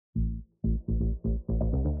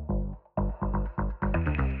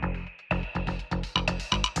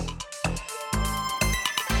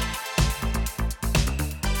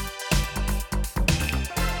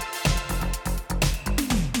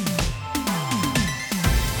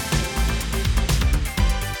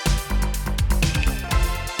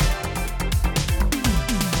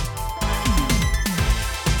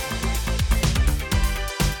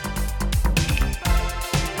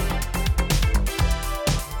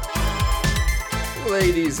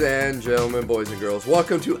Ladies and gentlemen, boys and girls,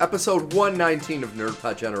 welcome to episode 119 of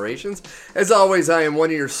Nerd Generations. As always, I am one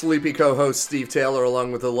of your sleepy co-hosts, Steve Taylor,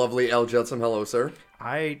 along with the lovely Elle Judson. Hello, sir.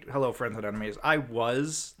 Hello, friends and enemies. I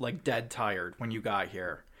was, dead tired when you got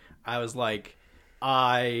here. I was like,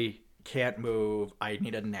 I can't move. I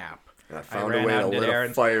need a nap. I found a way to lit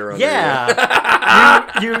a fire under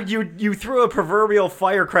you threw a proverbial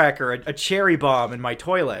firecracker, a cherry bomb in my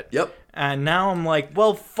toilet. Yep. And now I'm like,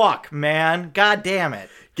 well, fuck, man. God damn it.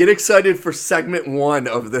 Get excited for segment 1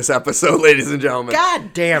 of this episode, ladies and gentlemen.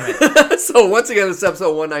 God damn it. So once again, it's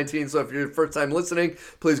episode 119. So if you're your first time listening,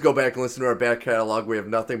 please go back and listen to our back catalog. We have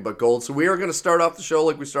nothing but gold. So we are going to start off the show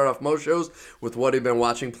like we start off most shows with what I've been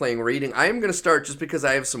watching, playing, reading. I am going to start just because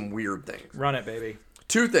I have some weird things. Run it, baby.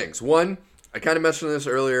 2 things. One, I kind of mentioned this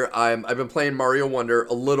earlier. I've been playing Mario Wonder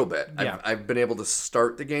a little bit. Yeah. I've been able to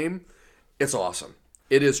start the game. It's awesome.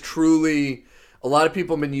 It is truly... A lot of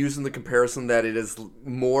people have been using the comparison that it is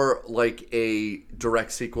more like a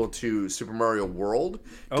direct sequel to Super Mario World.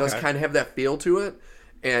 It does kind of have that feel to it,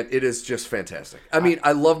 and it is just fantastic. I mean,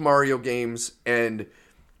 I love Mario games, and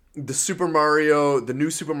the new Super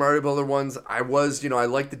Mario Brother ones, I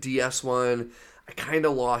like the DS one. I kind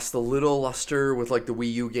of lost a little luster with, the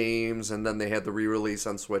Wii U games, and then they had the re-release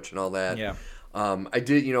on Switch and all that. Yeah. I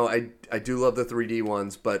do love the 3D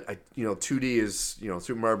ones, but 2D is,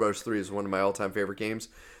 Super Mario Bros. 3 is one of my all-time favorite games.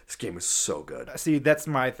 This game is so good. See, that's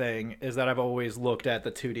my thing, is that I've always looked at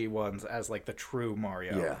the 2D ones as, the true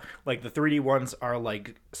Mario. Yeah. The 3D ones are,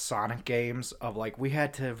 Sonic games of, we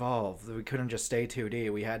had to evolve. We couldn't just stay 2D.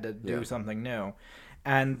 We had to do something new.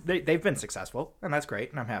 And they've been successful, and that's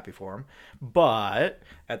great, and I'm happy for them. But,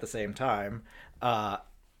 at the same time, I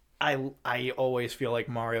always feel like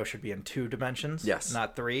Mario should be in 2 dimensions,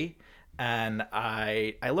 not 3. And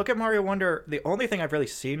I look at Mario Wonder, the only thing I've really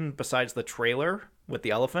seen besides the trailer with the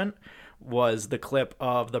elephant was the clip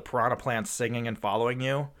of the piranha plants singing and following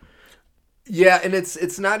you. Yeah, and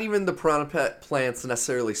it's not even the piranha plants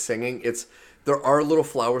necessarily singing. There are little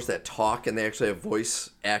flowers that talk, and they actually have voice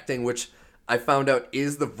acting, which I found out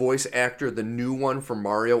is the voice actor, the new one for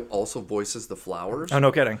Mario, also voices the flowers. Oh,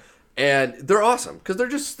 no kidding. And they're awesome because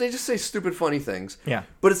they just say stupid funny things. Yeah.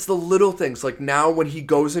 But it's the little things. Like now when he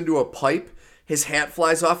goes into a pipe, his hat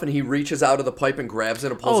flies off and he reaches out of the pipe and grabs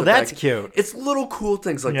it and pulls it back. Oh, that's cute. It's little cool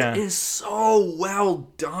things like that. It is so well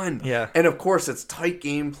done. Yeah. And of course it's tight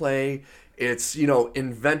gameplay. It's,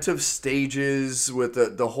 inventive stages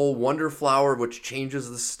with the whole Wonder Flower, which changes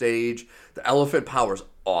the stage. The elephant power's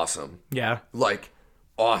awesome. Yeah.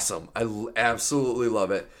 Awesome. I absolutely love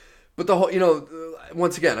it. But the whole,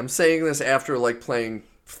 once again, I'm saying this after playing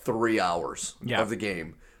 3 hours of the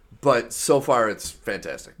game, but so far it's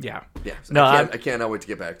fantastic. Yeah, yeah. No, I cannot wait to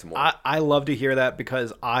get back to more. I love to hear that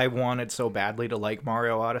because I wanted so badly to like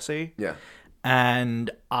Mario Odyssey. Yeah, and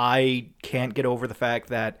I can't get over the fact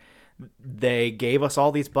that they gave us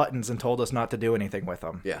all these buttons and told us not to do anything with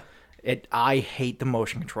them. Yeah, I hate the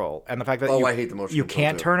motion control and the fact that I hate the motion. You control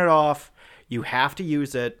can't too. turn it off. You have to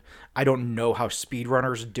use it. I don't know how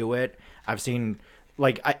speedrunners do it. I've seen,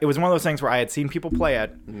 it was one of those things where I had seen people play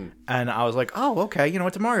it, and I was like, oh, okay,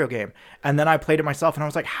 it's a Mario game. And then I played it myself, and I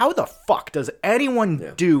was like, how the fuck does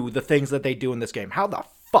anyone do the things that they do in this game? How the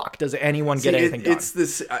fuck does anyone get anything done? It's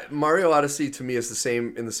this Mario Odyssey to me is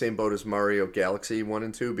in the same boat as Mario Galaxy 1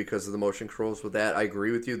 and 2 because of the motion controls with that. I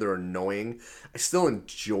agree with you. They're annoying. I still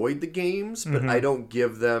enjoyed the games, but I don't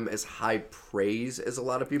give them as high praise as a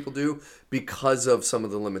lot of people do because of some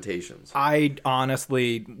of the limitations.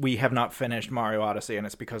 We have not finished Mario Odyssey, and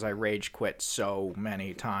it's because I rage quit so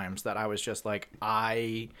many times that I was just like,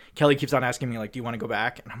 Kelly keeps on asking me, do you want to go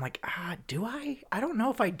back? And I'm like, do I? I don't know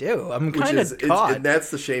if I do. I'm kind of caught. And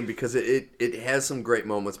that's the shame because it has some great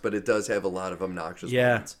moments, but it does have a lot of obnoxious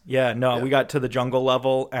moments. We got to the jungle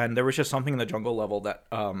level, and there was just something in the jungle level that,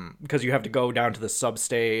 because you have to go down to the sub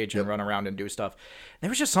stage and run around and do stuff. There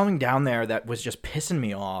was just something down there that was just pissing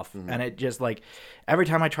me off, and it just every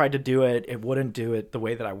time I tried to do it, it wouldn't do it the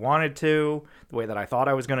way that I wanted to, the way that I thought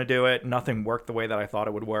I was going to do it. Nothing worked the way that I thought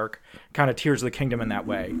it would work. Kind of Tears of the Kingdom in that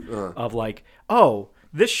way of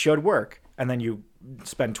this should work, and then you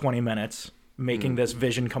spend 20 minutes making this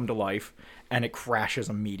vision come to life, and it crashes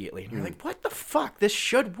immediately. And you're like, what the fuck? This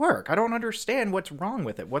should work. I don't understand what's wrong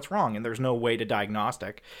with it. What's wrong? And there's no way to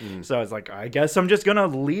diagnostic. So I was like, I guess I'm just going to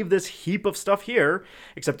leave this heap of stuff here,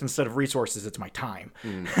 except instead of resources, it's my time.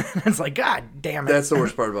 It's like, God damn it. That's the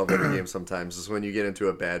worst part about video games sometimes is when you get into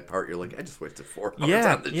a bad part, you're like, I just wasted 4 hours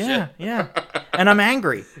on this shit. Yeah. And I'm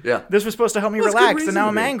angry. Yeah. This was supposed to help me relax, and now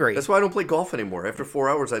I'm angry. That's why I don't play golf anymore. After 4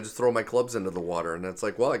 hours, I just throw my clubs into the water, and it's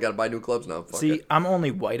like, well, I got to buy new clubs now. Fuck it. I'm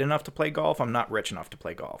only white enough to play golf. I'm not rich enough to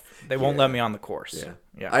play golf. They won't let me on the course.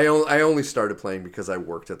 Yeah. I only started playing because I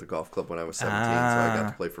worked at the golf club when I was 17, so I got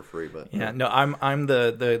to play for free. But yeah, no, I'm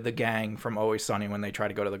the gang from Always Sunny when they try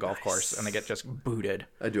to go to the golf course and they get just booted.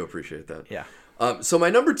 I do appreciate that. Yeah. So my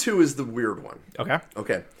number 2 is the weird one.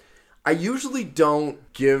 Okay. I usually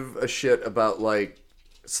don't give a shit about like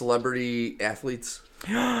celebrity athletes.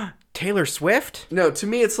 Taylor Swift? No, to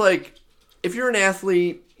me it's like if you're an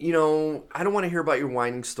athlete, you know, I don't want to hear about your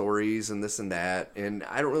whining stories and this and that, and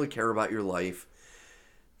I don't really care about your life.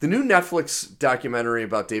 The new Netflix documentary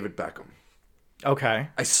about David Beckham. Okay.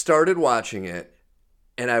 I started watching it,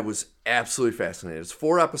 and I was absolutely fascinated. It's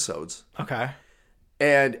 4 episodes. Okay.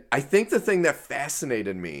 And I think the thing that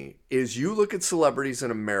fascinated me is you look at celebrities in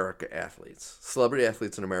America, celebrity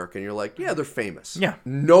athletes in America, and you're like, yeah, they're famous. Yeah.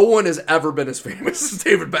 No one has ever been as famous as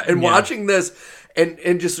David Beckham. And watching this,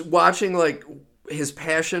 and just watching like his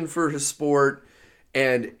passion for his sport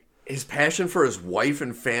and his passion for his wife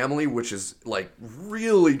and family, which is like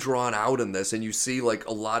really drawn out in this, and you see like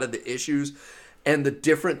a lot of the issues and the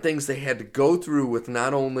different things they had to go through with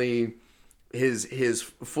not only his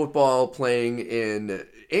football playing in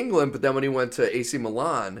England, but then when he went to AC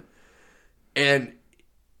Milan and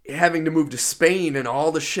having to move to Spain and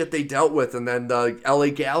all the shit they dealt with, and then the LA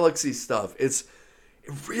Galaxy stuff. It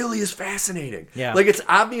really is fascinating. Yeah. Like, it's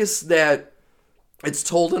obvious that it's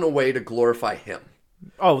told in a way to glorify him.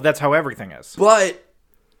 Oh, that's how everything is. But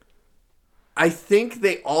I think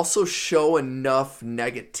they also show enough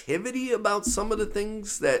negativity about some of the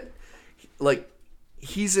things that, like,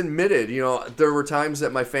 he's admitted. You know, there were times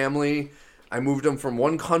that my family, I moved them from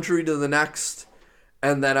one country to the next,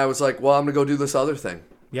 and then I was like, well, I'm going to go do this other thing.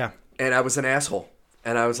 Yeah. And I was an asshole.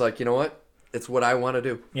 And I was like, you know what? It's what I want to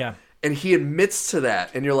do. Yeah. And he admits to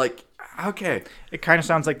that, and you're like, okay. It kind of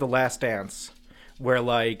sounds like The Last Dance, where,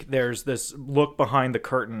 like, there's this look behind the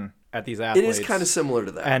curtain at these athletes. It is kind of similar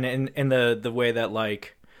to that. And in the way that,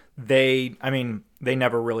 like, they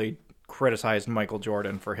never really criticized Michael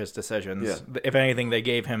Jordan for his decisions. Yeah. If anything, they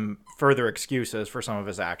gave him further excuses for some of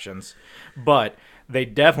his actions. But they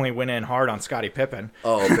definitely went in hard on Scottie Pippen.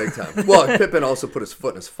 Oh, big time. Well, Pippen also put his foot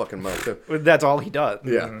in his fucking mouth, too. That's all he does.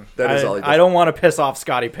 Yeah, that is all he does. I don't want to piss off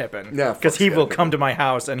Scottie Pippen. No, because he will come to my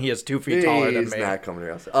house and he is 2 feet taller than me. He's not coming to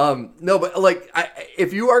your house. No, but, like,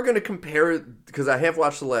 if you are going to compare, because I have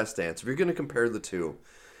watched The Last Dance, if you're going to compare the two,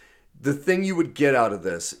 the thing you would get out of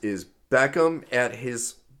this is Beckham at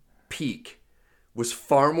his peak was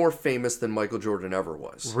far more famous than Michael Jordan ever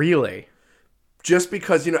was. Really? Just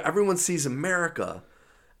because, you know, everyone sees America.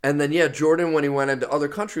 And then, yeah, Jordan, when he went into other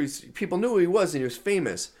countries, people knew who he was and he was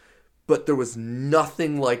famous. But there was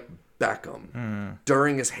nothing like Beckham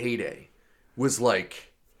during his heyday. Was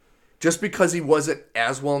like, just because he wasn't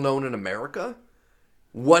as well known in America,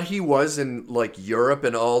 what he was in, like, Europe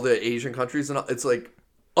and all the Asian countries, and all, it's like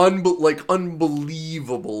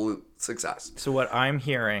unbelievable success. So what I'm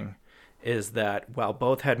hearing is that while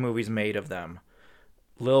both had movies made of them,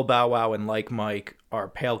 Lil Bow Wow and Like Mike are a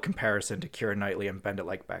pale comparison to Keira Knightley and Bend It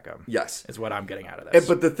Like Beckham. Yes. Is what I'm getting out of this.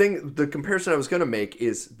 But the comparison I was going to make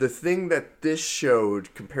is the thing that this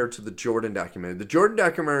showed compared to the Jordan documentary. The Jordan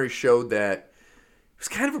documentary showed that he was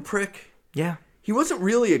kind of a prick. Yeah. He wasn't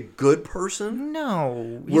really a good person.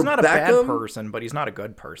 No. He's not a bad person, but he's not a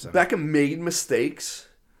good person. Beckham made mistakes,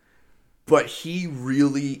 but he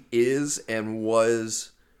really is and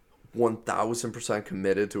was 1,000%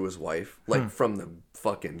 committed to his wife, like from the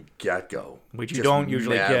fucking get-go. Which you don't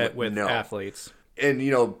usually get with athletes. And, you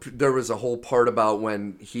know, there was a whole part about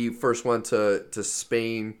when he first went to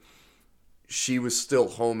Spain, she was still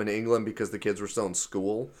home in England because the kids were still in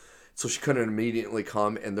school. So she couldn't immediately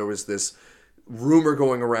come, and there was this rumor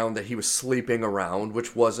going around that he was sleeping around,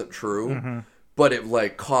 which wasn't true. But it,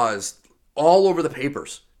 like, caused all over the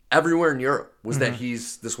papers, everywhere in Europe, was that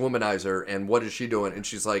he's this womanizer, and what is she doing? And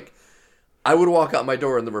she's like, I would walk out my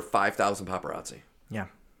door and there were 5,000 paparazzi. Yeah.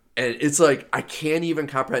 And it's like, I can't even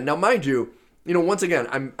comprehend. Now, mind you, you know, once again,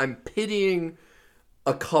 I'm pitying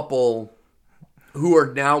a couple who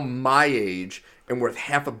are now my age and worth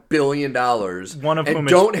 $500 million. One of whom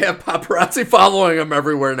don't have paparazzi following them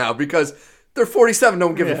everywhere now because they're 47,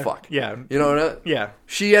 don't give a fuck. Yeah. You know what I mean? Yeah.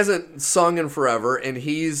 She hasn't sung in forever, and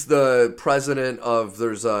he's the president of,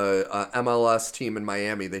 there's a MLS team in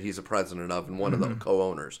Miami that he's a president of and one of the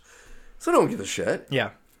co-owners. So don't give a shit.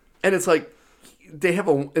 Yeah. And it's like, they have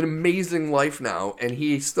an amazing life now, and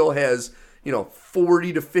he still has, you know,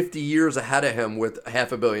 40 to 50 years ahead of him with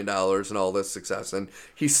 $500 million and all this success. And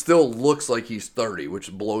he still looks like he's 30,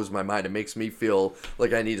 which blows my mind. It makes me feel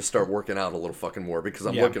like I need to start working out a little fucking more because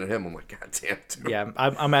I'm looking at him. I'm like, God damn, dude. Yeah,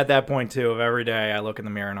 I'm at that point, too, of every day I look in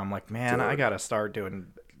the mirror and I'm like, man, I got to start doing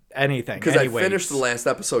anything. Because I finished the last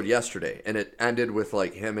episode yesterday, and it ended with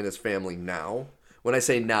like him and his family now. When I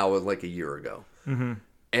say now, it was like a year ago. Mm-hmm.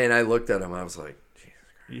 And I looked at him, and I was like,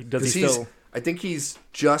 Jesus. Does he still? I think he's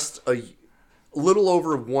just a little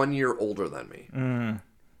over 1 year older than me. Mm.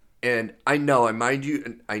 And I know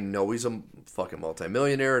he's a fucking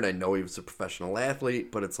multimillionaire, and I know he was a professional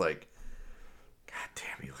athlete, but it's like, God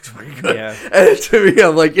damn, he looks fucking good. Yeah. And to me,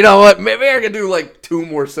 I'm like, you know what? Maybe I can do like 2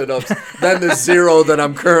 more sit-ups than the 0 that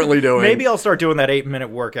I'm currently doing. Maybe I'll start doing that 8-minute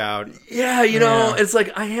workout. Yeah, you know, it's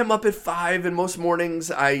like I am up at 5, and most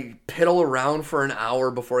mornings I piddle around for an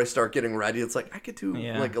hour before I start getting ready. It's like I could do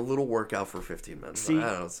like a little workout for 15 minutes. See, I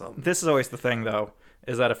don't know, something. This is always the thing, though.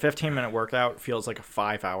 Is that a 15-minute workout feels like a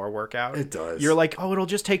 5-hour workout. It does. You're like, oh, it'll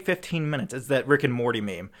just take 15 minutes. It's that Rick and Morty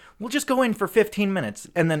meme. We'll just go in for 15 minutes.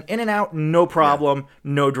 And then in and out, no problem,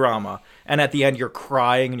 no drama. And at the end, you're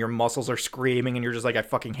crying and your muscles are screaming and you're just like, I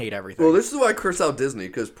fucking hate everything. Well, this is why I curse out Disney.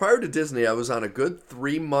 Because prior to Disney, I was on a good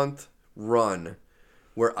 3-month run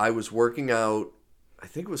where I was working out, I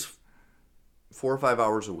think it was 4 or 5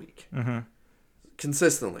 hours a week. Mm-hmm.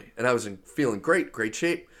 Consistently. And I was feeling great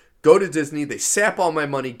shape. Go to Disney, they sap all my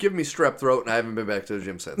money, give me strep throat, and I haven't been back to the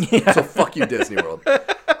gym since. Yeah. So fuck you, Disney World.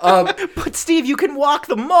 But Steve, you can walk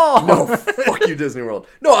the mall. No, fuck you, Disney World.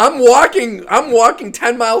 No, I'm walking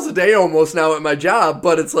 10 miles a day almost now at my job,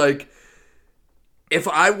 but it's like, if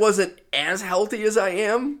I wasn't as healthy as I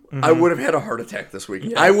am, I would have had a heart attack this week.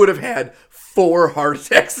 Yeah. I would have had 4 heart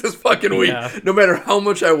attacks this fucking week. Yeah. No matter how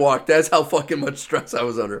much I walked, that's how fucking much stress I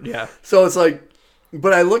was under. Yeah. So it's like,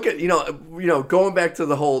 but I look at, you know, going back to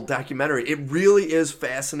the whole documentary, it really is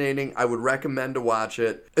fascinating. I would recommend to watch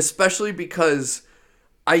it, especially because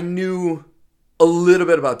I knew a little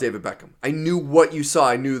bit about David Beckham. I knew what you saw.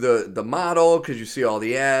 I knew the model because you see all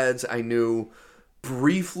the ads. I knew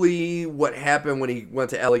briefly what happened when he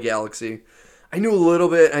went to LA Galaxy. I knew a little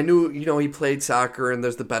bit. I knew, you know, he played soccer and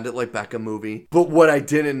there's the Bend It Like Beckham movie. But what I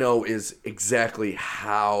didn't know is exactly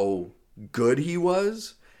how good he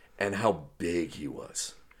was. And how big he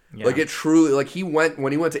was. Yeah. Like, it truly, like,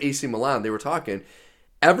 when he went to AC Milan, they were talking,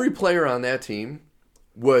 every player on that team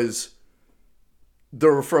they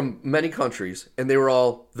were from many countries, and they were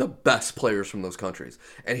all the best players from those countries.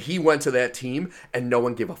 And he went to that team, and no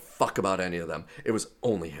one gave a fuck about any of them. It was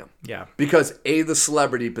only him. Yeah. Because A, the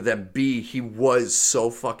celebrity, but then B, he was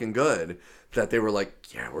so fucking good that they were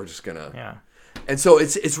like, yeah, we're just gonna... Yeah. And so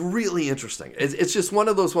it's really interesting. It's just one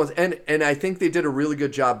of those ones. And I think they did a really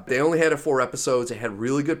good job. They only had 4 episodes. They had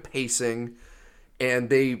really good pacing. And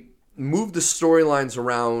they moved the storylines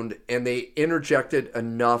around. And they interjected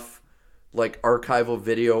enough like archival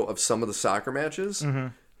video of some of the soccer matches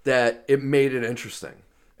that it made it interesting.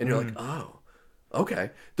 And you're like, oh, okay.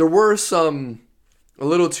 There were a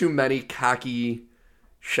little too many cocky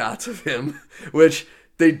shots of him. Which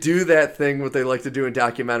they do that thing what they like to do in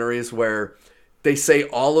documentaries where... They say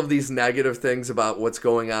all of these negative things about what's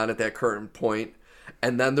going on at that current point,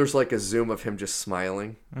 and then there's like a zoom of him just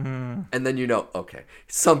smiling, and then you know, okay,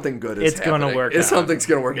 something good is happening. It's gonna work out. Something's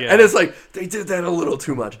gonna work out. And it's like, they did that a little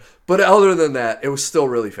too much. But other than that, it was still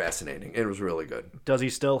really fascinating. It was really good. Does he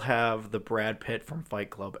still have the Brad Pitt from Fight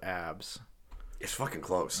Club abs? It's fucking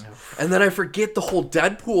close. And then I forget the whole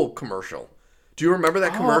Deadpool commercial. Do you remember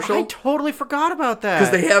that commercial? I totally forgot about that.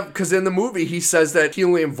 Because in the movie he says that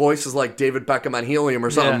helium voice is like David Beckham on helium or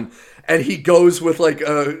something, and he goes with like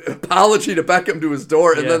a apology to Beckham to his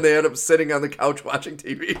door, and then they end up sitting on the couch watching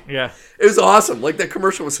TV. Yeah, it was awesome. Like, that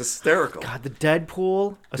commercial was hysterical. God, the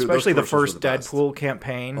Deadpool, especially the first Deadpool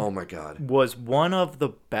campaign. Oh my God, was one of the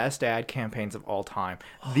best ad campaigns of all time.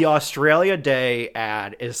 The Australia Day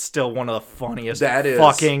ad is still one of the funniest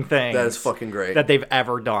fucking things. That is fucking great that they've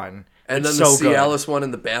ever done. And then the Cialis one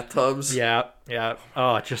in the bathtubs. Yeah.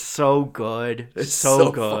 Oh, just so good. It's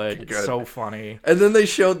so good. So funny. And then they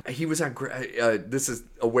showed, he was on, this is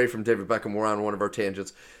away from David Beckham, we're on one of our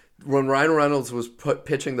tangents. When Ryan Reynolds was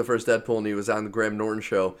pitching the first Deadpool and he was on the Graham Norton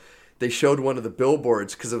show, they showed one of the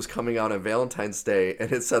billboards because it was coming out on Valentine's Day,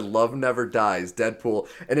 and it said "Love Never Dies," Deadpool,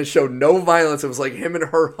 and it showed no violence. It was like him and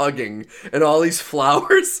her hugging and all these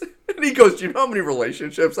flowers. And he goes, "Do you know how many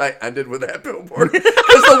relationships I ended with that billboard?" Because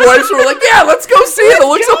the wives were like, "Yeah, let's go see it. It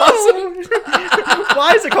looks awesome."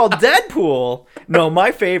 Why is it called Deadpool? No,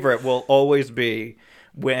 my favorite will always be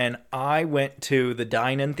when I went to the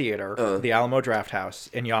Dine-In Theater, the Alamo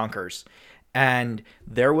Drafthouse in Yonkers, and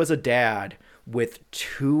there was a dad with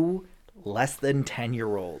 2 less than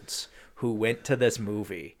 10-year-olds who went to this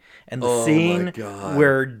movie. And the Oh, my scene God.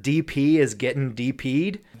 where DP is getting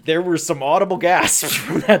DP'd, there were some audible gasps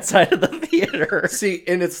from that side of the theater. See,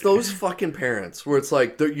 and it's those fucking parents where it's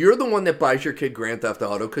like, you're the one that buys your kid Grand Theft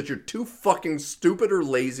Auto because you're too fucking stupid or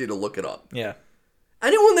lazy to look it up. Yeah.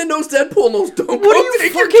 Anyone that knows Deadpool knows don't What go are you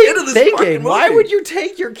take your fucking kid to this fucking thinking? movie. Why would you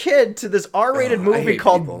take your kid to this R-rated I movie hate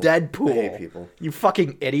called people. Deadpool? I hate people. You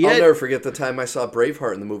fucking idiot. I'll never forget the time I saw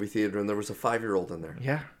Braveheart in the movie theater and there was a 5-year-old in there.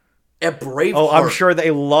 Yeah. At Braveheart. Oh, I'm sure they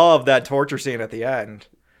love that torture scene at the end.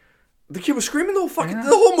 The kid was screaming the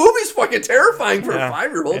whole movie's fucking terrifying for Yeah. a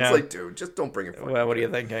 5-year-old. Yeah. It's like, dude, just don't bring it fucking. Well, what are you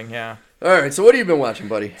thinking? Yeah. All right, so what have you been watching,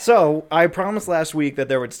 buddy? So, I promised last week that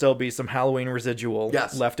there would still be some Halloween residual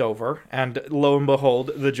left over, and lo and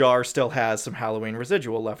behold, the jar still has some Halloween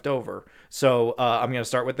residual left over. So, I'm going to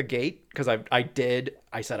start with The Gate, because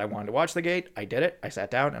I said I wanted to watch The Gate, I did it, I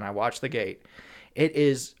sat down, and I watched The Gate. It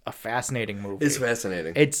is a fascinating movie. It's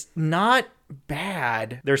fascinating. It's not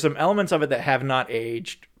bad. There's some elements of it that have not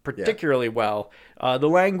aged particularly well. The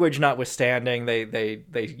language notwithstanding,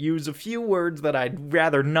 they use a few words that I'd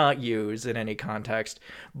rather not use in any context.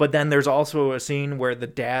 But then there's also a scene where the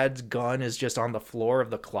dad's gun is just on the floor of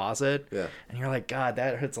the closet. Yeah. And you're like, God,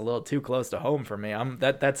 that hits a little too close to home for me.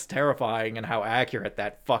 That's terrifying and how accurate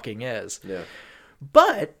that fucking is. Yeah.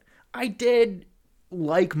 But I did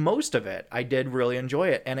like most of it. I did really enjoy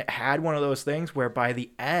it. And it had one of those things where by the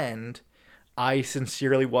end, I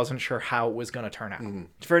sincerely wasn't sure how it was going to turn out. Mm-hmm.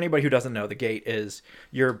 For anybody who doesn't know, The Gate is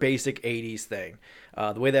your basic 80s thing.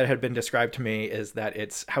 The way that it had been described to me is that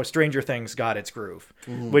it's how Stranger Things got its groove,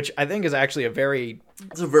 which I think is actually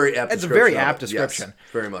It's a very apt description.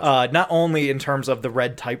 Yes, very much. Not only in terms of the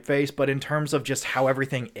red typeface, but in terms of just how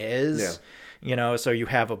everything is. Yeah. You know, so you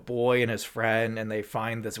have a boy and his friend, and they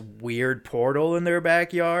find this weird portal in their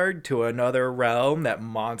backyard to another realm that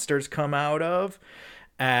monsters come out of.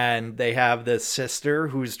 And they have this sister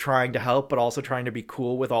who's trying to help, but also trying to be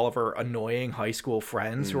cool with all of her annoying high school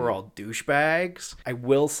friends who are all douchebags. I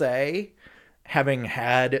will say, having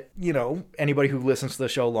had, anybody who listens to the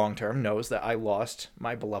show long term knows that I lost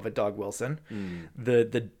my beloved dog Wilson.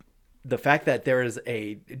 The fact that there is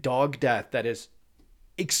a dog death that is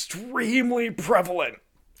extremely prevalent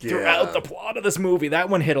throughout the plot of this movie, that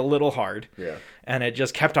one hit a little hard. Yeah. And it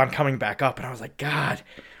just kept on coming back up, and I was like, God,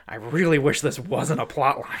 I really wish this wasn't a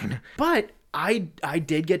plot line. But I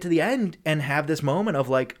did get to the end and have this moment of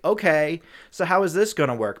like, okay, so how is this going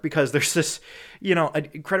to work? Because there's this,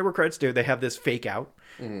 credit where credit's due. They have this fake out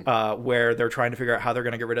where they're trying to figure out how they're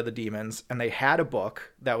going to get rid of the demons. And they had a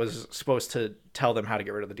book that was supposed to tell them how to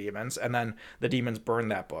get rid of the demons. And then the demons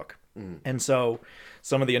burned that book. And so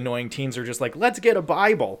some of the annoying teens are just like, let's get a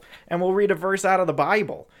Bible and we'll read a verse out of the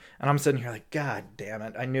Bible. And I'm sitting here like, God damn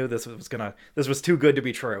it. I knew this was too good to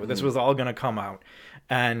be true. This was all going to come out.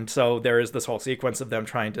 And so there is this whole sequence of them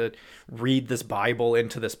trying to read this Bible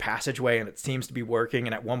into this passageway, and it seems to be working.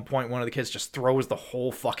 And at one point, one of the kids just throws the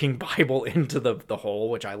whole fucking Bible into the hole,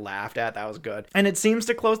 which I laughed at. That was good. And it seems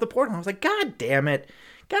to close the portal. I was like, God damn it.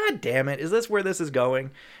 Is this where this is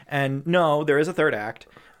going? And no, there is a third act.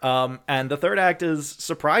 And the third act is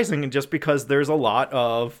surprising just because there's a lot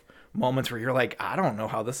of moments where you're like, I don't know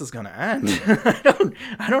how this is going to end.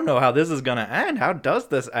 I don't know how this is going to end. How does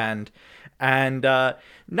this end? And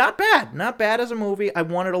not bad as a movie. I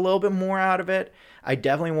wanted a little bit more out of it. I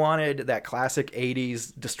definitely wanted that classic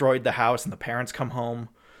 80s destroyed the house and the parents come home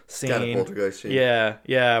scene. Got a poltergeist scene.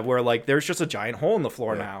 Yeah, where like there's just a giant hole in the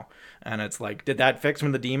floor now. And it's like, did that fix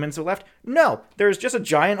when the demons left? No, there's just a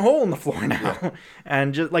giant hole in the floor now. Yeah.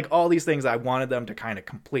 And just like all these things I wanted them to kind of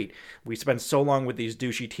complete. We spent so long with these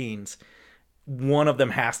douchey teens. One of them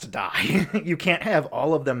has to die. You can't have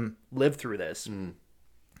all of them live through this.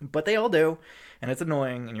 But they all do. And it's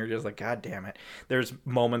annoying. And you're just like, God damn it. There's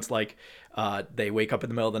moments like they wake up in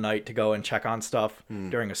the middle of the night to go and check on stuff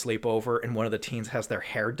during a sleepover. And one of the teens has their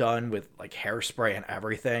hair done with like hairspray and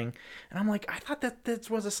everything. And I'm like, I thought that this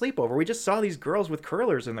was a sleepover. We just saw these girls with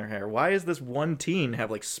curlers in their hair. Why is this one teen have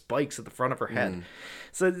like spikes at the front of her head?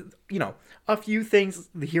 So, a few things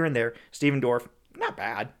here and there. Stephen Dorff, not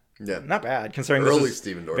bad. Yeah. Not bad considering Early this is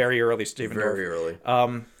Stephen Dorff. Very early Stephen Dorff. Very early.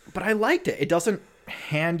 But I liked it. It doesn't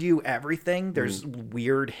hand you everything. There's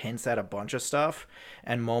weird hints at a bunch of stuff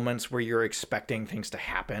and moments where you're expecting things to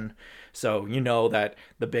happen. So that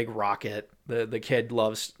the big rocket, the kid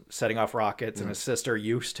loves setting off rockets and his sister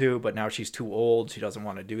used to, but now she's too old. She doesn't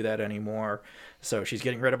want to do that anymore. So she's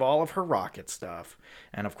getting rid of all of her rocket stuff.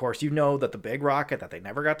 And of course, that the big rocket that they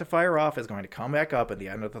never got to fire off is going to come back up at the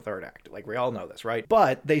end of the third act. Like, we all know this, right?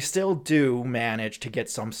 But they still do manage to get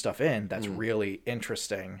some stuff in that's really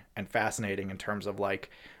interesting and fascinating in terms of like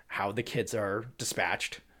how the kids are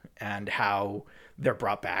dispatched and how they're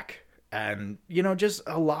brought back. And, just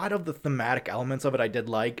a lot of the thematic elements of it I did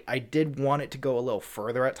like. I did want it to go a little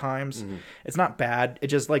further at times. Mm-hmm. It's not bad. It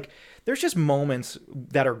just, there's just moments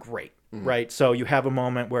that are great, right? So you have a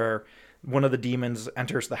moment where one of the demons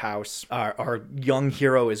enters the house. Our young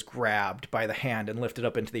hero is grabbed by the hand and lifted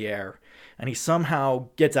up into the air. And he somehow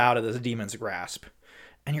gets out of this demon's grasp.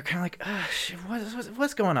 And you're kind of like,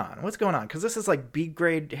 what's going on? What's going on? Because this is like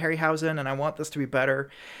B-grade Harryhausen, and I want this to be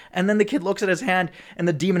better. And then the kid looks at his hand, and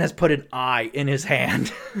the demon has put an eye in his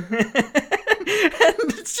hand.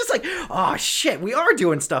 And it's just like, oh, shit, we are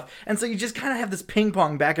doing stuff. And so you just kind of have this ping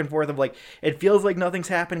pong back and forth of it feels like nothing's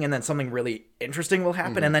happening, and then something really interesting will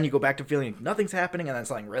happen. Mm-hmm. And then you go back to feeling like nothing's happening, and then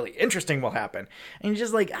something really interesting will happen. And you're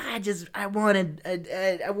just like, I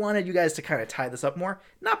wanted you guys to kind of tie this up more.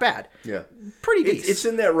 Not bad. Yeah. Pretty decent. It's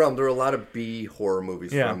in that realm. There are a lot of B horror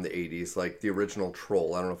movies from the 80s, like the original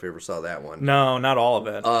Troll. I don't know if you ever saw that one. No, not all of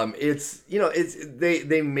it.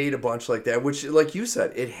 They made a bunch like that, which, like you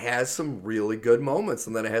said, it has some really good moments,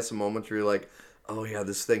 and then it has some moments where you're like, oh yeah,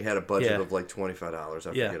 this thing had a budget of like $25. I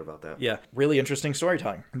forget about that. Yeah, really interesting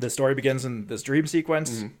storytelling. The story begins in this dream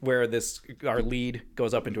sequence where our lead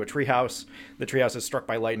goes up into a treehouse. The treehouse is struck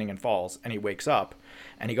by lightning and falls, and he wakes up,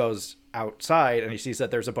 and he goes outside, and he sees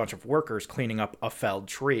that there's a bunch of workers cleaning up a felled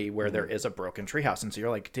tree where there is a broken treehouse. And so you're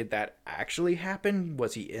like, did that actually happen?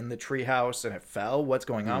 Was he in the treehouse and it fell? What's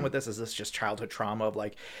going on with this? Is this just childhood trauma of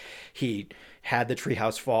he had the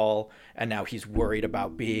treehouse fall, and now he's worried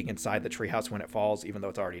about being inside the treehouse when it falls, even though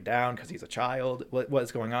it's already down because he's a child?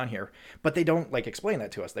 What's going on here? But they don't explain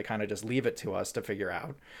that to us. They kind of just leave it to us to figure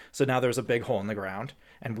out. So now there's a big hole in the ground,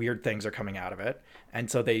 and weird things are coming out of it.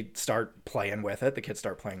 And so they start playing with it. The kids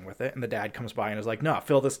start playing with it, and the dad comes by and is like, no,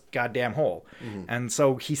 fill this goddamn hole. Mm-hmm. And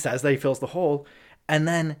so he says that he fills the hole, and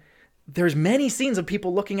then there's many scenes of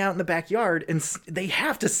people looking out in the backyard, and they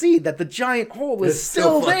have to see that the giant hole is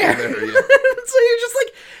still there. So you're just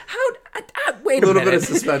like, wait a minute. A little bit of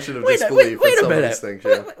suspension of disbelief in some of these things.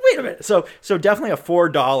 Yeah. Wait a minute. So definitely a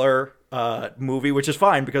 $4 movie, which is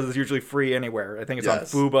fine because it's usually free anywhere. I think it's on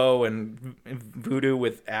Fubo and Vudu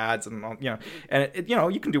with ads and and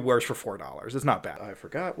you can do worse for $4. It's not bad. I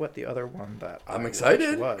forgot what the other one that I'm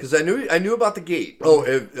excited because I knew about The Gate. Oh,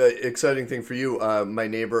 exciting thing for you! My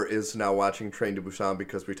neighbor is now watching Train to Busan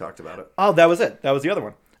because we talked about it. Oh, that was it. That was the other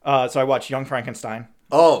one. So I watched Young Frankenstein.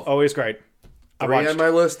 Oh, always great. Three on my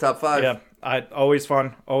list, top 5. Yeah, always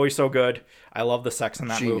fun, always so good. I love the sex in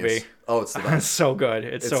that movie. Oh, it's the best. It's so good.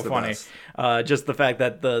 It's so funny. Just the fact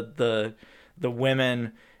that the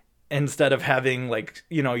women, instead of having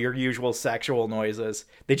your usual sexual noises,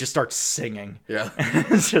 they just start singing. Yeah,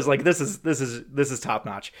 it's just like this is top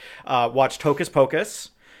notch. Watched Hocus Pocus,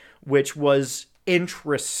 which was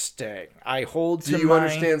interesting. Do you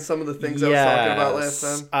understand some of the things I was talking about last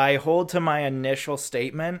time? I hold to my initial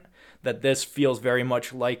statement that this feels very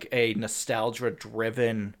much like a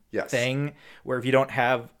nostalgia-driven thing, where if you don't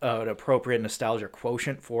have an appropriate nostalgia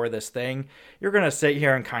quotient for this thing, you're going to sit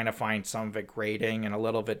here and kind of find some of it grating and a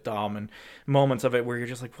little bit dumb, and moments of it where you're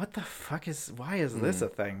just like, what the fuck why is this a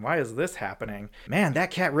thing? Why is this happening? Man,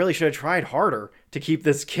 that cat really should have tried harder to keep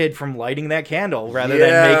this kid from lighting that candle rather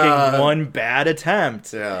than making one bad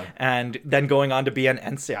attempt. Yeah. And then going on to be an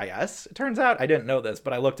NCIS. It turns out, I didn't know this,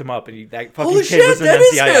 but I looked him up, and that fucking kid was an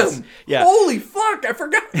NCIS. Is him. Yeah. Holy fuck, I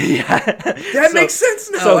forgot. That makes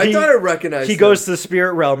sense now. So I thought I recognized him. He goes to the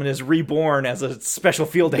spirit realm and is reborn as a special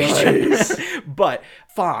field agent. But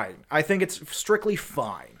fine. I think it's strictly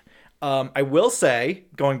fine. I will say,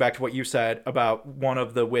 going back to what you said about one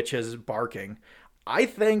of the witches barking, I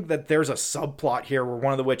think that there's a subplot here where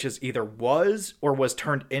one of the witches either was or was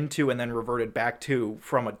turned into and then reverted back to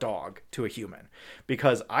from a dog to a human.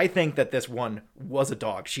 Because I think that this one was a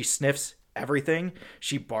dog. She sniffs everything.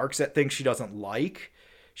 She barks at things she doesn't like.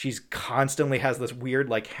 She's constantly has this weird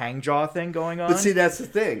hang jaw thing going on. But see, that's the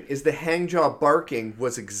thing, is the hang jaw barking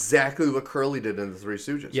was exactly what Curly did in the Three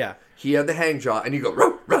Stooges. Yeah. He had the hang jaw, and you go,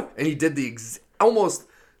 ruh, ruh, and he did the almost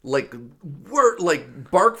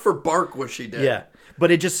bark for bark what she did. Yeah.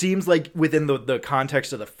 But it just seems like within the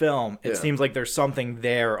context of the film, it seems like there's something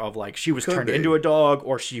there of she was turned into a dog,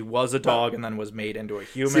 or she was a dog and then was made into a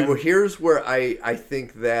human. See, well, here's where I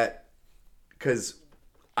think that, because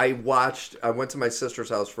I went to my sister's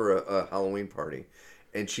house for a Halloween party,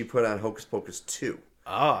 and she put on Hocus Pocus 2.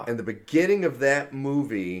 Ah. And the beginning of that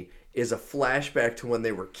movie is a flashback to when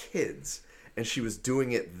they were kids, and she was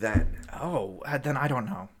doing it then. Oh, then I don't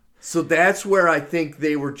know. So that's where I think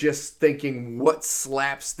they were just thinking, what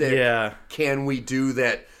slapstick can we do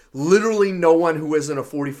that literally no one who isn't a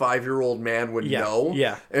 45-year-old man would know.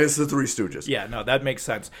 Yeah. And it's the Three Stooges. Yeah, no, that makes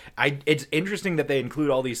sense. It's interesting that they include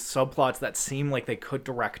all these subplots that seem like they could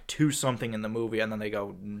direct to something in the movie and then they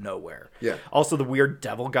go nowhere. Yeah. Also, the weird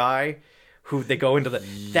devil guy who they go into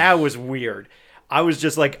that was weird. I was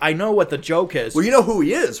just like, I know what the joke is. Well, you know who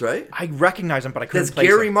he is, right? I recognize him, but I couldn't That's place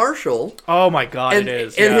Gary him. Marshall. Oh my god, And, it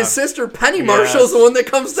is. and yeah. his sister Penny Marshall's the one that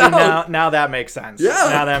comes See, down. now that makes sense. Yeah.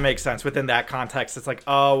 Now that makes sense. Within that context, it's like,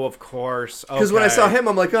 oh, of course. Because when I saw him,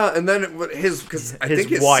 I'm like, and then because I think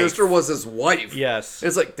his wife. sister was his wife. Yes.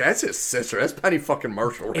 It's like, that's his sister. That's Penny fucking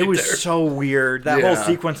Marshall right It was there. so weird. That whole Yeah.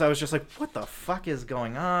 sequence, I was just like, what the fuck is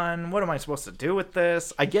going on? What am I supposed to do with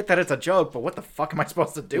this? I get that it's a joke, but what the fuck am I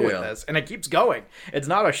supposed to do with this? And it keeps going. It's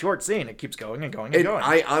not a short scene. It keeps going and going and going.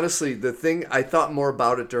 I honestly, the thing, I thought more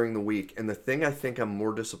about it during the week, and the thing I think I'm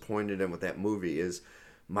more disappointed in with that movie is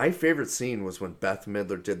my favorite scene was when Beth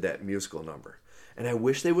Midler did that musical number. And I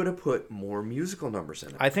wish they would have put more musical numbers in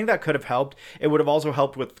it. I think that could have helped. It would have also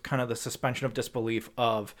helped with kind of the suspension of disbelief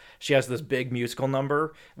of she has this big musical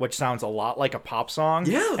number, which sounds a lot like a pop song.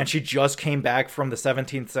 Yeah. And she just came back from the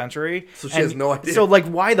 17th century. So she has no idea. So, like,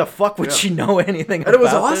 why the fuck would she know anything And it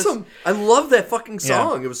was about this? awesome. I love that fucking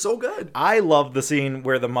song. It was so good. I love the scene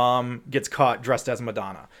where the mom gets caught dressed as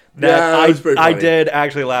Madonna. That was pretty I funny. did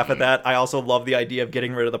actually laugh at that. I also love the idea of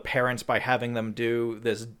getting rid of the parents by having them do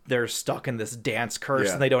this. They're stuck in this dance curse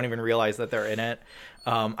Yeah. and they don't even realize that they're in it.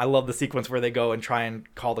 I love the sequence where they go and try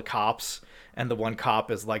and call the cops. And the one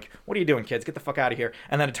cop is like, what are you doing, kids? Get the fuck out of here.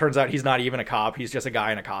 And then it turns out he's not even a cop. He's just a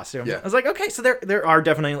guy in a costume. Yeah. I was like, okay, so there are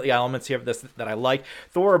definitely elements here of this that I like.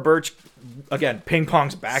 Thora Birch, again,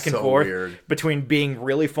 ping-pongs back and So forth weird. between being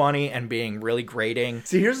really funny and being really grating.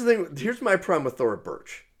 See, here's the thing. Here's my problem with Thora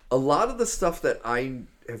Birch. A lot of the stuff that I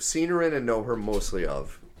have seen her in and know her mostly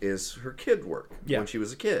of is her kid work when she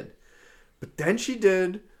was a kid. But then she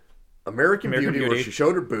did American Beauty, where she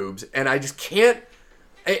showed her boobs, and I just can't.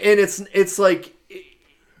 And it's like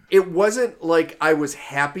it wasn't like I was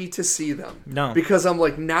happy to see them. No, because I'm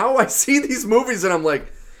like, now I see these movies and I'm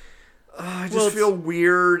like, I just feel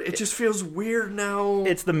weird. It just feels weird now.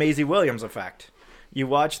 It's the Maisie Williams effect. You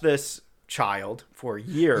watch this child for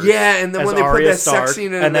years. Yeah, and then when they put that sex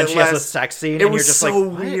scene in, and then she has a sex scene, it and was you're just so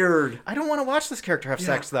like, weird. I don't want to watch this character have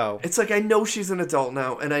sex though. It's like I know she's an adult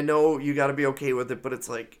now, and I know you got to be okay with it, but it's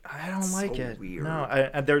like I don't like so it. Weird. No,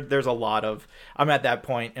 there's a lot of. I'm at that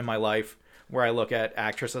point in my life where I look at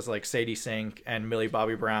actresses like Sadie Sink and Millie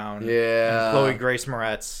Bobby Brown, and Chloe Grace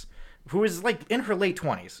Moretz, who is like in her late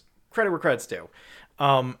 20s. Credit where credit's due.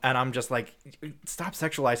 And I'm just like, stop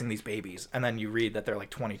sexualizing these babies. And then you read that they're like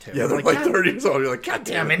 22. Yeah, they're like 30 years old. You're like, God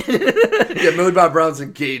damn it. Yeah, Millie Bob Brown's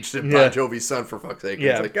engaged to Bon Jovi's son, for fuck's sake.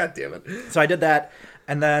 Yeah. It's like, God damn it. So I did that.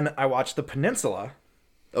 And then I watched The Peninsula.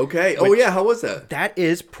 Okay. Oh, yeah. How was that? That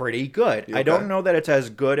is pretty good. Okay? I don't know that it's as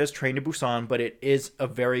good as Train to Busan, but it is a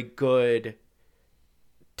very good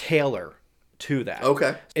tailor to that.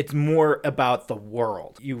 Okay. It's more about the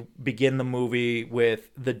world. You begin the movie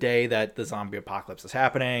with the day that the zombie apocalypse is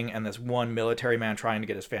happening and this one military man trying to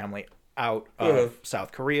get his family out of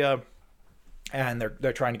South Korea. And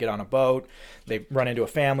they're trying to get on a boat. They run into a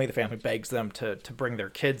family. The family begs them to bring their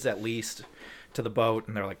kids at least to the boat.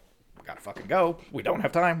 And they're like, we gotta fucking go. We don't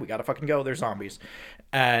have time. We gotta fucking go. There's zombies.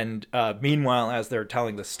 And meanwhile, as they're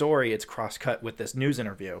telling the story, it's cross-cut with this news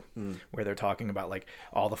interview where they're talking about like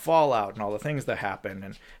all the fallout and all the things that happen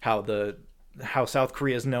and how South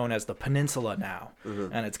Korea is known as the peninsula now.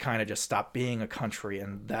 And it's kind of just stopped being a country.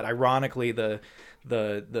 And that ironically, the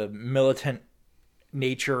militant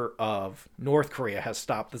nature of North Korea has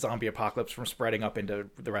stopped the zombie apocalypse from spreading up into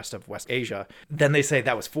the rest of West Asia. Then they say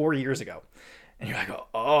that was 4 years ago. And you're like,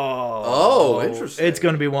 oh, interesting. It's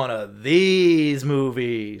going to be one of these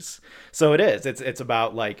movies. So it is. It's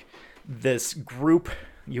about like this group.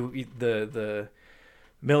 The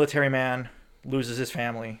military man loses his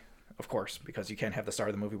family, of course, because you can't have the start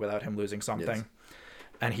of the movie without him losing something. Yes.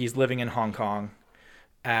 And he's living in Hong Kong,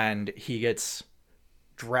 and he gets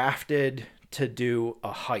drafted to do a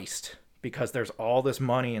heist because there's all this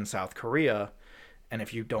money in South Korea, and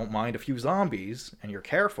if you don't mind a few zombies and you're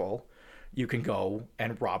careful, you can go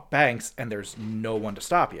and rob banks, and there's no one to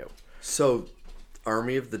stop you. So,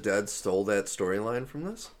 Army of the Dead stole that storyline from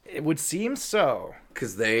this? It would seem so.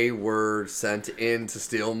 Because they were sent in to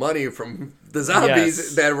steal money from the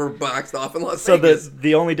zombies that were boxed off in Las Vegas. So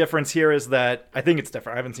the only difference here is that, I think it's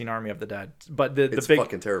different. I haven't seen Army of the Dead. But it's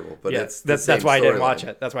fucking terrible. But that's why I didn't watch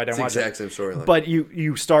it. That's why I didn't watch it. It's the exact same storyline. But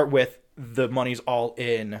you start with the money's all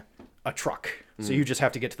in a truck. So you just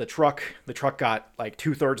have to get to the truck. The truck got like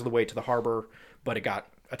 2/3 of the way to the harbor, but it got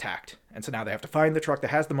attacked. And so now they have to find the truck that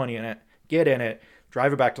has the money in it, get in it,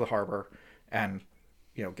 drive it back to the harbor, and,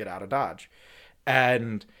 get out of Dodge.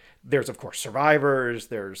 And there's, of course, survivors.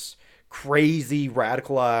 There's crazy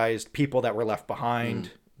radicalized people that were left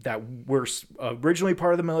behind that were originally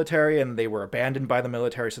part of the military, and they were abandoned by the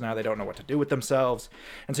military, so now they don't know what to do with themselves.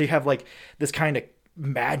 And so you have like this kind of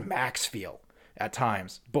Mad Max feel at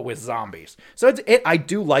times, but with zombies. So I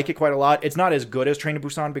do like it quite a lot. It's not as good as Train to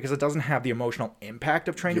Busan because it doesn't have the emotional impact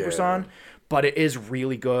of Train to Busan, but it is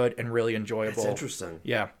really good and really enjoyable. It's interesting.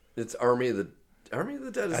 Yeah. It's Army of the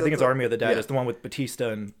Dead. I think it's Army of the Dead. It's the one with Batista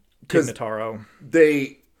and Tig Notaro.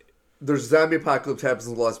 There's zombie apocalypse happens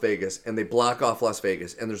in Las Vegas, and they block off Las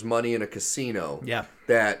Vegas, and there's money in a casino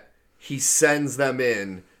that he sends them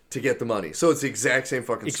in to get the money. So it's the exact same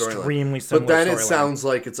fucking storyline. Extremely similar. But then it sounds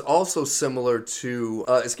like it's also similar to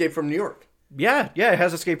Escape from New York. Yeah, it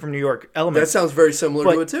has Escape from New York elements. That sounds very similar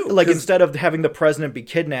to it too. Like instead of having the president be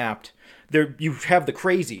kidnapped, you have the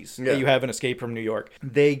crazies that you have in Escape from New York.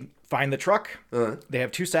 They find the truck. They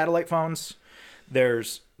have 2 satellite phones.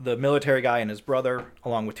 There's the military guy and his brother,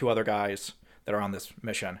 along with 2 other guys that are on this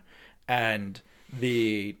mission. And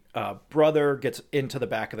the brother gets into the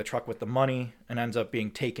back of the truck with the money and ends up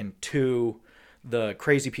being taken to the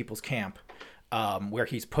crazy people's camp, where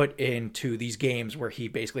he's put into these games where he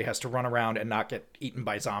basically has to run around and not get eaten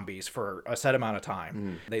by zombies for a set amount of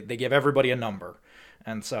time. They give everybody a number.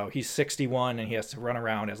 And so he's 61 and he has to run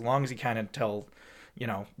around as long as he can until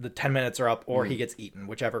the 10 minutes are up or he gets eaten,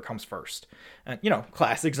 whichever comes first. And,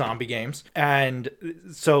 classic zombie games. And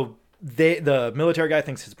so the military guy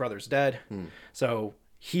thinks his brother's dead. So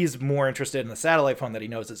he's more interested in the satellite phone that he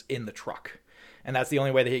knows is in the truck. And that's the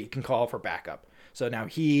only way that he can call for backup. So now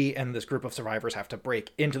he and this group of survivors have to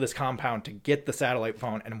break into this compound to get the satellite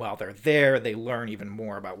phone. And while they're there, they learn even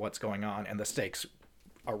more about what's going on and the stakes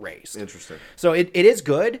are raised. Interesting. So it is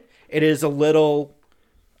good. It is a little...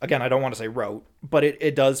 Again, I don't want to say rote, but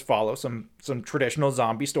it does follow some traditional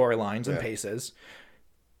zombie storylines and paces.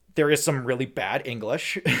 There is some really bad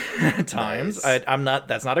English at times. Nice.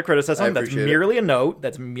 That's not a criticism. That's merely a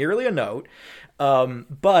note.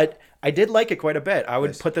 But I did like it quite a bit. I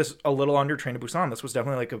would put this a little under Train to Busan. This was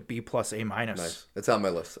definitely like a B+ A-. Nice. It's on my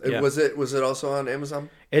list. Was it also on Amazon?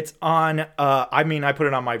 It's on. I put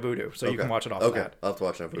it on my Vudu, so you can watch it off of that. I'll have to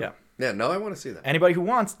watch it on Vudu. Yeah. Yeah, no, I want to see that. Anybody who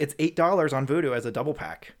wants, it's $8 on Vudu as a double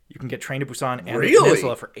pack. You can get Train to Busan and Really?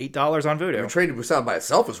 Peninsula for $8 on Vudu. Train to Busan by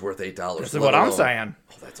itself is worth $8. This is what I'm saying.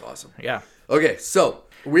 Oh, that's awesome. Yeah. Okay, so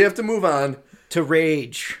we have to move on to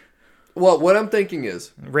Rage. Well, what I'm thinking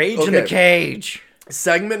is Rage in the Cage.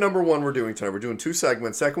 Segment number 1 we're doing tonight. We're doing 2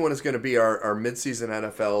 segments. Second one is going to be our mid-season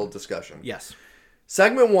NFL discussion. Yes.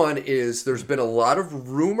 Segment 1 is there's been a lot of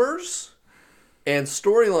rumors and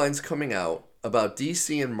storylines coming out about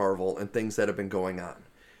DC and Marvel and things that have been going on.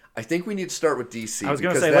 I think we need to start with DC. I was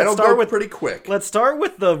going to say, that'll go pretty quick. Let's start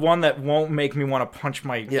with the one that won't make me want to punch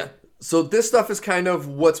my... Yeah. So this stuff is kind of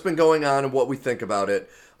what's been going on and what we think about it.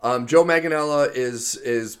 Joe Manganiello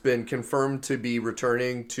is been confirmed to be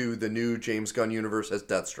returning to the new James Gunn universe as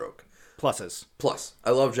Deathstroke. Plus.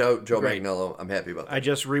 I love Joe Manganiello. I'm happy about that. I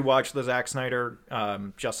just rewatched the Zack Snyder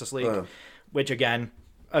Justice League, which again...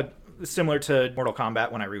 similar to Mortal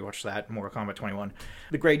Kombat when I rewatched that, Mortal Kombat 21.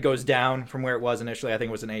 The grade goes down from where it was initially. I think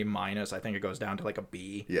it was an A-. I think it goes down to like a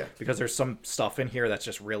B. Yeah. Because there's some stuff in here that's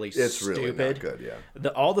just really stupid. It's really not good, yeah.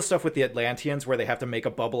 All the stuff with the Atlanteans where they have to make a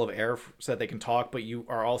bubble of air so that they can talk, but you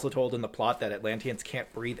are also told in the plot that Atlanteans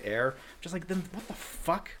can't breathe air. Just like, then what the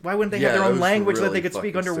fuck? Why wouldn't they have their own language so that they could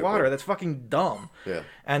speak underwater? Stupid. That's fucking dumb. Yeah.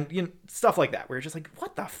 And stuff like that where you're just like,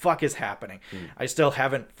 what the fuck is happening? I still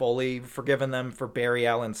haven't fully forgiven them for Barry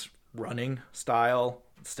Allen's running style.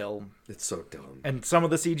 It's so dumb. And some of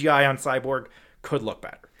the CGI on Cyborg could look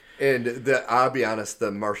better. And I'll be honest, the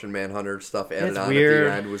Martian Manhunter stuff added on weird.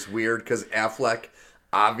 At the end was weird because Affleck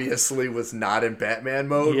obviously was not in Batman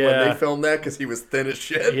mode when they filmed that because he was thin as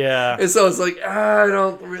shit. Yeah. And so it's like, I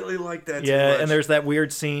don't really like that too much. And there's that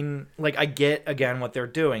weird scene. Like, I get, again, what they're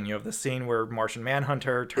doing. You have the scene where Martian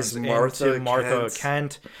Manhunter turns into Martha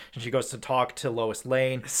Kent, and she goes to talk to Lois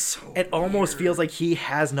Lane. It almost feels like he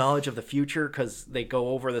has knowledge of the future because they go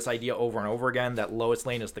over this idea over and over again that Lois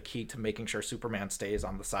Lane is the key to making sure Superman stays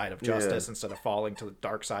on the side of justice instead of falling to the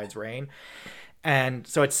dark side's reign. And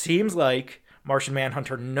so it seems like Martian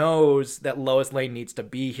Manhunter knows that Lois Lane needs to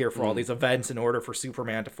be here for all these events in order for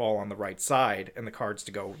Superman to fall on the right side and the cards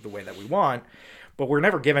to go the way that we want. But we're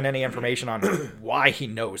never given any information on why he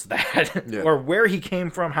knows that or where he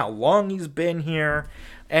came from, how long he's been here,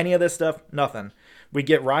 any of this stuff, nothing. We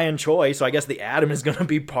get Ryan Choi, so I guess the Atom is going to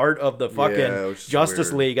be part of the fucking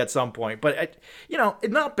Justice League at some point. But,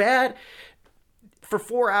 it's not bad. for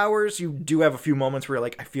 4 hours, you do have a few moments where you're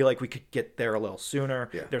like, I feel like we could get there a little sooner.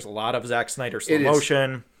 Yeah. There's a lot of Zack Snyder slow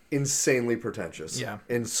motion. Insanely pretentious. Yeah.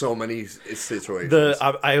 In so many situations.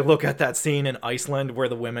 I look at that scene in Iceland where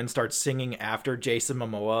the women start singing after Jason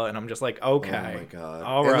Momoa, and I'm just like, okay. Oh my God.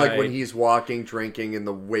 All and right. like when he's walking, drinking, and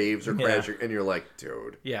the waves are crashing, and you're like,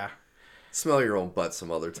 dude. Yeah. Smell your own butt some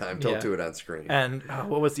other time. Don't do it on screen. And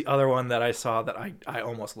what was the other one that I saw that I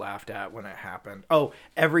almost laughed at when it happened? Oh,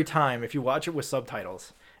 every time, if you watch it with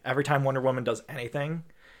subtitles, every time Wonder Woman does anything,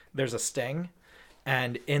 there's a sting.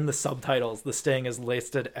 And in the subtitles, the sting is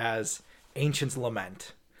listed as Ancient's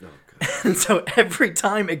Lament. Oh, God. And so every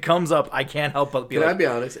time it comes up, I can't help but be Can I be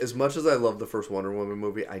honest? As much as I love the first Wonder Woman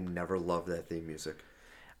movie, I never loved that theme music.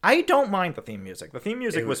 I don't mind the theme music. The theme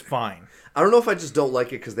music was fine. I don't know if I just don't like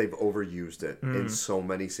it because they've overused it in so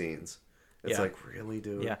many scenes. It's like, really,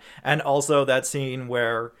 dude? Yeah. And also that scene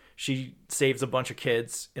where she saves a bunch of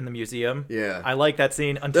kids in the museum. Yeah. I like that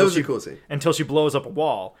scene until that was a cool scene. Until she blows up a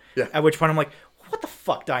wall. Yeah. At which point I'm like, what the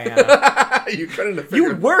fuck, Diana? You couldn't have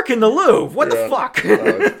You work in the Louvre. What the fuck? Oh,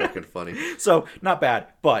 it's fucking funny. So, not bad.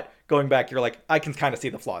 But going back, you're like, I can kind of see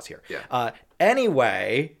the flaws here. Yeah.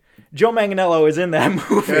 Anyway, Joe Manganiello is in that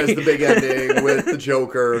movie. There's the big ending with the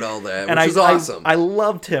Joker and all that, which is awesome. I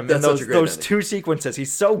loved him That's in such a great those ending. two sequences.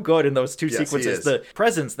 He's so good in those two Yes, he sequences. is. The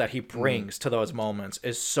presence that he brings to those moments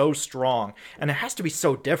is so strong. And it has to be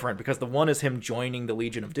so different because the one is him joining the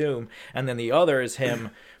Legion of Doom, and then the other is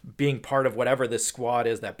him being part of whatever this squad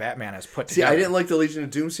is that Batman has put together. I didn't like the Legion of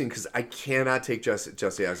Doom scene because I cannot take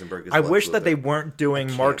Jesse Eisenberg as I wish that they weren't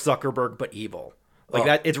doing Mark Zuckerberg but evil. Like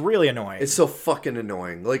that, it's really annoying. It's so fucking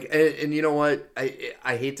annoying. Like, and you know what?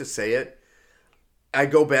 I hate to say it. I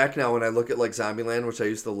go back now and I look at like Zombieland, which I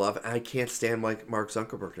used to love, and I can't stand like Mark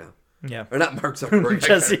Zuckerberg now. Yeah. Or not Mark Zuckerberg.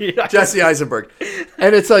 Jesse Eisenberg.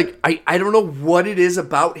 And it's like, I don't know what it is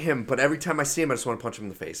about him, but every time I see him, I just want to punch him in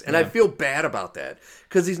the face. And I feel bad about that.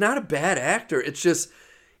 Because he's not a bad actor. It's just,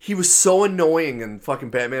 he was so annoying in fucking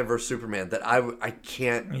Batman vs. Superman that I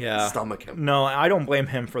can't stomach him. No, I don't blame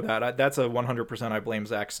him for that. That's a 100% I blame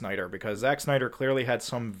Zack Snyder, because Zack Snyder clearly had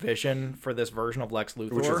some vision for this version of Lex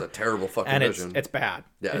Luthor. Which is a terrible fucking vision. And it's bad.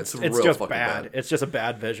 Yeah, it's real just fucking bad. It's just a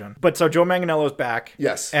bad vision. But so Joe Manganiello's back.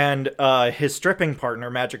 Yes. And his stripping partner,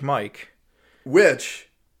 Magic Mike. Which,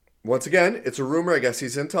 once again, it's a rumor. I guess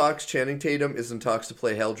he's in talks. Channing Tatum is in talks to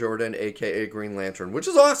play Hal Jordan, a.k.a. Green Lantern, which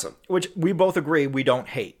is awesome. Which we both agree we don't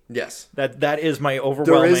hate. Yes. That is my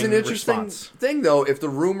overwhelming There is an interesting response. thing, though. If the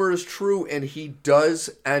rumor is true and he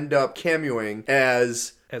does end up cameoing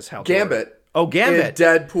as Hal Gambit. Jordan. Oh, Gambit. In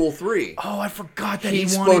Deadpool 3. Oh, I forgot that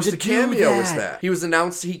He's he wanted supposed to do cameo that. as that. He was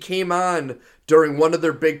announced, he came on during one of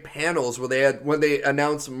their big panels where when they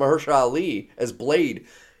announced Mahershala Ali as Blade.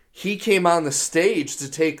 He came on the stage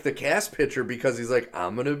to take the cast picture because he's like,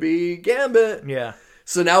 I'm going to be Gambit. Yeah.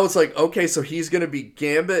 So now it's like, okay, so he's going to be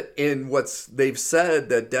Gambit in they've said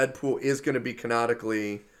that Deadpool is going to be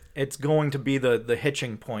canonically. It's going to be the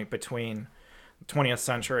hitching point between 20th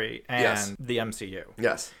century and the MCU.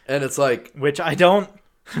 Yes. And it's like, which I don't,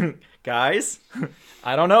 guys,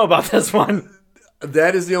 I don't know about this one.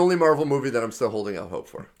 That is the only Marvel movie that I'm still holding out hope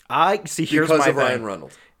for. Here's because my of thing. Ryan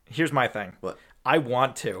Reynolds. Here's my thing. What? I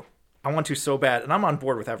want to so bad, and I'm on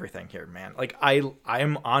board with everything here, man. Like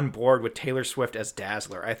I'm on board with Taylor Swift as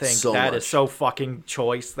Dazzler. I think that is so fucking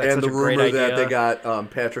choice. That's such a great idea. And the rumor that they got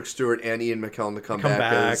Patrick Stewart and Ian McKellen to come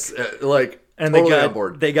back. Is, and totally on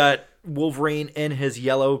board. They got Wolverine in his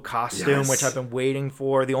yellow costume, which I've been waiting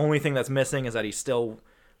for. The only thing that's missing is that he's still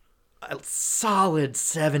a solid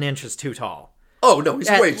 7 inches too tall. Oh, no, he's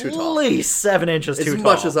way too tall. At least 7 inches too tall. As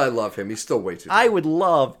much as I love him, he's still way too tall. I would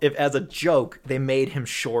love if, as a joke, they made him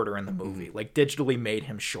shorter in the movie. Like, digitally made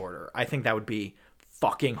him shorter. I think that would be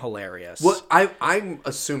fucking hilarious. Well, I'm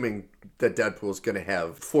assuming that Deadpool's going to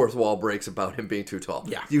have fourth wall breaks about him being too tall.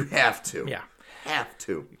 Yeah. You have to. Yeah. Have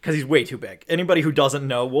to. Because he's way too big. Anybody who doesn't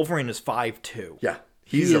know, Wolverine is 5'2". Yeah.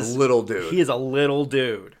 He's a little dude. He is a little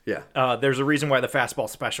dude. Yeah. There's a reason why the fastball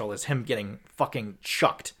special is him getting fucking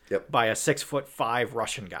chucked by a 6'5"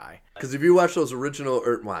 Russian guy. Because if you watch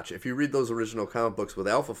if you read those original comic books with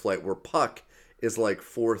Alpha Flight, where Puck is like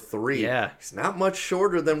 4'3", he's not much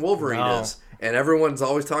shorter than Wolverine is, and everyone's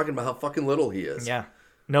always talking about how fucking little he is. Yeah.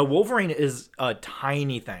 No, Wolverine is a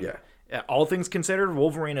tiny thing. Yeah. All things considered,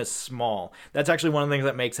 Wolverine is small. That's actually one of the things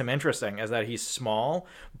that makes him interesting, is that he's small,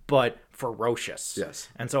 but ferocious. Yes.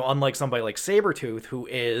 And so unlike somebody like Sabretooth, who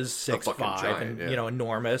is 6'5" and,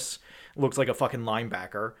 enormous, looks like a fucking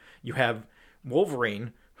linebacker, you have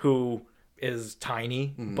Wolverine, who is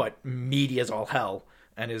tiny, but meaty as all hell,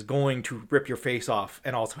 and is going to rip your face off,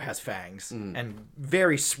 and also has fangs, and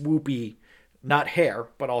very swoopy Not hair,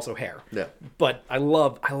 but also hair. Yeah. But I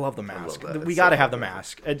love the mask. We got to have the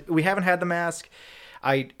mask. We haven't had the mask.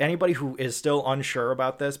 Anybody who is still unsure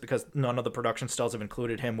about this, because none of the production stills have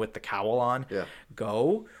included him with the cowl on,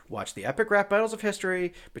 go watch the epic rap battles of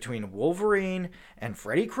history between Wolverine and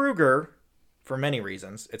Freddy Krueger for many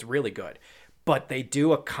reasons. It's really good. But they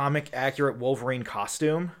do a comic accurate Wolverine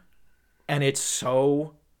costume, and it's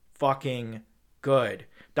so fucking good.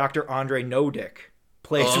 Dr. Andre Nodick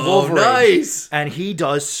plays Wolverine. Nice. And he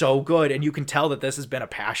does so good, and you can tell that this has been a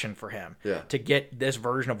passion for him to get this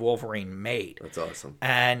version of Wolverine made. That's awesome.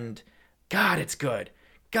 And God, it's good.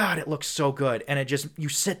 God, it looks so good. And it just, you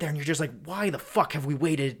sit there and you're just like, why the fuck have we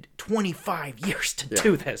waited 25 years to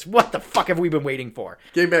do this? What the fuck have we been waiting for?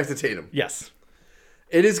 Getting back to Tatum. Yes.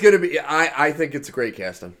 It is going to be, I think it's a great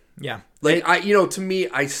casting. Yeah. Like, to me,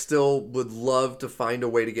 I still would love to find a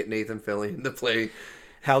way to get Nathan Fillion to play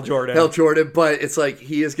Hal Jordan, but it's like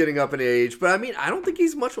he is getting up in age. But I mean, I don't think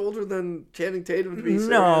he's much older than Channing Tatum to be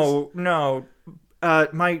serious. No.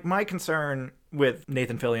 My concern with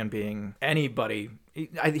Nathan Fillion being anybody,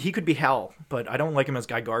 he could be Hal, but I don't like him as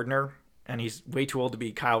Guy Gardner, and he's way too old to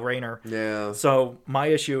be Kyle Rayner. Yeah. So my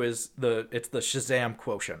issue is it's the Shazam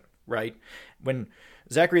quotient, right? When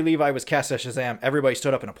Zachary Levi was cast as Shazam, everybody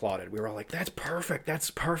stood up and applauded. We were all like, that's perfect.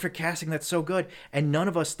 That's perfect casting. That's so good. And none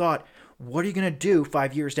of us thought, what are you going to do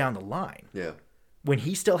 5 years down the line? Yeah. When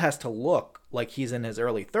he still has to look like he's in his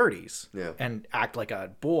early 30s and act like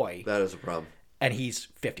a boy. That is a problem. And he's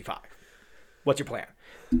 55. What's your plan?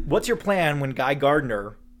 What's your plan when Guy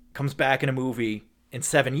Gardner comes back in a movie in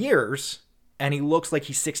 7 years and he looks like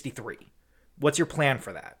he's 63? What's your plan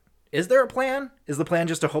for that? Is there a plan? Is the plan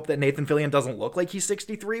just to hope that Nathan Fillion doesn't look like he's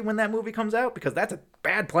 63 when that movie comes out? Because that's a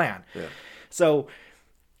bad plan. Yeah. So,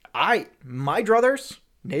 my druthers,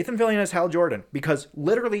 Nathan Fillion as Hal Jordan, because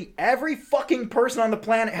literally every fucking person on the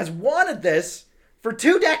planet has wanted this for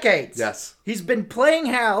 2 decades. Yes. He's been playing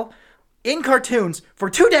Hal in cartoons for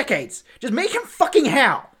 2 decades. Just make him fucking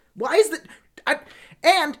Hal. Why is that?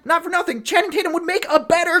 And, not for nothing, Channing Tatum would make a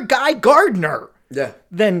better Guy Gardner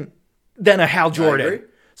than a Hal Jordan. I agree.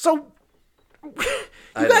 So, you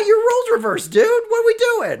got your roles reversed, dude. What are we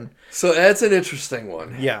doing? So that's an interesting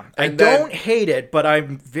one. Yeah. I don't hate it, but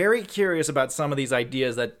I'm very curious about some of these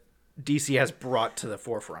ideas that DC has brought to the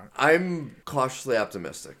forefront. I'm cautiously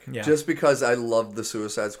optimistic. Yeah. Just because I love the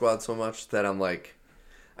Suicide Squad so much that I'm like,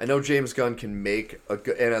 I know James Gunn can make a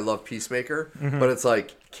good, and I love Peacemaker, but it's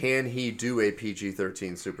like, can he do a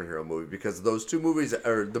PG-13 superhero movie? Because those two movies,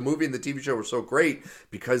 or the movie and the TV show, were so great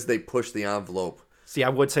because they pushed the envelope. See, I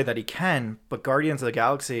would say that he can, but Guardians of the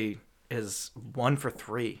Galaxy is 1 for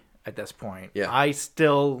 3 at this point. Yeah. I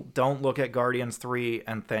still don't look at Guardians 3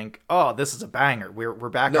 and think, oh, this is a banger. We're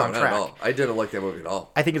back on track. No, not at all. I didn't like that movie at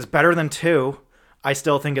all. I think it's better than 2. I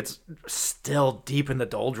still think it's still deep in the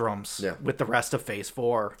doldrums with the rest of Phase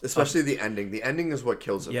 4. Especially the ending. The ending is what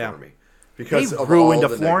kills it for me. They Because ruined a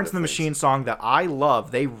Florence and the Machine song that I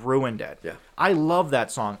love. They ruined it. Yeah. I love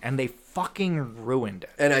that song, and they fucking ruined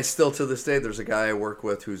it. And I still, to this day, there's a guy I work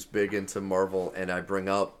with who's big into Marvel, and I bring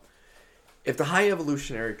up, if the High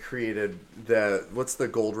Evolutionary created what's the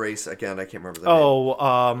gold race again? I can't remember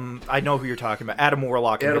the name. I know who you're talking about. Adam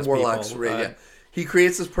Warlock. Adam Warlock's race, He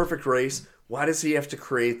creates this perfect race. Why does he have to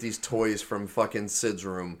create these toys from fucking Sid's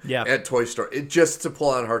room at Toy Store? Just to pull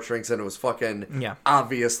on heartstrings, and it was fucking...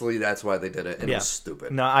 Obviously, that's why they did it, and it was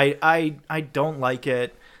stupid. No, I don't like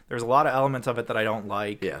it. There's a lot of elements of it that I don't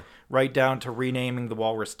like. Yeah. Right down to renaming the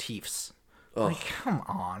walrus Teefs. Like, come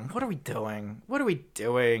on. What are we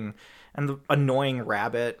doing? And the annoying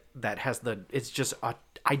rabbit that has it's just...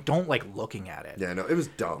 I don't like looking at it. Yeah, no, it was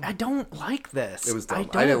dumb. I don't like this. It was dumb.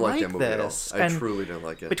 I didn't like that movie this. at all. I truly didn't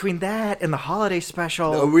like it. Between that and the holiday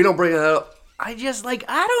special... No, we don't bring that up. I just, I don't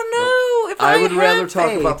know if I would rather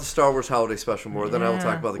talk about the Star Wars holiday special more than I will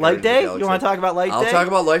talk about the Light Guardians Day? of the Galaxy. You want to talk about Light Day? I'll talk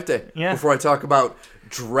about Life Day before I talk about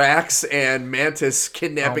Drax and Mantis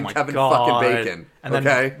kidnapping Kevin fucking Bacon. And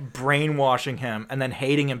then brainwashing him and then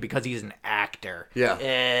hating him because he's an actor. Yeah.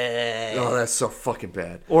 Oh, that's so fucking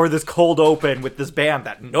bad. Or this cold open with this band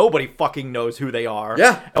that nobody fucking knows who they are.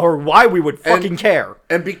 Yeah. Or why we would fucking care.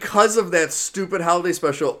 And because of that stupid holiday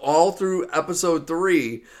special, all through episode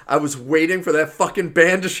 3, I was waiting for that fucking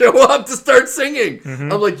band to show up to start singing.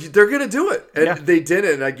 Mm-hmm. I'm like, they're going to do it. And they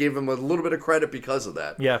didn't, and I gave them a little bit of credit because of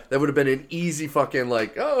that. Yeah. That would have been an easy fucking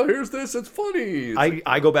oh, here's this, it's funny.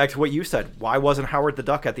 I go back to what you said. Why wasn't Howard the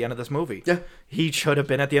Duck at the end of this movie? Yeah. He should have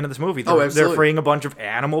been at the end of this movie. Absolutely. They're freeing a bunch of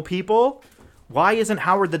animal people. Why isn't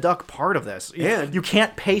Howard the Duck part of this? And you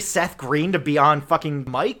can't pay Seth Green to be on fucking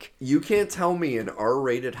Mike? You can't tell me an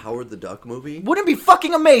R-rated Howard the Duck movie wouldn't be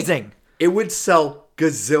fucking amazing. It would sell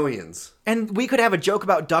Gazillions. And we could have a joke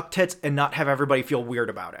about duck tits and not have everybody feel weird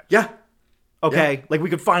about it. Yeah. Okay? Yeah. Like, we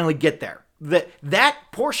could finally get there. That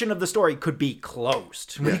portion of the story could be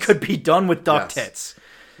closed. We could be done with duck tits.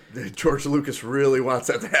 George Lucas really wants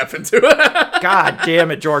that to happen too. God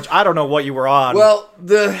damn it, George. I don't know what you were on. Well,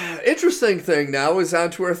 the interesting thing now is on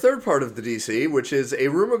to our third part of the DC, which is a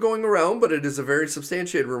rumor going around, but it is a very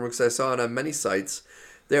substantiated rumor because I saw it on many sites,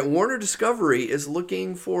 that Warner Discovery is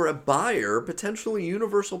looking for a buyer, potentially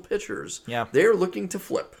Universal Pictures. Yeah. They're looking to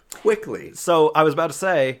flip quickly. So I was about to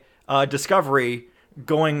say, Discovery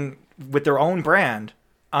going with their own brand,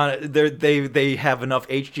 they have enough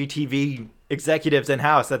HGTV executives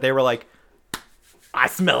in-house that they were like, I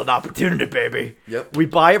smell an opportunity, baby. Yep. We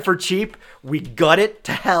buy it for cheap. We gut it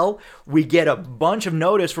to hell. We get a bunch of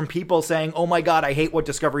notice from people saying, oh my God, I hate what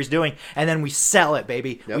Discovery's doing. And then we sell it,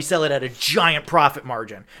 baby. Yep. We sell it at a giant profit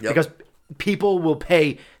margin. Yep. Because people will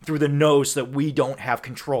pay through the nose that we don't have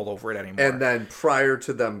control over it anymore. And then prior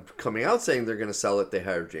to them coming out saying they're going to sell it, they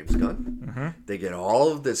hired James Gunn. Mm-hmm. They get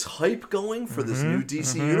all of this hype going for this new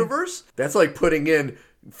DC universe. That's like putting in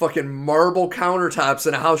fucking marble countertops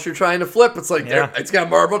in a house you're trying to flip. It's like, it's got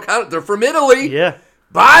marble counter. They're from Italy. Yeah.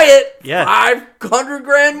 Buy it. Yeah.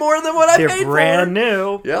 $500,000 more than what I paid for. They're brand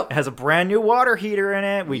new. Yep. It has a brand new water heater in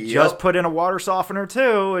it. We just put in a water softener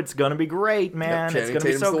too. It's gonna be great, man. It's gonna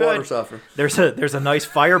be so good. Water softener. There's a nice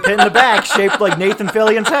fire pit in the back shaped like Nathan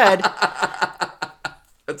Fillion's head.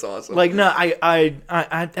 That's awesome. Like, no, I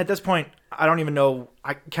at this point, I don't even know.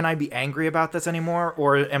 Can I be angry about this anymore,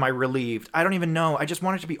 or am I relieved? I don't even know. I just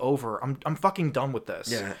want it to be over. I'm fucking done with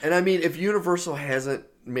this. Yeah, and I mean, if Universal hasn't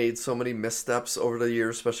made so many missteps over the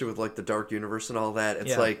years, especially with like the Dark Universe and all that,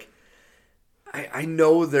 it's like, I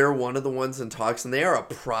know they're one of the ones in talks, and they are a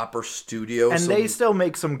proper studio. And they still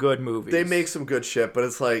make some good movies. They make some good shit, but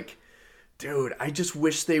it's like, dude, I just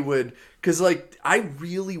wish they would, because like, I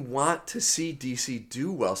really want to see DC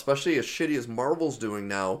do well, especially as shitty as Marvel's doing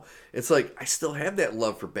now. It's like, I still have that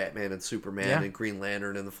love for Batman and Superman and Green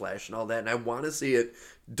Lantern and The Flash and all that, and I want to see it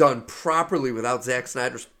done properly without Zack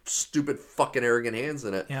Snyder's stupid fucking arrogant hands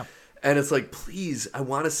in it. Yeah. And it's like, please, I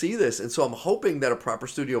want to see this. And so I'm hoping that a proper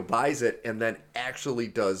studio buys it and then actually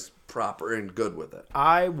does proper and good with it.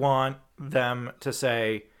 I want them to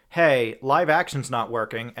say, hey, live action's not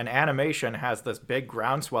working, and animation has this big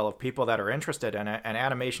groundswell of people that are interested in it, and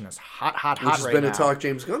animation is hot right now. Which has been a talk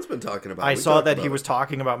James Gunn's been talking about. I saw that he was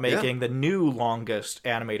talking about making the new longest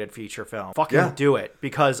animated feature film. Fucking do it,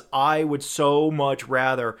 because I would so much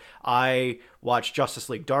rather. I watched Justice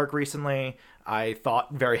League Dark recently. I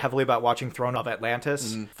thought very heavily about watching Throne of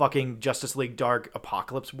Atlantis. Fucking Justice League Dark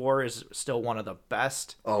Apocalypse War is still one of the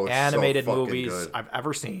best animated movies I've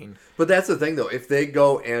ever seen. But that's the thing, though. If they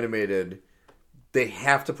go animated, they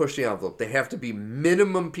have to push the envelope. They have to be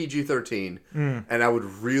minimum PG-13, and I would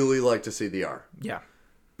really like to see the R. Yeah.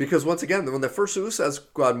 Because once again, when the first Suicide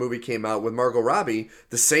Squad movie came out with Margot Robbie,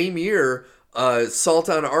 the same year, Assault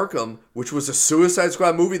on Arkham, which was a Suicide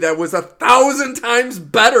Squad movie that was 1,000 times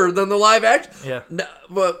better than the live action. Yeah. No,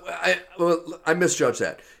 but I misjudged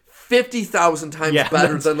that. 50,000 times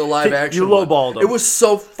better than the live action. You lowballed them. It was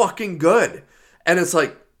so fucking good. And it's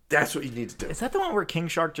like, that's what you need to do. Is that the one where King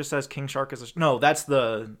Shark just says King Shark is a... No, that's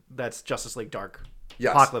Justice League Dark.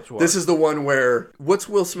 Yes. Apocalypse War. This is the one where, what's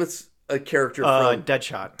Will Smith's character from?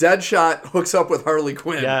 Deadshot. Deadshot hooks up with Harley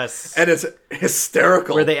Quinn. Yes. And it's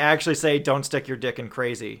hysterical. Where they actually say, don't stick your dick in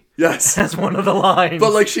crazy. Yes. That's one of the lines.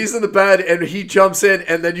 But like, she's in the bed and he jumps in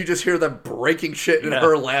and then you just hear them breaking shit and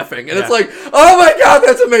her laughing. And it's like, oh my God,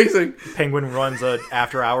 that's amazing. Penguin runs a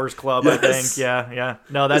after hours club, I think. Yeah.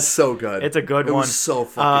 No, that's it's so good. It's a good one. It was so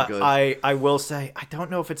fucking good. I will say, I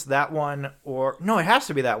don't know if it's that one or... No, it has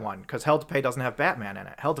to be that one because Hell to Pay doesn't have Batman in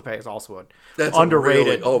it. Hell to Pay is also that's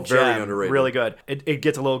underrated. Very underrated. Really good. It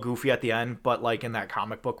gets a little goofy at the end, but like in that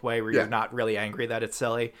comic book way where you're not really angry that it's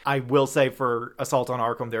silly. I will say for Assault on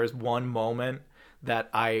Arkham, there is one moment that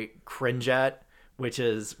I cringe at, which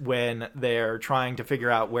is when they're trying to figure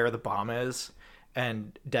out where the bomb is,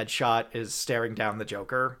 and Deadshot is staring down the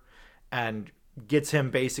Joker and gets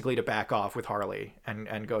him basically to back off with Harley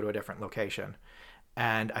and go to a different location.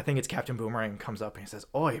 And I think it's Captain Boomerang comes up and he says,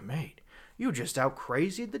 "Oi, mate, you just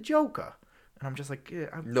out-crazied the Joker." And I'm just like,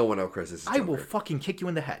 no one out-crazes the Joker. I will fucking kick you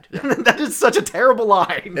in the head. That is such a terrible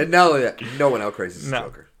line. And not only that, no one out-crazes the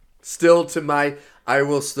Joker. Still, I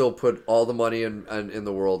will still put all the money in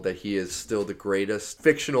the world that he is still the greatest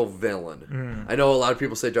fictional villain. I know a lot of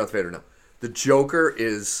people say Darth Vader now. The Joker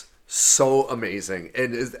is so amazing.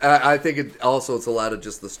 And I think it's a lot of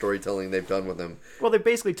just the storytelling they've done with him. Well, they've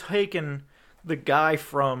basically taken the guy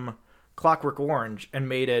from Clockwork Orange and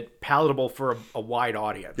made it palatable for a wide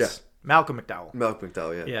audience. Yeah. Malcolm McDowell. Malcolm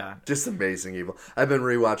McDowell, yeah. Yeah. Just amazing evil. I've been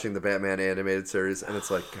rewatching the Batman animated series, and it's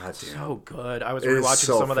like, God damn. So good. I was It is rewatching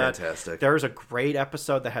so some of that. fantastic. There's a great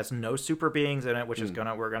episode that has no super beings in it, which is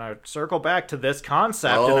we're gonna circle back to this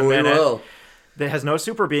concept in a minute. We will. That has no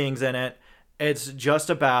super beings in it. It's just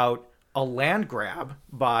about a land grab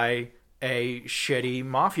by a shitty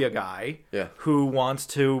mafia guy who wants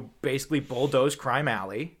to basically bulldoze Crime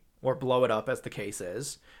Alley, or blow it up as the case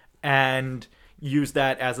is, and use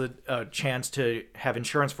that as a chance to have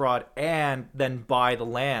insurance fraud and then buy the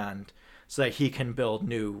land so that he can build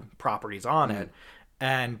new properties on it.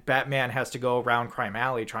 And Batman has to go around Crime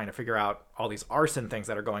Alley trying to figure out all these arson things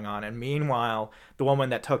that are going on. And meanwhile, the woman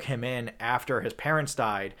that took him in after his parents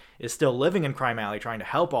died is still living in Crime Alley trying to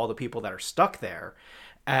help all the people that are stuck there.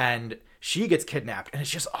 And she gets kidnapped, and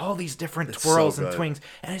it's just all these different twirls and swings,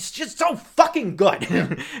 and it's just so fucking good.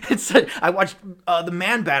 I watched the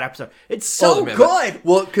Man-Bat episode. It's so good.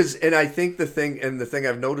 Well, and I think the thing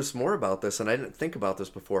I've noticed more about this, and I didn't think about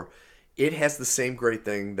this before, it has the same great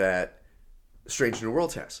thing that Strange New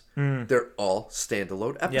Worlds has. They're all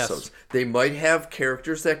standalone episodes. Yes. They might have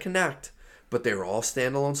characters that connect, but they're all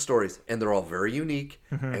standalone stories, and they're all very unique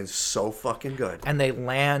and so fucking good. And they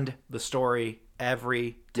land the story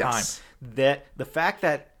every time. Yes. That the fact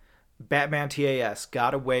that Batman TAS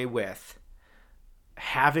got away with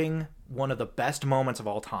having one of the best moments of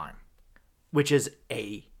all time, which is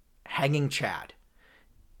a hanging Chad.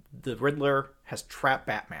 The Riddler has trapped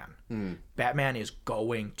Batman. Batman is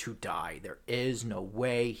going to die. There is no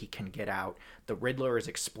way he can get out. The Riddler is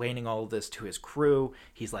explaining all of this to his crew.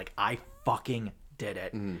 He's like, I fucking did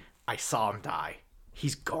it. I saw him die.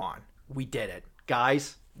 He's gone. We did it.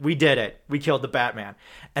 Guys, we did it. We killed the Batman.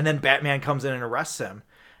 And then Batman comes in and arrests him.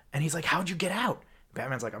 And he's like, how'd you get out?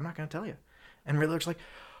 Batman's like, I'm not going to tell you. And Riddler's like,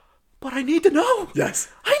 but I need to know.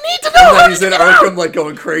 Yes. I need to know. And then he's in Arkham like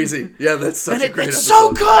going crazy. Yeah, that's such a great episode. It's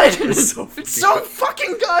so good. It's so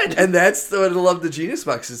fucking good. And that's what I love the Genius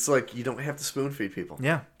Box. It's like, you don't have to spoon feed people.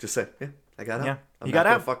 Yeah. Just say, yeah, I got out. Yeah. I'm not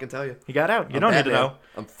going to fucking tell you. He got out. You don't need to know.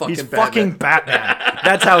 I'm fucking He's Batman. fucking Batman.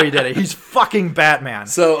 That's how he did it. He's fucking Batman.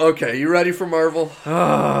 So, okay, you ready for Marvel? All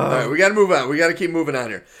right, we got to move on. We got to keep moving on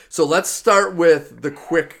here. So let's start with the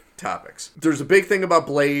quick topics. There's a big thing about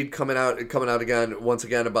Blade coming out again, once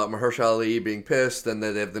again, about Mahershala Ali being pissed, and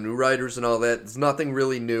then they have the new writers and all that. There's nothing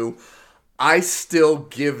really new. I still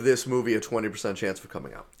give this movie a 20% chance for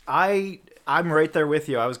coming out. I'm right there with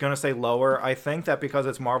you. I was going to say lower. I think that because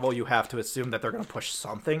it's Marvel, you have to assume that they're going to push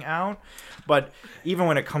something out. But even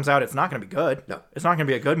when it comes out, it's not going to be good. No. It's not going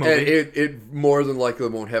to be a good movie. And it more than likely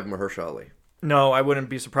won't have Mahershala Ali. No, I wouldn't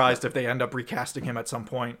be surprised if they end up recasting him at some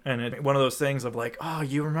point. And one of those things of like, oh,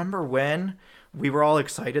 you remember when we were all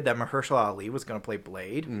excited that Mahershala Ali was going to play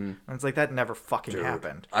Blade? And it's like, that never fucking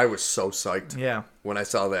happened. I was so psyched when I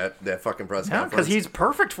saw that fucking press conference. Because he's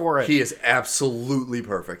perfect for it. He is absolutely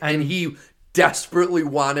perfect. And he desperately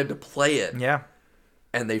wanted to play it. Yeah.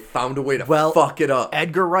 And they found a way to fuck it up.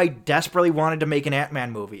 Edgar Wright desperately wanted to make an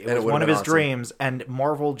Ant-Man movie. It was one of his dreams, and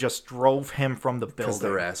Marvel just drove him from the building. Because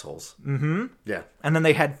they're assholes. Mm-hmm. Yeah. And then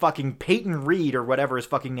they had fucking Peyton Reed, or whatever his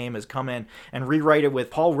fucking name is, come in and rewrite it with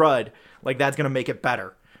Paul Rudd, like that's going to make it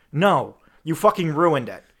better. No. You fucking ruined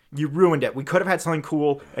it. You ruined it. We could have had something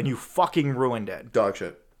cool, and you fucking ruined it. Dog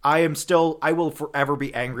shit. I will forever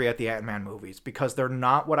be angry at the Ant-Man movies, because they're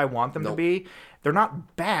not what I want them to be. They're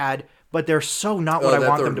not bad, but they're so not what I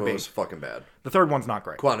want them to be. The third one was fucking bad. The third one's not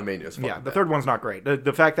great. Quantumania is fucking bad. Yeah, the third one's not great.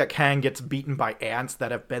 The fact that Kang gets beaten by ants that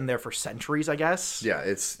have been there for centuries, I guess. Yeah,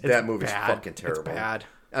 that movie's fucking terrible. It's bad.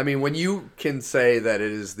 I mean, when you can say that it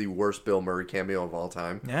is the worst Bill Murray cameo of all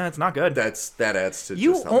time. Yeah, it's not good. That adds to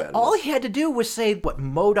just how bad it is. All he had to do was say what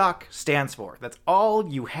MODOK stands for. That's all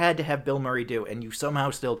you had to have Bill Murray do, and you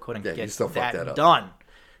somehow still couldn't get that done.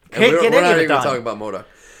 We're not even talking about MODOK.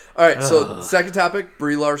 All right, so second topic,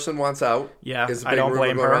 Brie Larson wants out. Yeah, I don't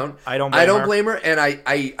blame her. I don't blame her, and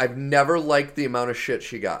I've never liked the amount of shit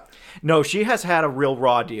she got. No, she has had a real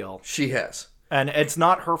raw deal. She has. And it's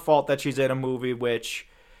not her fault that she's in a movie which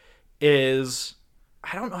is,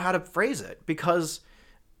 I don't know how to phrase it, because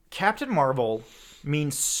Captain Marvel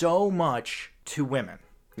means so much to women.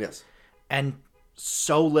 Yes. And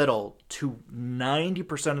so little to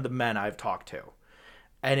 90% of the men I've talked to.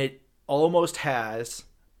 And it almost has,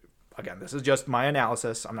 again, this is just my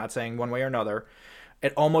analysis, I'm not saying one way or another,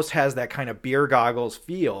 it almost has that kind of beer goggles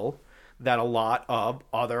feel that a lot of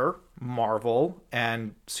other Marvel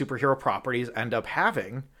and superhero properties end up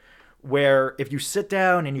having, where if you sit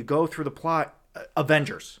down and you go through the plot,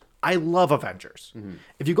 Avengers. I love Avengers. Mm-hmm.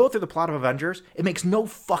 If you go through the plot of Avengers, it makes no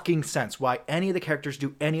fucking sense why any of the characters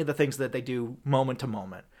do any of the things that they do moment to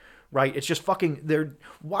moment. right? It's just fucking there.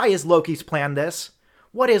 Why is Loki's plan this?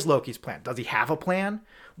 What is Loki's plan? Does he have a plan?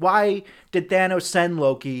 Why did Thanos send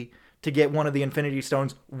Loki to get one of the Infinity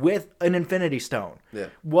Stones with an Infinity Stone? Yeah.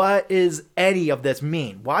 What is any of this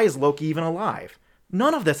mean? Why is Loki even alive?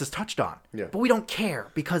 None of this is touched on. Yeah. But we don't care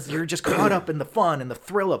because you're just caught up in the fun and the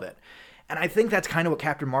thrill of it. And I think that's kind of what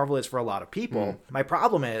Captain Marvel is for a lot of people. My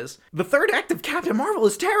problem is the third act of Captain Marvel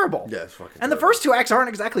is terrible. Yeah, it's fucking And the terrible. first two acts aren't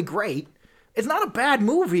exactly great. It's not a bad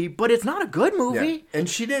movie, but it's not a good movie. Yeah. And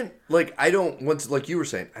she didn't, like, I don't, once, like you were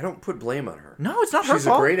saying, I don't put blame on her. No, it's not her She's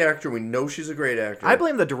fault. a great actor. We know she's a great actor. I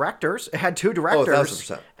blame the directors. It had two directors.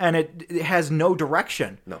 1,000%. And it has no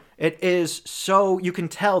direction. No. It is so, you can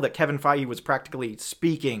tell that Kevin Feige was practically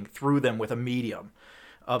speaking through them with a medium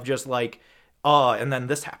of just like, oh, and then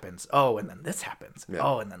this happens. Oh, and then this happens. Yeah.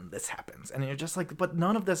 Oh, and then this happens. And you're just like, but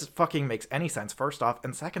none of this fucking makes any sense, first off.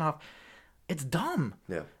 And second off, it's dumb.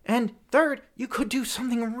 Yeah. And third, you could do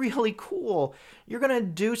something really cool. You're going to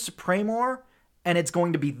do Supremor, and it's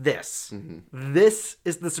going to be this. This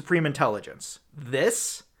is the Supreme Intelligence.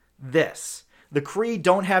 This. The Kree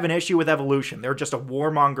don't have an issue with evolution. They're just a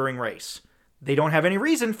warmongering race. They don't have any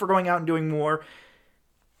reason for going out and doing war,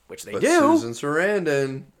 which they But do. Susan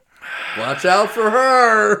Sarandon, watch out for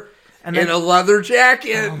her. And then- in a leather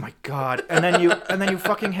jacket. Oh my god. And then you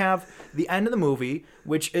fucking have the end of the movie,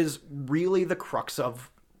 which is really the crux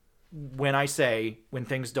of when I say when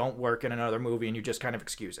things don't work in another movie and you just kind of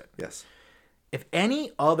excuse it. Yes. If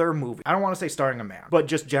any other movie, I don't want to say starring a man, but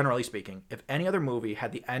just generally speaking, if any other movie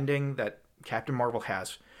had the ending that Captain Marvel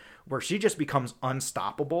has, where she just becomes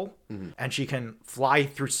unstoppable and she can fly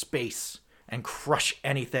through space and crush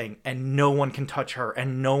anything and no one can touch her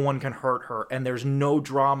and no one can hurt her and there's no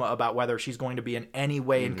drama about whether she's going to be in any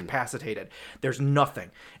way incapacitated. There's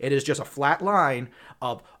nothing. It is just a flat line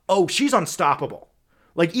of, oh, she's unstoppable.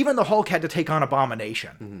 Like even the Hulk had to take on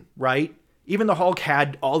Abomination, right? Even the Hulk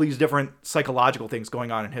had all these different psychological things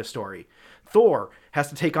going on in his story. Thor has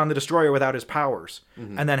to take on the Destroyer without his powers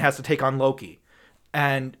and then has to take on Loki.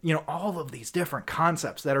 And, you know, all of these different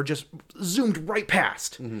concepts that are just zoomed right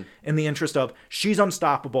past in the interest of she's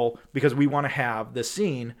unstoppable because we want to have this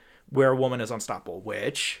scene where a woman is unstoppable,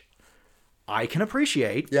 which I can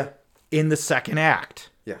appreciate in the second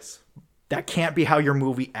act. Yes. That can't be how your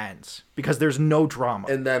movie ends because there's no drama.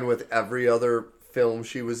 And then with every other film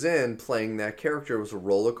she was in, playing that character was a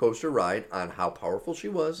roller coaster ride on how powerful she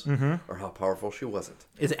was or how powerful she wasn't.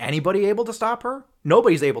 Is anybody able to stop her?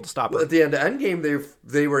 Nobody's able to stop her. At the end of Endgame,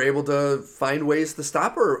 they were able to find ways to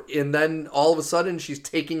stop her, and then all of a sudden she's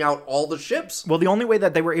taking out all the ships. Well, the only way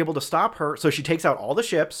that they were able to stop her, so she takes out all the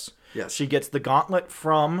ships. Yes. She gets the gauntlet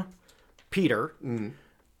from Peter,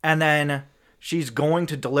 and then she's going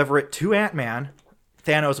to deliver it to Ant-Man.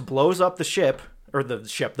 Thanos blows up the ship, or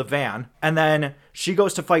the van, and then she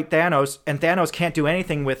goes to fight Thanos, and Thanos can't do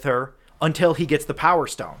anything with her until he gets the Power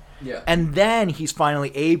Stone. Yeah. And then he's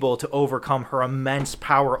finally able to overcome her immense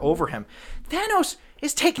power over him. Thanos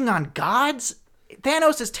is taking on gods.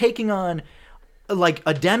 Thanos is taking on like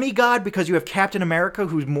a demigod because you have Captain America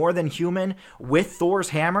who's more than human with Thor's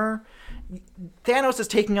hammer. Thanos is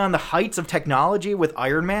taking on the heights of technology with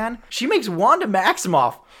Iron Man. She makes Wanda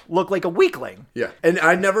Maximoff look like a weakling. Yeah. And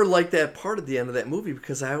I never liked that part at the end of that movie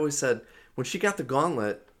because I always said, when she got the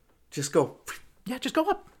gauntlet, just go. Yeah, just go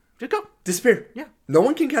up. Just go. Disappear. Yeah. No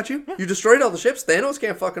one can catch you. Yeah. You destroyed all the ships. Thanos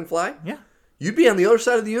can't fucking fly. Yeah. You'd be on the other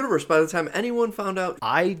side of the universe by the time anyone found out.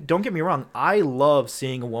 Don't get me wrong, I love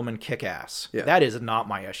seeing a woman kick ass. Yeah. That is not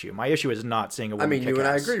my issue. My issue is not seeing a woman kick ass. You and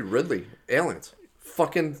I agree. Ridley, aliens.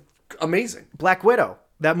 Fucking amazing. Black Widow.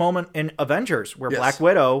 That moment in Avengers where Yes. Black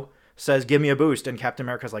Widow says, give me a boost, and Captain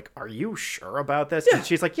America's like, are you sure about this? Yeah. And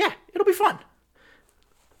she's like, yeah, it'll be fun.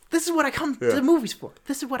 This is what I come to the movies for.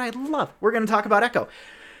 This is what I love. We're going to talk about Echo.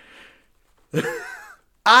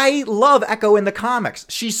 I love Echo in the comics.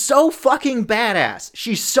 She's so fucking badass.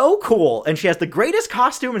 She's so cool, and she has the greatest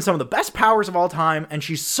costume and some of the best powers of all time, and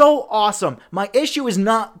she's so awesome. My issue is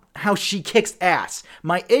not how she kicks ass.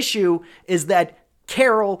 My issue is that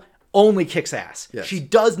Carol only kicks ass. Yes. She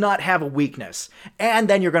does not have a weakness. And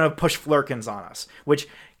then you're going to push Flurkins on us, which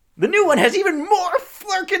the new one has even more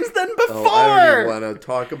Flurkins than before. I don't even want to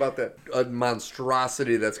talk about that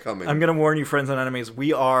monstrosity that's coming. I'm going to warn you, friends and enemies,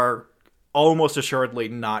 we are almost assuredly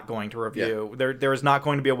not going to review. Yeah. There is not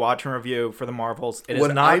going to be a watch and review for the Marvels. It is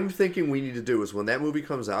what not. I'm thinking we need to do is when that movie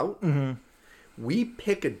comes out, we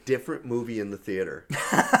pick a different movie in the theater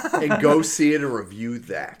and go see it and review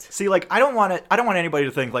that. See, like, I don't want anybody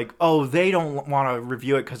to think like, oh, they don't want to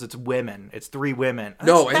review it because it's women. It's 3 women.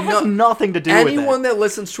 No, that has nothing to do with it. Anyone that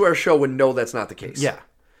listens to our show would know that's not the case. Yeah.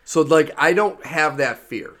 So, like, I don't have that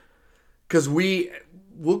fear. Because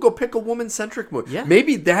we'll go pick a woman-centric movie. Yeah.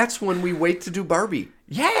 Maybe that's when we wait to do Barbie.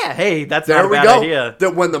 Yeah, hey, that's There not a we bad go. idea.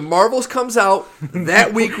 That when the Marvels comes out,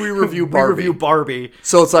 that week we review Barbie. We review Barbie.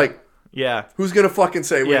 So it's like, Yeah. who's going to fucking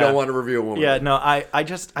say we Yeah. don't want to review a woman? Yeah, no, I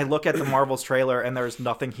look at the Marvels trailer and there's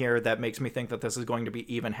nothing here that makes me think that this is going to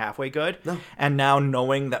be even halfway good. No. And now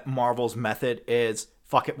knowing that Marvel's method is,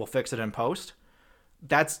 fuck it, we'll fix it in post,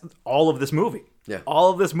 that's all of this movie. Yeah.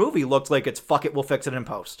 All of this movie looks like it's, fuck it, we'll fix it in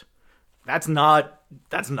post. That's not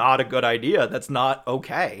a good idea. That's not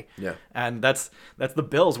okay. Yeah. And that's the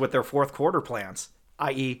Bills with their fourth quarter plans,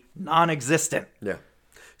 i.e. non-existent. Yeah.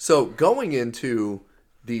 So going into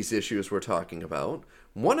these issues we're talking about,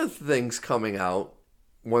 one of the things coming out,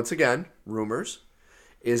 once again, rumors,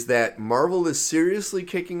 is that Marvel is seriously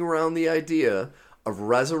kicking around the idea of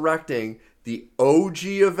resurrecting the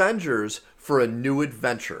OG Avengers for a new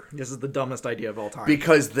adventure. This is the dumbest idea of all time.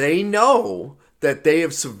 Because they know that they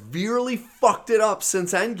have severely fucked it up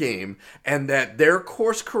since Endgame, and that their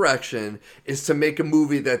course correction is to make a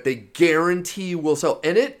movie that they guarantee will sell.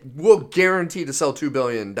 And it will guarantee to sell $2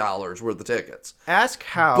 billion worth of tickets. Ask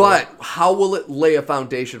how. But how will it lay a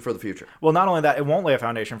foundation for the future? Well, not only that, it won't lay a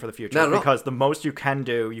foundation for the future. Not at all. Because the most you can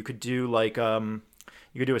do, you could do like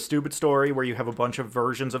you could do a stupid story where you have a bunch of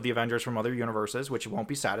versions of the Avengers from other universes, which won't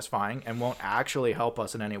be satisfying and won't actually help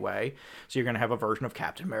us in any way. So you're going to have a version of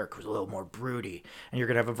Captain America who's a little more broody, and you're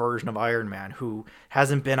going to have a version of Iron Man who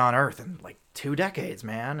hasn't been on Earth in like 2 decades,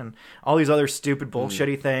 man, and all these other stupid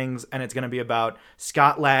bullshitty things. And it's going to be about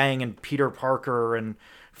Scott Lang and Peter Parker and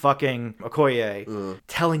fucking Okoye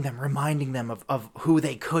telling them, reminding them of who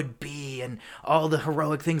they could be and all the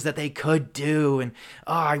heroic things that they could do. And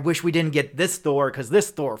I wish we didn't get this Thor because this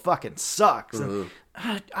Thor fucking sucks. And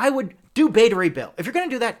I would do Beta Ray Bill. If you're going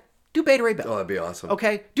to do that, do Beta Ray Bill. Oh, that'd be awesome.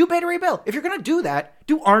 Okay? Do Beta Ray Bill. If you're going to do that,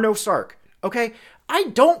 do Arno Stark. Okay? I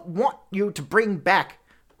don't want you to bring back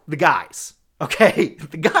the guys. Okay?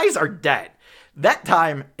 The guys are dead. That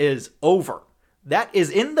time is over. That is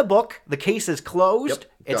in the book. The case is closed.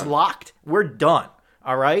 Yep, it's done. locked. We're done.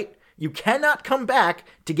 All right? You cannot come back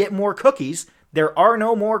to get more cookies. There are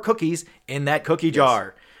no more cookies in that cookie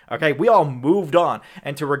jar. Okay? We all moved on.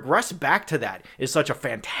 And to regress back to that is such a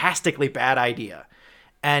fantastically bad idea.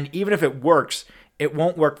 And even if it works, it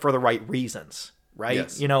won't work for the right reasons. Right?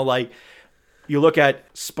 Yes. You know, like, you look at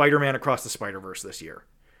Spider-Man Across the Spider-Verse this year.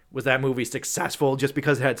 Was that movie successful just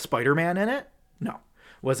because it had Spider-Man in it? No.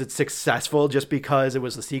 Was it successful just because it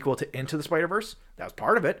was the sequel to Into the Spider-Verse? That was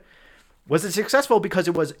part of it. Was it successful because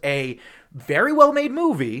it was a very well-made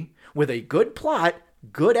movie with a good plot,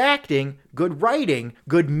 good acting, good writing,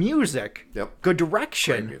 good music, good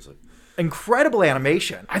direction, Great music. incredible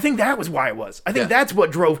animation? I think that was why it was. I think that's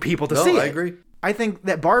what drove people to see it. I agree. I think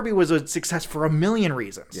that Barbie was a success for a million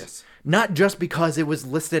reasons. Yes. Not just because it was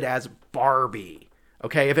listed as Barbie.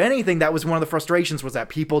 Okay, if anything, that was one of the frustrations, was that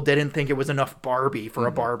people didn't think it was enough Barbie for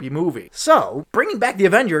a Barbie movie. So, bringing back the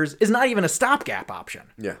Avengers is not even a stopgap option.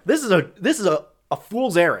 Yeah. This is a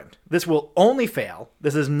fool's errand. This will only fail.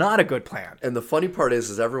 This is not a good plan. And the funny part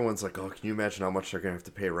is everyone's like, oh, can you imagine how much they're going to have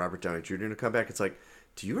to pay Robert Downey Jr. to come back? It's like,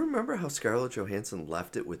 do you remember how Scarlett Johansson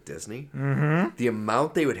left it with Disney? Mm-hmm. The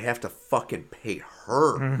amount they would have to fucking pay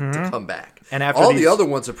her to come back. And after all the other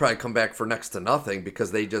ones would probably come back for next to nothing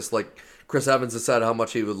because they just, like, Chris Evans has said how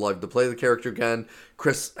much he would love to play the character again.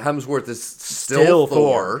 Chris Hemsworth is still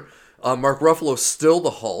Thor. Mark Ruffalo's still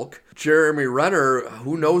the Hulk. Jeremy Renner,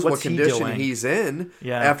 who knows What's what condition he doing? he's in.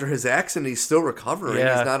 Yeah. After his accident, he's still recovering.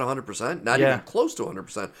 Yeah. He's not 100%. Not Yeah. even close to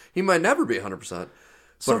 100%. He might never be 100%.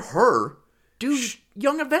 But her... Do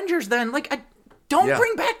Young Avengers then. Like, don't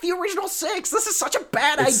bring back the original 6. This is such a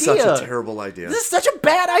bad idea. It's such a terrible idea. This is such a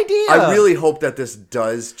bad idea. I really hope that this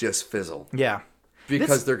does just fizzle. Yeah.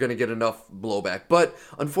 Because they're going to get enough blowback. But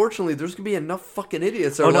unfortunately, there's going to be enough fucking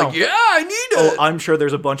idiots that are no. like, yeah, I need it. I'm sure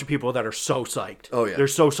there's a bunch of people that are so psyched. Oh, yeah. They're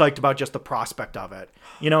so psyched about just the prospect of it.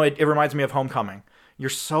 You know, it reminds me of Homecoming.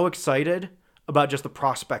 You're so excited about just the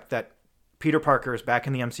prospect that Peter Parker is back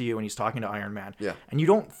in the MCU and he's talking to Iron Man. Yeah. And you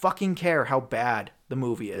don't fucking care how bad the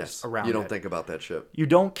movie is around it. You don't think about that shit. You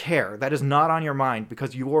don't care. That is not on your mind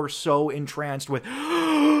because you're so entranced with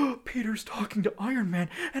Peter's talking to Iron Man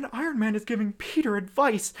and Iron Man is giving Peter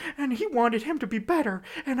advice and he wanted him to be better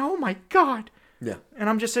and oh my God. Yeah. And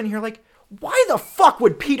I'm just sitting here like, why the fuck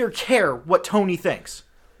would Peter care what Tony thinks?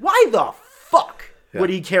 Why the fuck would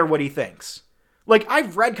he care what he thinks? Like,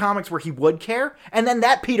 I've read comics where he would care, and then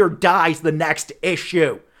that Peter dies the next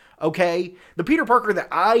issue, okay? The Peter Parker that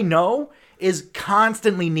I know is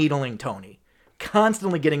constantly needling Tony,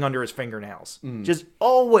 constantly getting under his fingernails, just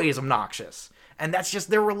always obnoxious. And that's just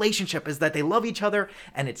their relationship, is that they love each other,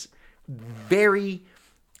 and it's very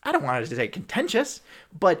I don't want to say contentious,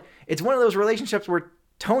 but it's one of those relationships where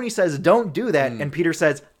Tony says, don't do that. And Peter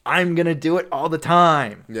says, I'm going to do it all the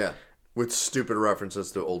time. Yeah. With stupid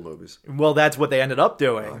references to old movies. Well, that's what they ended up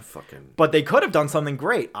doing. Fucking... But they could have done something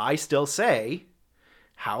great. I still say,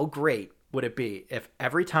 how great would it be if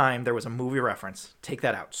every time there was a movie reference, take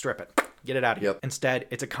that out, strip it, get it out of here. Instead,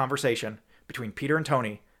 it's a conversation between Peter and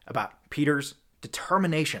Tony about Peter's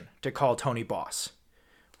determination to call Tony boss,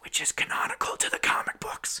 which is canonical to the comic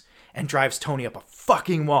books, and drives Tony up a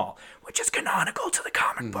fucking wall, which is canonical to the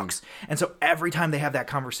comic books. And so every time they have that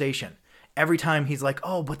conversation, every time he's like,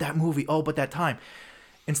 oh, but that movie, oh, but that time.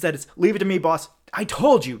 Instead, it's, leave it to me, boss. I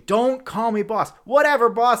told you, don't call me boss. Whatever,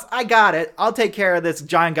 boss, I got it. I'll take care of this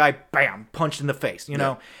giant guy, bam, punched in the face, you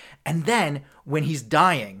know? And then when he's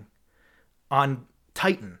dying on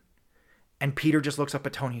Titan, and Peter just looks up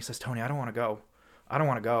at Tony, he says, Tony, I don't want to go. I don't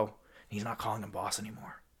want to go. And he's not calling him boss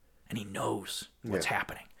anymore. And he knows what's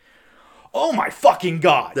happening. Oh my fucking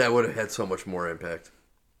God. That would have had so much more impact.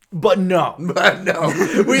 But no. But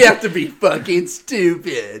no. We have to be fucking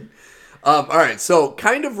stupid. All right, so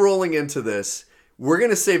kind of rolling into this, we're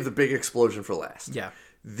going to save the big explosion for last. Yeah.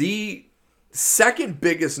 The second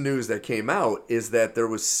biggest news that came out is that there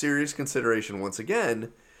was serious consideration once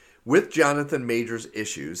again with Jonathan Majors'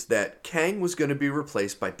 issues that Kang was going to be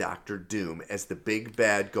replaced by Doctor Doom as the big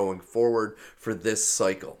bad going forward for this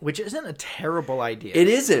cycle. Which isn't a terrible idea. It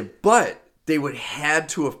isn't, but they would had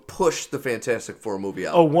to have pushed the Fantastic Four movie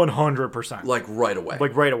out. Oh, 100%. Like right away.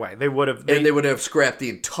 Like right away. They would have... And they would have scrapped the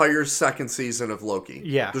entire second season of Loki.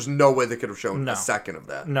 Yeah. There's no way they could have shown a second of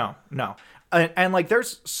that. No. And like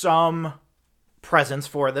there's some presence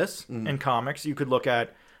for this in comics. You could look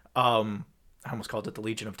at... I almost called it the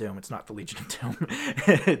Legion of Doom. It's not the Legion of Doom.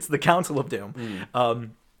 It's the Council of Doom.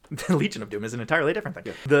 The Legion of Doom is an entirely different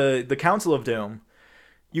thing. Yeah. The Council of Doom,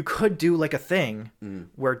 you could do like a thing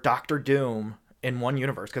where Doctor Doom in one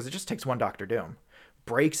universe, because it just takes one Doctor Doom,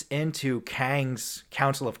 breaks into Kang's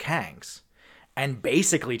Council of Kangs and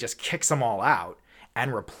basically just kicks them all out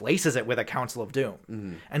and replaces it with a Council of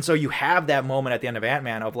Doom. And so you have that moment at the end of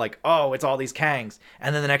Ant-Man of like, oh, it's all these Kangs.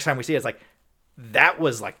 And then the next time we see it, it's like, that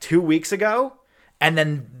was like 2 weeks ago, and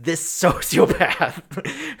then this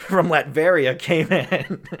sociopath from Latveria came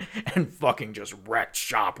in and fucking just wrecked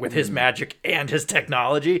shop with his magic and his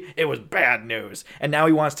technology. It was bad news. And now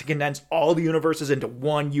he wants to condense all the universes into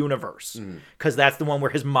one universe, because that's the one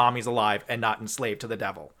where his mommy's alive and not enslaved to the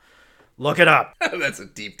devil. Look it up. That's a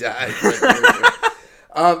deep dive.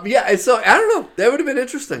 Yeah, so I don't know. That would have been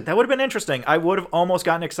interesting. I would have almost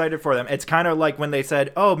gotten excited for them. It's kind of like when they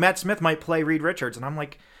said, oh, Matt Smith might play Reed Richards. And I'm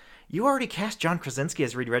like, you already cast John Krasinski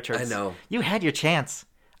as Reed Richards. I know. You had your chance.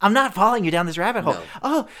 I'm not following you down this rabbit hole. No.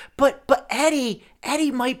 Oh, but Eddie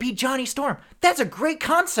might be Johnny Storm. That's a great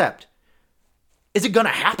concept. Is it going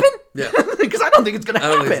to happen? Yeah. Because I don't think it's going to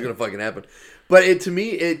happen. I don't think it's going to fucking happen. But to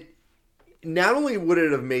me, not only would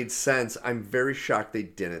it have made sense, I'm very shocked they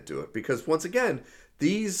didn't do it. Because once again,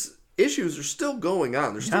 these issues are still going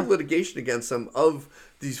on. There's still litigation against them of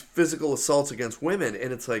these physical assaults against women.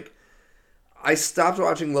 And it's like, I stopped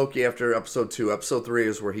watching Loki after episode 2. Episode 3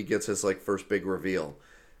 is where he gets his like first big reveal.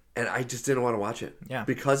 And I just didn't want to watch it. Yeah.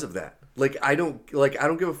 Because of that. I don't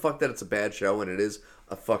give a fuck that it's a bad show, and it is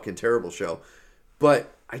a fucking terrible show.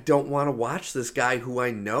 But I don't want to watch this guy who I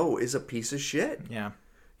know is a piece of shit. Yeah.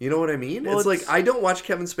 You know what I mean? Well, it's like I don't watch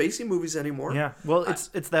Kevin Spacey movies anymore. Yeah. Well, it's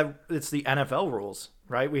the NFL rules,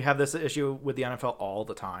 right? We have this issue with the NFL all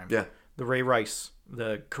the time. Yeah. The Ray Rice,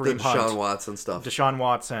 the Kareem Hunt, Deshaun Watson stuff. Deshaun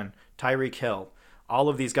Watson, Tyreek Hill, all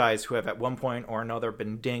of these guys who have at one point or another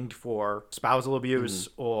been dinged for spousal abuse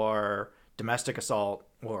or domestic assault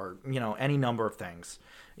or, any number of things.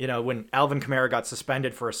 When Alvin Kamara got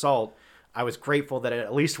suspended for assault, I was grateful that it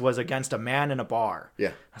at least was against a man in a bar. Yeah.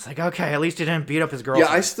 I was like, okay, at least he didn't beat up his girlfriend.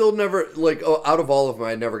 Yeah, I still never, out of all of them,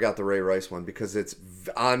 I never got the Ray Rice one because it's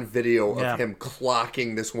on video of him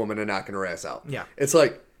clocking this woman and knocking her ass out. Yeah. It's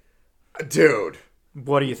like, dude.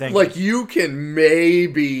 What do you think? Like, you can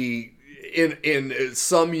maybe, in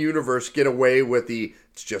some universe, get away with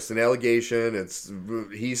it's just an allegation, it's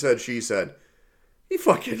he said, she said. He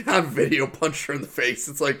fucking on video punched her in the face.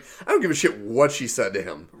 It's like, I don't give a shit what she said to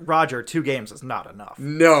him. Roger, 2 games is not enough.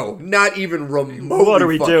 No, not even remotely. What are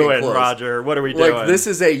we doing, close. Roger? What are we doing? Like, this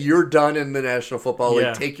is you're done in the National Football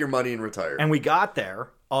League. Take your money and retire. And we got there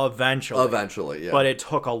eventually. Eventually, yeah. But it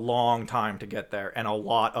took a long time to get there. And a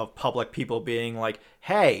lot of public people being like,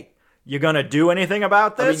 hey, you gonna do anything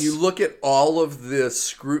about this? I mean, you look at all of the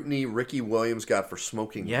scrutiny Ricky Williams got for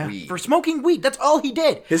smoking weed. For smoking weed. That's all he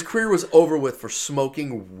did. His career was over with for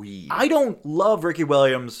smoking weed. I don't love Ricky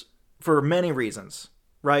Williams for many reasons.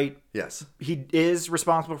 right? Yes. He is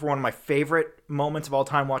responsible for one of my favorite moments of all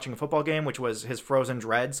time watching a football game, which was his frozen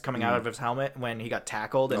dreads coming out of his helmet when he got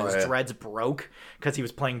tackled and his dreads broke because he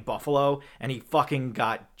was playing Buffalo and he fucking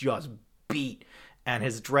got just beat and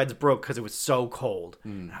his dreads broke because it was so cold.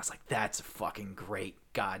 And I was like, that's a fucking great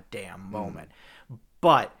goddamn moment.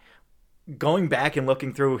 But going back and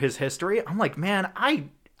looking through his history, I'm like, man,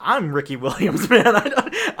 I'm Ricky Williams, man.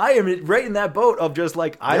 I am right in that boat of just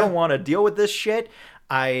like, I don't want to deal with this shit.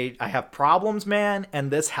 I have problems, man,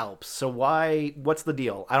 and this helps. So what's the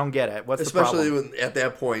deal? I don't get it. What's the problem? Especially at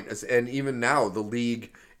that point, and even now, the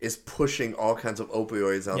league is pushing all kinds of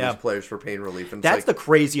opioids on these players for pain relief. And that's the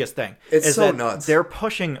craziest thing. It's so nuts. They're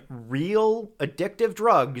pushing real addictive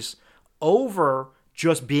drugs over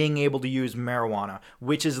just being able to use marijuana,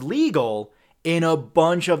 which is legal in a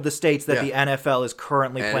bunch of the states that the NFL is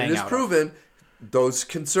currently playing out. And it is proven, those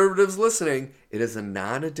conservatives listening, it is a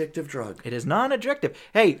non-addictive drug. It is non-addictive.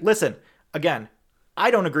 Hey, listen, again, I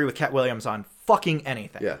don't agree with Cat Williams on fucking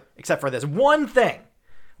anything. Yeah. Except for this one thing,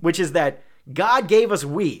 which is that God gave us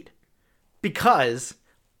weed because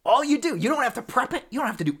all you do, you don't have to prep it. You don't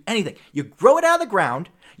have to do anything. You grow it out of the ground,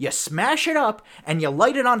 you smash it up, and you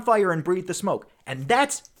light it on fire and breathe the smoke. And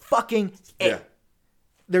that's fucking it. Yeah.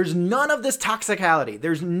 There's none of this toxicality.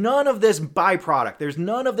 There's none of this byproduct. There's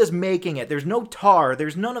none of this making it. There's no tar.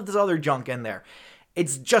 There's none of this other junk in there.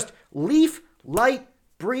 It's just leaf, light,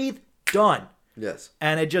 breathe, done. Yes.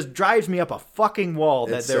 And it just drives me up a fucking wall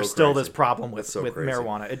that there's still this problem with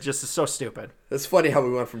marijuana. It just is so stupid. It's funny how we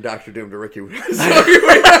went from Dr. Doom to Ricky.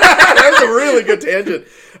 That was a really good tangent.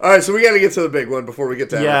 All right, so we got to get to the big one before we get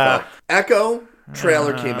to NFL. Echo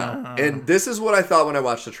trailer came out. And this is what I thought when I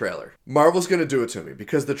watched the trailer. Marvel's going to do it to me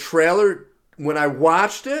because the trailer, when I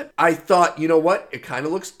watched it, I thought, you know what? It kind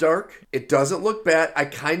of looks dark. It doesn't look bad. I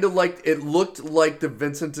kind of liked it. Looked like the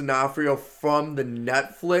Vincent D'Onofrio from the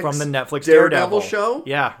Netflix Daredevil show.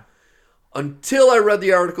 Yeah. Until I read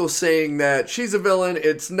the article saying that she's a villain,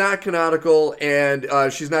 it's not canonical, and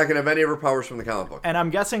she's not going to have any of her powers from the comic book. And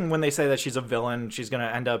I'm guessing when they say that she's a villain, she's going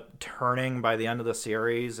to end up turning by the end of the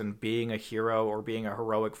series and being a hero or being a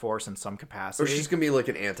heroic force in some capacity. Or she's going to be like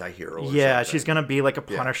an anti-hero or something. She's going to be like a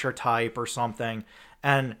Punisher type or something.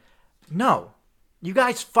 And no, you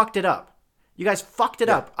guys fucked it up. You guys fucked it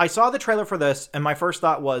up. I saw the trailer for this, and my first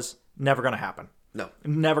thought was, never going to happen. No.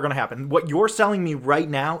 Never going to happen. What you're selling me right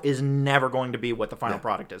now is never going to be what the final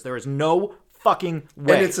product is. There is no fucking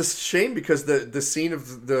way. And it's a shame because the scene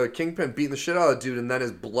of the Kingpin beating the shit out of the dude and then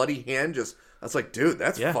his bloody hand just... I was like, dude,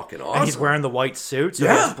 that's fucking awesome. And he's wearing the white suit, so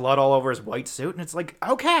there's blood all over his white suit. And it's like,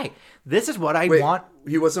 okay, this is what I want.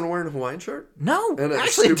 He wasn't wearing a Hawaiian shirt? No. And a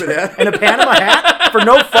stupid hat? And a Panama hat for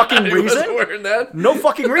no fucking reason? He wasn't wearing that? No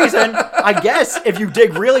fucking reason. I guess if you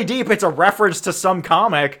dig really deep, it's a reference to some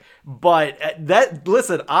comic. But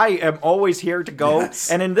listen, I am always here to go.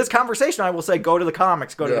 Yes. And in this conversation, I will say, go to the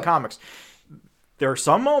comics, go to the comics. There are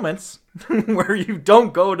some moments where you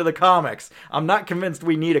don't go to the comics. I'm not convinced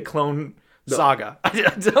we need a clone saga. I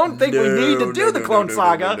don't think we need to do the clone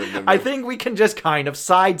saga. I think we can just kind of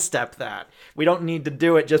sidestep that. We don't need to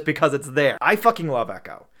do it just because it's there. I fucking love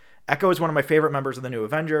Echo. Echo is one of my favorite members of the New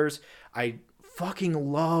Avengers. I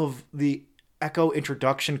fucking love the Echo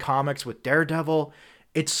introduction comics with Daredevil.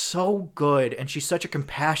 It's so good, and she's such a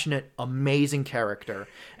compassionate, amazing character.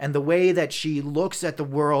 And the way that she looks at the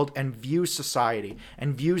world and views society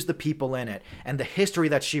and views the people in it and the history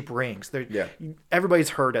that she brings. Everybody's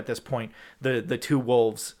heard at this point the two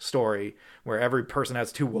wolves story, where every person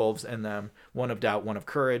has two wolves in them, one of doubt, one of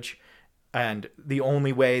courage. And the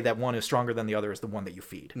only way that one is stronger than the other is the one that you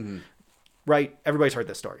feed. Mm-hmm. Right? Everybody's heard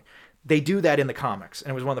this story. They do that in the comics, and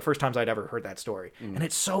it was one of the first times I'd ever heard that story. And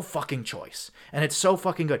it's so fucking choice, and it's so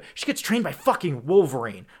fucking good. She gets trained by fucking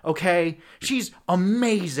Wolverine, okay? She's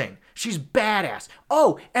amazing. She's badass.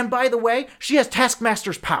 Oh, and by the way, she has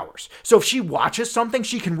Taskmaster's powers. So if she watches something,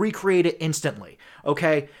 she can recreate it instantly,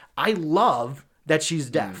 okay? I love that she's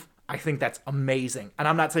deaf. I think that's amazing. And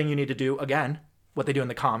I'm not saying you need to do, again, what they do in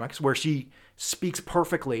the comics, where she speaks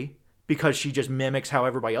perfectly because she just mimics how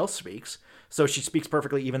everybody else speaks. So she speaks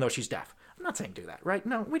perfectly even though she's deaf. I'm not saying do that, right?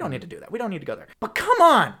 No, we don't need to do that. We don't need to go there. But come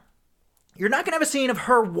on! You're not going to have a scene of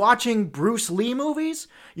her watching Bruce Lee movies.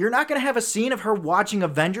 You're not going to have a scene of her watching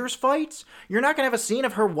Avengers fights. You're not going to have a scene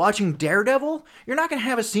of her watching Daredevil. You're not going to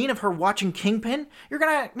have a scene of her watching Kingpin. You're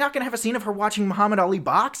not going to have a scene of her watching Muhammad Ali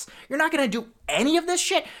box. You're not going to do any of this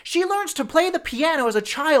shit. She learns to play the piano as a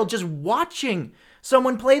child just watching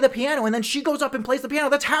someone play the piano, and then she goes up and plays the piano.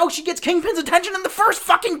 That's how she gets Kingpin's attention in the first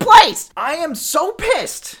fucking place. I am so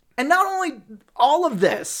pissed. And not only all of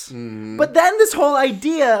this, but then this whole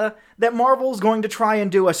idea that Marvel's going to try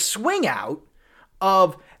and do a swing out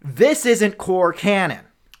of this isn't core canon.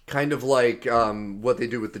 Kind of like what they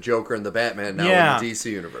do with the Joker and the Batman now in the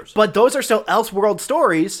DC universe. But those are still Elseworld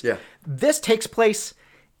stories. Yeah. This takes place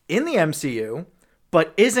in the MCU,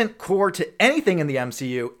 but isn't core to anything in the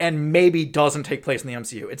MCU, and maybe doesn't take place in the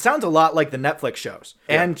MCU. It sounds a lot like the Netflix shows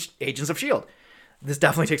and Agents of S.H.I.E.L.D. This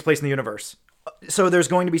definitely takes place in the universe. So there's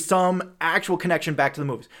going to be some actual connection back to the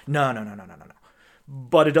movies. No.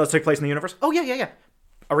 But it does take place in the universe? Oh, yeah.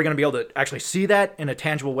 Are we going to be able to actually see that in a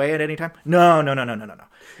tangible way at any time? No.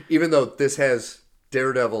 Even though this has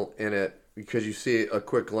Daredevil in it, because you see a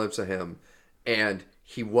quick glimpse of him, and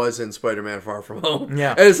he was in Spider-Man Far From Home.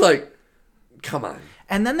 Yeah. And it's like, come on.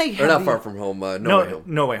 And then they have Or not Far From Home, No Way Home.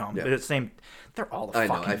 No Way Home. Yeah. It's the same. They're all the I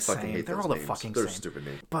know, fucking I fucking same. hate They're those all the names. fucking They're same. stupid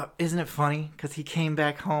names. But isn't it funny? Because he came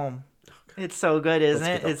back home. It's so good, isn't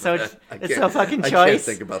it? It's so fucking choice. I can't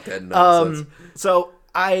think about that nonsense. So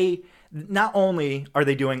not only are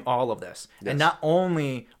they doing all of this, and not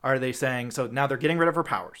only are they saying, so now they're getting rid of her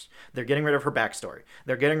powers, they're getting rid of her backstory,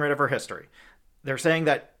 they're getting rid of her history. They're saying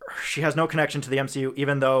that she has no connection to the MCU,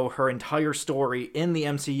 even though her entire story in the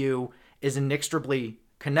MCU is inextricably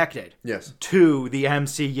connected to the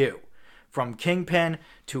MCU. From Kingpin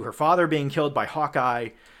to her father being killed by Hawkeye,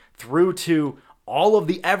 through to all of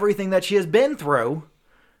the everything that she has been through,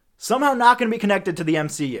 somehow not going to be connected to the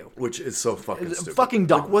MCU. Which is so fucking stupid. Fucking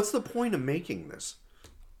dumb. Like, what's the point of making this?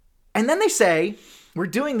 And then they say, we're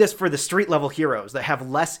doing this for the street level heroes that have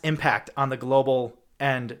less impact on the global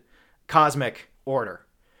and cosmic order.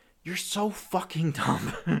 You're so fucking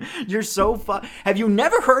dumb. You're so Have you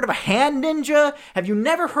never heard of a hand ninja? Have you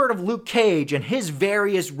never heard of Luke Cage and his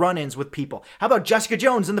various run-ins with people? How about Jessica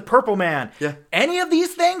Jones and the Purple Man? Yeah. Any of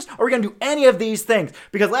these things? Or are we going to do any of these things?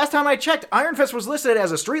 Because last time I checked, Iron Fist was listed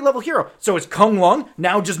as a street-level hero. So is Kung Lung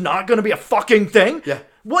now just not going to be a fucking thing? Yeah.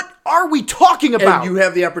 What are we talking about? And you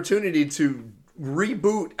have the opportunity to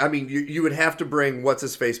reboot. I mean, you would have to bring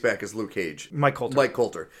what's-his-face back as Luke Cage. Mike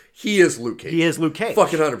Coulter. He is Luke Cage. He is Luke Cage.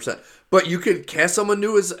 Fucking 100%. But you could cast someone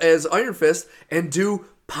new as Iron Fist and do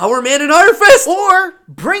Power Man and Iron Fist! Or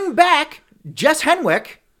bring back Jess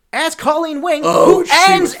Henwick as Colleen Wing, who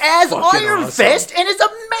ends as Iron awesome. Fist and is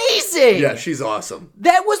amazing! Yeah, she's awesome.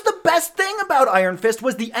 That was the best thing about Iron Fist,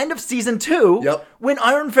 was the end of season 2, when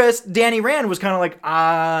Iron Fist, Danny Rand, was kind of like,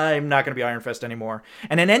 I'm not going to be Iron Fist anymore.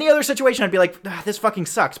 And in any other situation, I'd be like, this fucking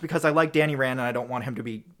sucks because I like Danny Rand and I don't want him to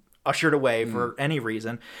be ushered away for any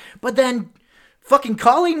reason. But then fucking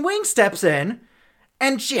Colleen Wing steps in,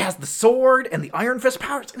 and she has the sword and the Iron Fist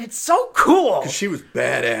powers, and it's so cool. She was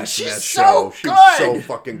badass in that so show. She was so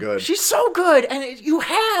fucking good. She's so good, and you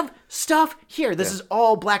have stuff here. This is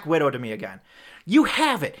all Black Widow to me again. You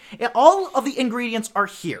have it. All of the ingredients are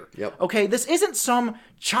here. Yep. Okay, this isn't some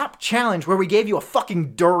chop challenge where we gave you a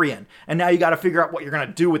fucking durian, and now you got to figure out what you're going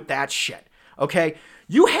to do with that shit. Okay?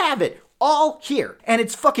 You have it all here. And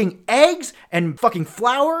it's fucking eggs and fucking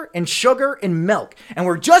flour and sugar and milk. And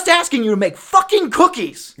we're just asking you to make fucking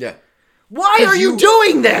cookies. Yeah. Why are you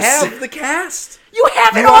doing this? Have the cast. You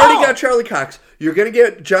have it You all. already got Charlie Cox. You're gonna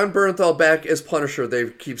get John Bernthal back as Punisher. They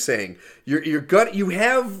keep saying you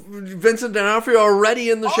have Vincent D'Onofrio already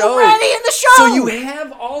in the show. So you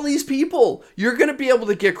have all these people. You're gonna be able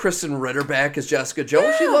to get Kristen Ritter back as Jessica Jones.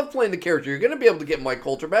 Yeah. She loved playing the character. You're gonna be able to get Mike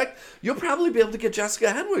Coulter back. You'll probably be able to get Jessica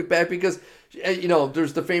Henwick back because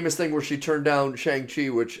there's the famous thing where she turned down Shang-Chi,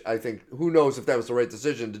 which I think who knows if that was the right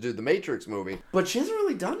decision to do the Matrix movie. But she hasn't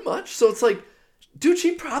really done much. So it's like, dude,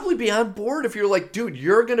 she'd probably be on board if you're like, dude,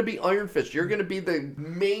 you're going to be Iron Fist. You're going to be the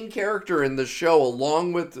main character in the show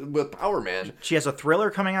along with Power Man. She has a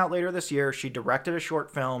thriller coming out later this year. She directed a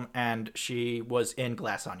short film, and she was in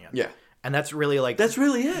Glass Onion. Yeah. And that's really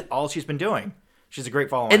it. All she's been doing. She's a great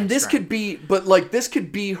follower. And this could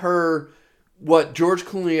be her, what George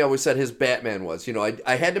Clooney always said his Batman was.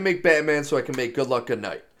 I had to make Batman so I can make Good Luck, Good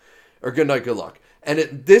Night. Or Good Night, Good Luck. And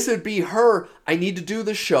this would be her, I need to do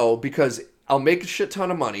the show because I'll make a shit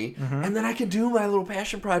ton of money, and then I can do my little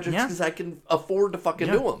passion projects because I can afford to fucking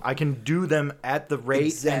do them. I can do them at the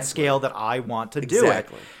rate and scale that I want to do it.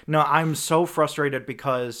 No, I'm so frustrated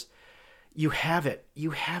because you have it.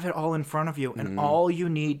 You have it all in front of you, and all you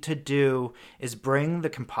need to do is bring the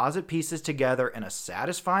composite pieces together in a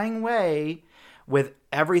satisfying way with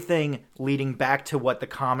everything leading back to what the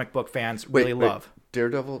comic book fans really love.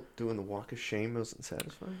 Daredevil doing the walk of shame wasn't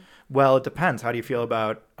satisfying? Well, it depends. How do you feel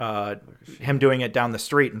about him doing it down the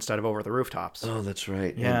street instead of over the rooftops? Oh, that's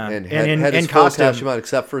right. Yeah, and had his costume on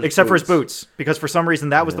except for his boots, because for some reason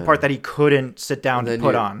that was the part that he couldn't sit down to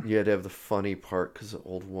put on. You had to have the funny part because the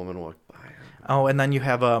old woman walked by him. Oh, and then you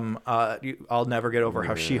have I'll never get over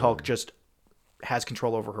how She-Hulk just has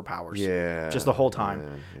control over her powers. Yeah. Just the whole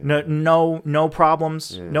time. Yeah. No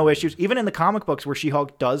problems, no issues. Even in the comic books where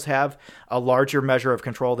She-Hulk does have a larger measure of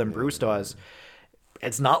control than Bruce does,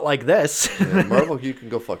 it's not like this. Marvel, you can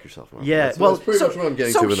go fuck yourself. Marvel. Yeah. That's pretty much what I'm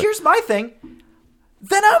getting to. So here's my thing.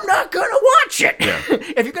 Then I'm not going to watch it. Yeah.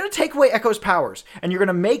 If you're going to take away Echo's powers and you're going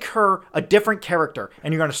to make her a different character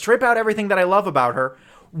and you're going to strip out everything that I love about her,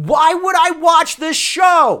 why would I watch this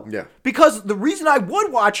show? Yeah. Because the reason I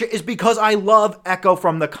would watch it is because I love Echo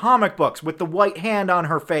from the comic books with the white hand on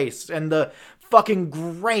her face and the fucking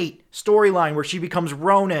great storyline where she becomes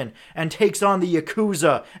Ronin and takes on the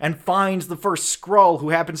Yakuza and finds the first Skrull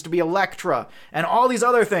who happens to be Elektra and all these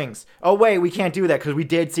other things. Oh wait, we can't do that because we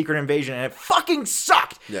did Secret Invasion and it fucking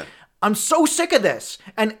sucked. Yeah. I'm so sick of this.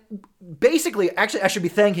 And basically, actually, I should be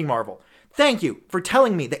thanking Marvel. Thank you for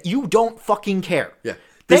telling me that you don't fucking care. Yeah.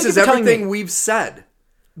 This is everything we've said.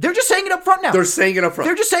 They're just saying it up front now. They're saying it up front.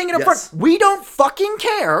 They're just saying it up front. We don't fucking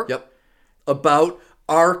care. Yep. About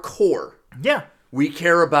our core. Yeah. We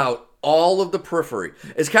care about all of the periphery.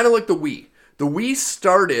 It's kind of like the Wii. The Wii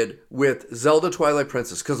started with Zelda Twilight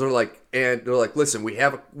Princess because they're like, listen, we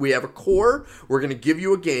have a core. We're going to give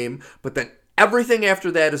you a game, but then everything after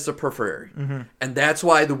that is the periphery. Mm-hmm. And that's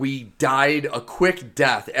why the Wii died a quick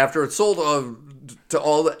death after it sold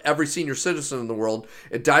to every senior citizen in the world.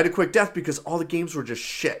 It died a quick death because all the games were just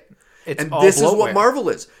shit. And this is what Marvel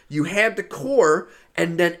is. You had the core,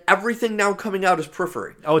 and then everything now coming out is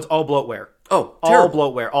periphery. Oh, it's all bloatware. Oh, terrible.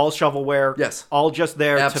 All bloatware, all shovelware. Yes. All just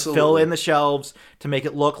there to fill in the shelves, to make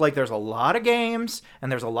it look like there's a lot of games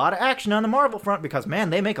and there's a lot of action on the Marvel front because, man,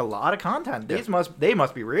 they make a lot of content. They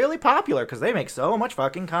must be really popular because they make so much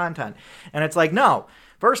fucking content. And it's like, no.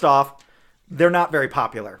 First off, they're not very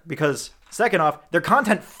popular because, second off, their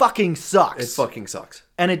content fucking sucks. It fucking sucks.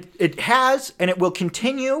 And it has, and it will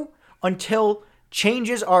continue until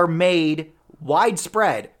changes are made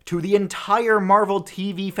widespread to the entire Marvel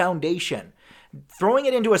TV Foundation. Throwing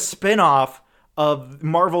it into a spin-off of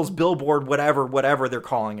Marvel's Billboard, whatever they're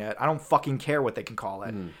calling it. I don't fucking care what they can call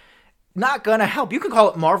it. Not gonna help. You can call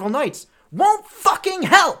it Marvel Knights. Won't fucking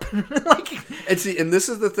help. And this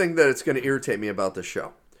is the thing that it's going to irritate me about this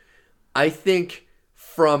show. I think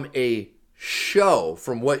from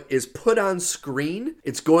what is put on screen,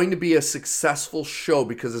 it's going to be a successful show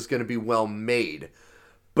because it's going to be well made.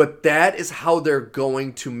 But that is how they're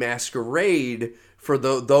going to masquerade for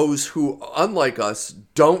those who, unlike us,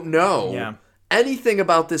 don't know anything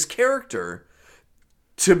about this character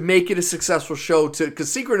to make it a successful show.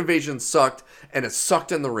 Because Secret Invasion sucked, and it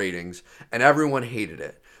sucked in the ratings, and everyone hated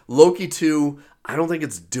it. Loki 2, I don't think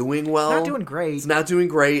it's doing well. Not doing great. It's not doing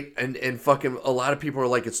great, and fucking a lot of people are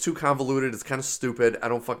like, it's too convoluted, it's kind of stupid, I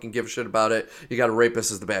don't fucking give a shit about it, you got a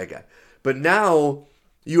rapist as the bad guy. But now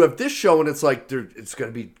you have this show, and it's like, it's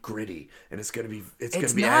going to be gritty, and it's going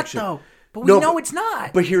to be action. Though. But we know it's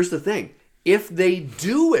not. But here's the thing. If they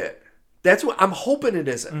do it, that's what I'm hoping it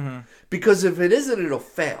isn't. Mm-hmm. Because if it isn't, it'll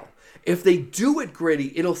fail. If they do it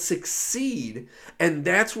gritty, it'll succeed. And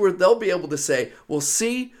that's where they'll be able to say, well,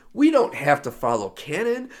 see, we don't have to follow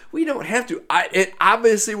canon. We don't have to. It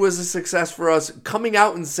obviously was a success for us coming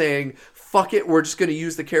out and saying, fuck it, we're just going to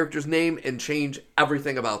use the character's name and change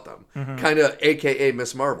everything about them. Mm-hmm. Kind of AKA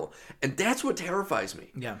Miss Marvel. And that's what terrifies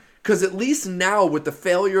me. Yeah. Because at least now, with the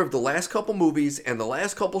failure of the last couple movies and the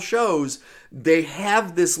last couple shows, they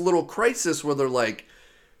have this little crisis where they're like,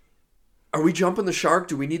 are we jumping the shark?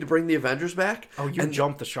 Do we need to bring the Avengers back? Oh, you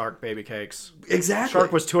jumped the shark, baby cakes. Exactly.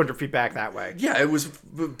 Shark was 200 feet back that way. Yeah, it was,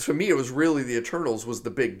 to me, it was really the Eternals was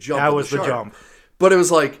the big jump. That was the jump. But it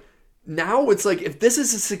was like, now it's like, if this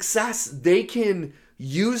is a success, they can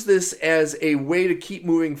use this as a way to keep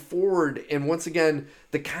moving forward. And once again,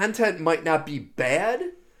 the content might not be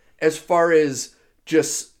bad as far as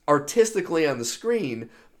just artistically on the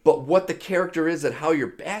screen, but what the character is and how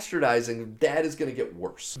you're bastardizing, that is going to get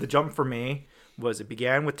worse. The jump for me was it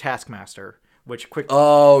began with Taskmaster, which quick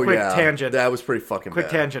tangent. That was pretty fucking quick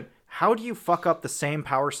bad. Tangent. How do you fuck up the same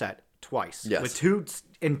power set twice? Yes. With two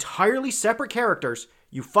entirely separate characters,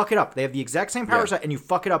 you fuck it up. They have the exact same power set, and you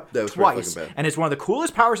fuck it up twice. And it's one of the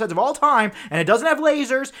coolest power sets of all time, and it doesn't have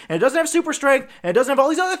lasers, and it doesn't have super strength, and it doesn't have all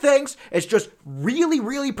these other things. It's just really,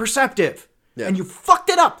 really perceptive. Yeah. And you fucked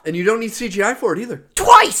it up. And you don't need CGI for it either.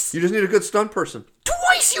 Twice! You just need a good stunt person.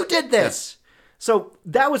 Twice you did this! Yeah. So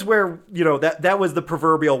that was where, that was the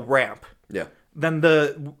proverbial ramp. Yeah. Then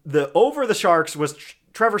the over the sharks was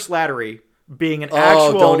Trevor Slattery being an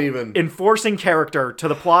actual enforcing character to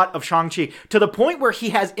the plot of Shang-Chi, to the point where he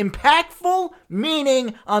has impactful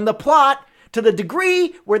meaning on the plot to the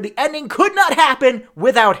degree where the ending could not happen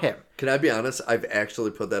without him. Can I be honest? I've actually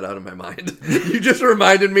put that out of my mind. You just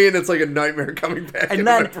reminded me, and it's like a nightmare coming back into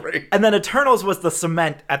my brain. And then Eternals was the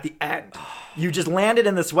cement at the end. You just landed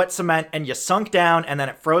in this wet cement, and you sunk down, and then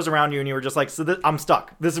it froze around you, and you were just like, I'm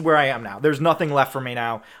stuck. This is where I am now. There's nothing left for me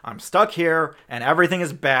now. I'm stuck here, and everything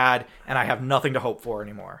is bad, and I have nothing to hope for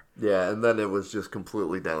anymore. Yeah, and then it was just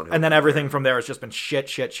completely downhill. And then everything from there has just been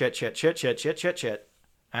shit.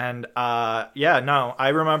 And, I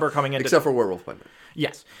remember coming into... Except for Werewolf by Night.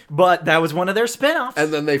 Yes, but that was one of their spin-offs.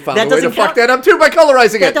 And then they found a way to fuck that up too by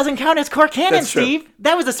colorizing it. That doesn't count as core canon, Steve.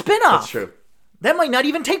 That was a spin-off. That's true. That might not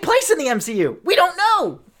even take place in the MCU. We don't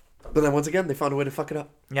know. But then once again, they found a way to fuck it up.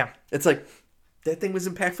 Yeah. It's like, that thing was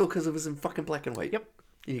impactful because it was in fucking black and white. Yep.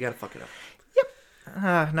 You gotta fuck it up.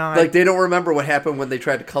 Yep. They don't remember what happened when they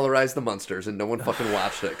tried to colorize the monsters and no one fucking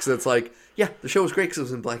watched it. Because it's like, yeah, the show was great because it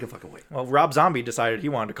was in black and fucking white. Well, Rob Zombie decided he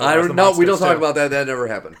wanted to colorize the monsters. No, we don't talk about that. That never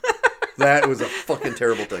happened. That was a fucking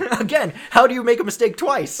terrible thing. Again, how do you make a mistake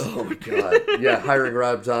twice? Oh my god. Yeah, hiring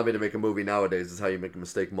Rob Zombie to make a movie nowadays is how you make a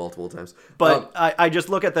mistake multiple times. But I just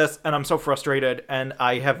look at this and I'm so frustrated and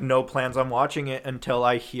I have no plans on watching it until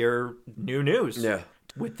I hear new news. Yeah.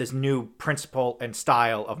 With this new principle and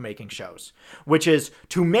style of making shows, which is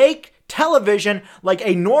to make television like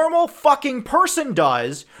a normal fucking person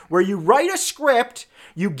does, where you write a script,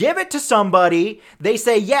 you give it to somebody, they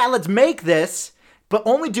say, yeah, let's make this, but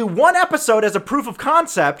only do one episode as a proof of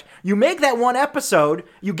concept. You make that one episode,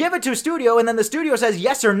 you give it to a studio, and then the studio says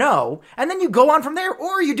yes or no, and then you go on from there,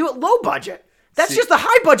 or you do it low budget. That's just the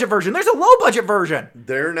high budget version. There's a low budget version.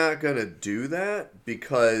 They're not going to do that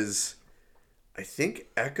because I think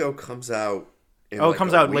Echo comes out in it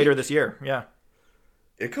comes out later this year. Yeah.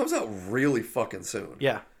 It comes out really fucking soon.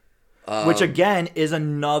 Yeah. Which, again, is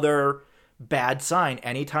another bad sign.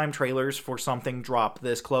 Anytime trailers for something drop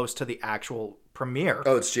this close to the actual premiere.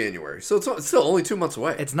 Oh, it's January. So it's still only 2 months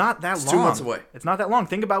away. It's not that long. 2 months away. It's not that long.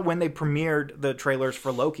 Think about when they premiered the trailers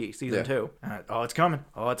for Loki Season 2. It's coming.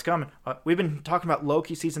 It's coming. We've been talking about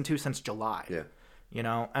Loki Season 2 since July. Yeah. You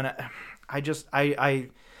know, and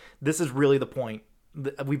this is really the point.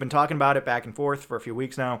 We've been talking about it back and forth for a few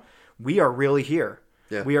weeks now. We are really here.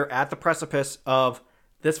 Yeah. We are at the precipice of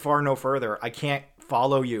this far, no further. I can't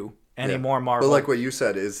follow you anymore, Marvel. But like what you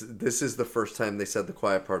said, this is the first time they said the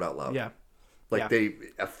quiet part out loud. Yeah. They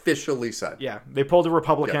officially said. Yeah. They pulled the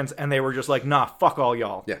Republicans and they were just like, nah, fuck all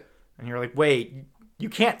y'all. Yeah. And you're like, wait, you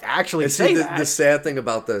can't actually say that. The sad thing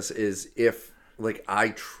about this is if, like, I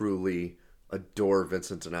truly adore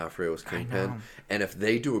Vincent D'Onofrio's Kingpin, and if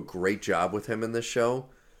they do a great job with him in this show,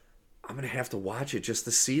 I'm gonna have to watch it just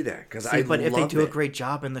to see that But if they do a great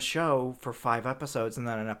job in the show for 5 episodes, and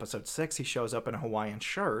then in episode 6 he shows up in a Hawaiian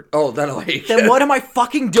shirt, then what am I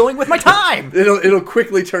fucking doing with my time? It'll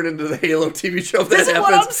quickly turn into the Halo TV show. If that happens.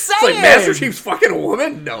 What I'm saying. It's like Master Chief's fucking a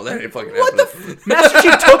woman. No, that ain't fucking happening. Master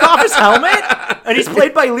Chief took off his helmet, and he's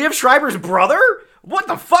played by Liev Schreiber's brother. What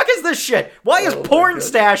the fuck is this shit? Why is Porn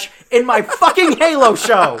Stash in my fucking Halo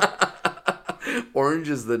show? Orange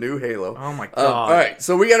is the new Halo. Oh my god! All right,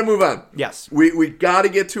 so we got to move on. Yes, we got to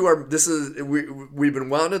get to our. We've been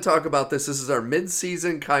wanting to talk about this. This is our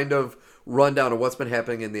mid-season kind of rundown of what's been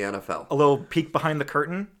happening in the NFL. A little peek behind the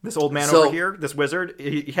curtain. This old man over here, this wizard,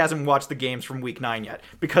 he hasn't watched the games from Week 9 yet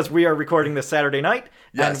because we are recording this Saturday night,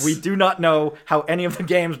 and we do not know how any of the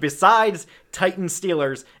games besides Titans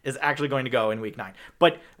Steelers is actually going to go in Week 9.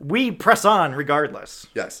 But we press on regardless.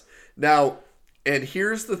 Yes. Now. And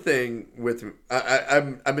here's the thing with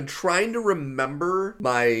I've been trying to remember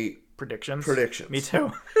my predictions. Me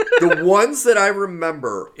too. The ones that I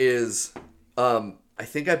remember is I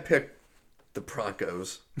think I picked the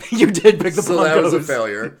Broncos. You did pick the Broncos. So that was a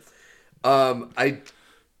failure. I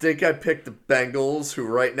think I picked the Bengals, who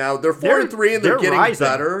right now they're 4-3 and they're getting rising.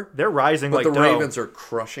 better. They're rising, but like the Ravens are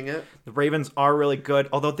crushing it. The Ravens are really good,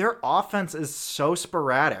 although their offense is so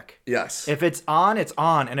sporadic. Yes, if it's on, it's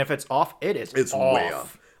on, and if it's off, it's off. Way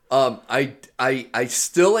off. I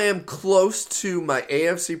still am close to my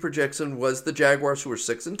AFC projection was the Jaguars, who are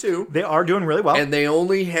 6-2. They are doing really well, and they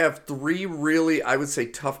only have 3 really, I would say,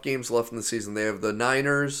 tough games left in the season. They have the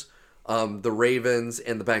Niners, the Ravens,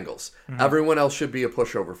 and the Bengals. Mm-hmm. Everyone else should be a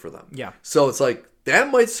pushover for them. Yeah. So it's like,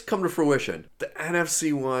 that might come to fruition. The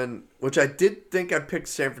NFC one, which I did think I picked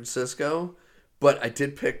San Francisco, but I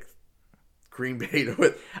did pick Green Bay to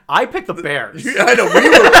it. I picked the Bears. I know, we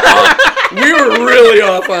were off. We were really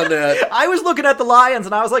off on that. I was looking at the Lions,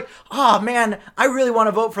 and I was like, oh, man, I really want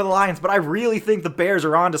to vote for the Lions, but I really think the Bears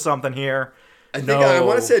are onto something here. I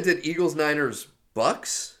want to say I did Eagles, Niners,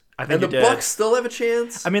 Bucks. I think and the Bucks still have a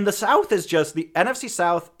chance. I mean, the South is just the NFC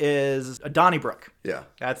South is a Donnybrook. Yeah,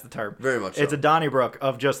 that's the term. Very much. It's a Donnybrook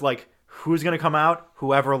of just like Who's going to come out?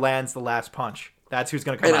 Whoever lands the last punch. That's who's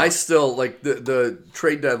going to come out. And I still, like, the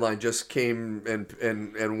trade deadline just came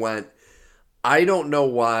and went. I don't know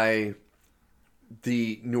why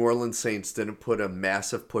the New Orleans Saints didn't put a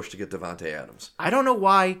massive push to get Devontae Adams. I don't know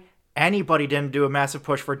why anybody didn't do a massive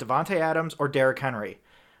push for Devontae Adams or Derrick Henry.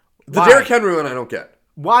 The Derrick Henry one I don't get.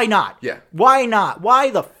 Why not? Yeah. Why not? Why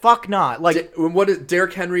the fuck not? Like, what is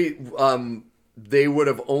Derrick Henry? They would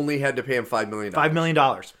have only had to pay him $5 million. $5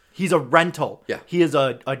 million. He's a rental. Yeah. He is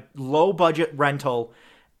a low budget rental.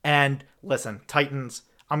 And listen, Titans,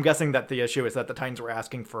 I'm guessing that the issue is that the Titans were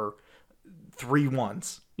asking for 3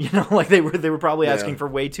 ones. You know, like they were probably asking for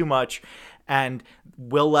way too much. And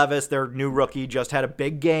Will Levis, their new rookie, just had a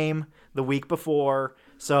big game the week before.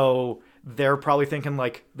 So they're probably thinking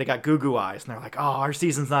like they got goo eyes. And they're like, oh, our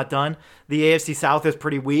season's not done. The AFC South is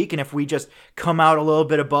pretty weak. And if we just come out a little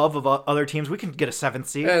bit above of other teams, we can get a 7th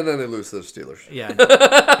seed. And then they lose to the Steelers. Yeah.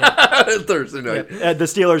 Thursday night. Yeah. The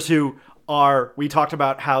Steelers who are, we talked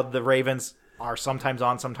about how the Ravens are sometimes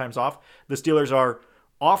on, sometimes off. The Steelers are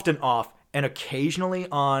often off and occasionally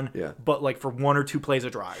on, but like for 1 or 2 plays a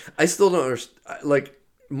drive. I still don't understand. Like,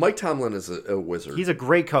 Mike Tomlin is a wizard. He's a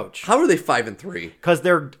great coach. How are they 5-3? Because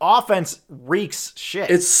their offense reeks shit.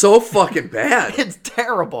 It's so fucking bad. It's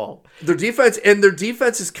terrible. Their defense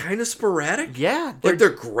is kind of sporadic. Yeah. Like they're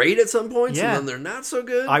great at some points, Yeah. and then they're not so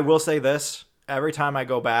good. I will say this. Every time I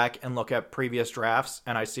go back and look at previous drafts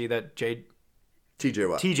and I see that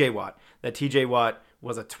TJ Watt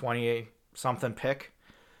was a 20-something pick,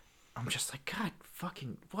 I'm just like, God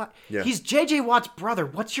fucking what? Yeah. He's J.J. Watt's brother.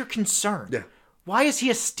 What's your concern? Yeah. Why is he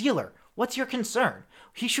a Steeler? What's your concern?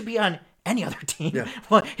 He should be on any other team. Yeah.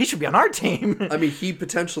 Well, he should be on our team. I mean, he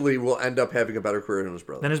potentially will end up having a better career than his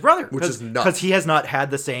brother. Which is nuts. Because he has not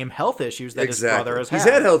had the same health issues that his brother has had. He's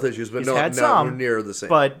had health issues, but not near the same.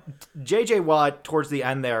 But J.J. Watt, towards the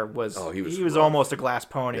end there, he was almost a glass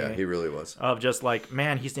pony. Yeah, he really was. Of just like,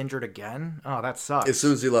 man, he's injured again? Oh, that sucks. As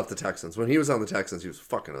soon as he left the Texans. When he was on the Texans, he was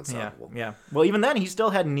fucking unstoppable. Yeah. Well, even then, he still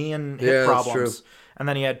had knee and hip problems. That's true. And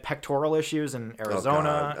then he had pectoral issues in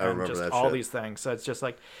Arizona and just all shit. these things. So it's just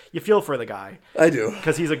like, you feel for the guy. I do.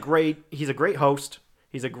 Because he's a great host.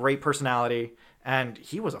 He's a great personality. And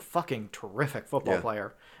he was a fucking terrific football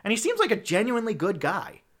player. And he seems like a genuinely good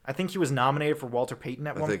guy. I think he was nominated for Walter Payton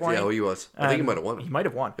at one point. Yeah, he was. I think he might have won. He might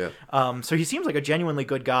have won. Yeah. So he seems like a genuinely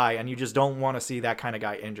good guy, and you just don't want to see that kind of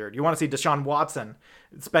guy injured. You want to see Deshaun Watson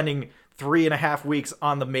spending 3.5 weeks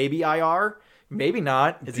on the maybe IR. Maybe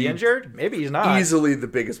not. Is he injured? Maybe he's not. Easily the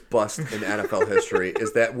biggest bust in NFL history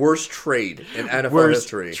is that worst trade in NFL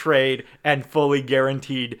history. Worst trade and fully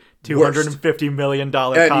guaranteed $250 million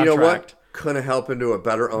contract. And you know what? Couldn't help into a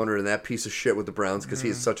better owner than that piece of shit with the Browns because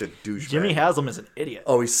he's such a douchebag. Jimmy Haslam is an idiot.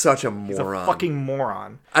 Oh, he's such a moron. He's a fucking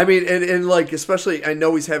moron. I mean, and like, especially, I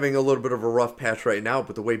know he's having a little bit of a rough patch right now,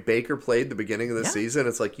 but the way Baker played the beginning of the season,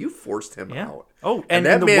 it's like, you forced him out. Oh, and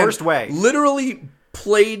in the worst way. Literally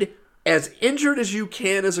played as injured as you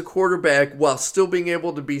can as a quarterback while still being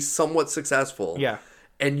able to be somewhat successful. Yeah.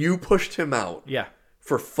 And you pushed him out. Yeah.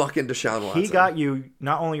 For fucking Deshaun Watson. He got you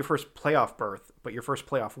not only your first playoff berth, but your first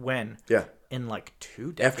playoff win. Yeah. In like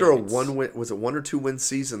 2 decades. After a 1 or 2 win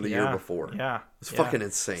season the year before. Yeah. It's fucking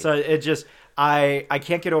insane. So it just, I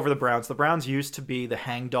can't get over the Browns. The Browns used to be the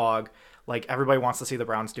hangdog. Like, everybody wants to see the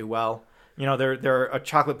Browns do well. You know, they're a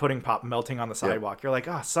chocolate pudding pop melting on the sidewalk. Yep. You're like,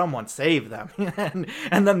 oh, someone save them.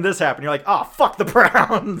 and then this happened. You're like, oh, fuck the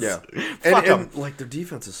Browns. Yeah. Fuck them. And like, their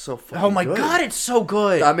defense is so fucking good. Oh, my God, it's so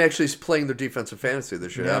good. I'm actually playing their defensive fantasy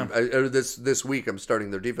this year. Yeah. This week, I'm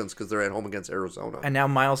starting their defense because they're at home against Arizona. And now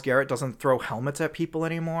Myles Garrett doesn't throw helmets at people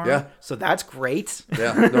anymore. Yeah. So that's great.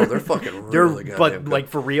 Yeah. No, they're fucking really good. But, like,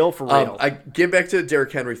 for real. I get back to the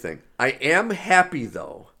Derrick Henry thing. I am happy,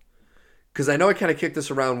 though, because I know I kind of kicked this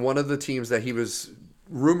around. One of the teams that he was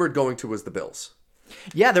rumored going to was the Bills.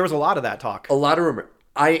 Yeah, there was a lot of that talk. A lot of rumor.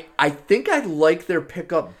 I think I like their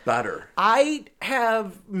pickup better. I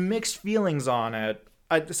have mixed feelings on it.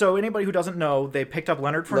 So anybody who doesn't know, they picked up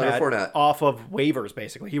Leonard Fournette off of waivers,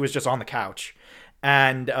 basically. He was just on the couch.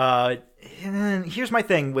 And here's my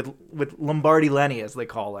thing with Lombardi Lenny, as they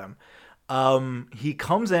call him. He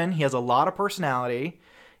comes in. He has a lot of personality.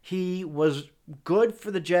 He was good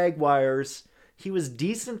for the Jaguars. He was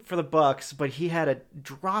decent for the Bucks, but he had a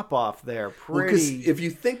drop off there. Because if you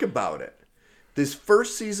think about it, this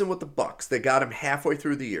first season with the Bucks, they got him halfway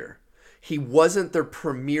through the year. He wasn't their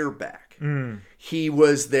premier back. He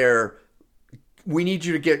was their, we need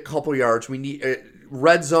you to get a couple yards. We need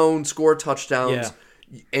red zone, score touchdowns.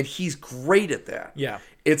 Yeah. And he's great at that. Yeah.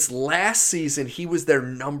 It's last season, he was their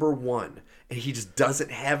number one. And he just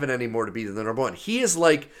doesn't have it anymore to be the number one. He is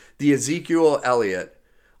like the Ezekiel Elliott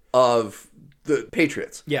of the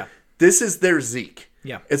Patriots. Yeah. This is their Zeke.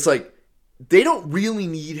 Yeah. It's like they don't really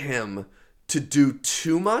need him to do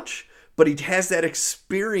too much, but he has that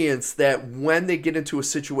experience that when they get into a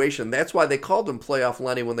situation, that's why they called him Playoff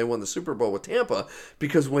Lenny when they won the Super Bowl with Tampa,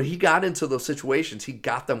 because when he got into those situations, he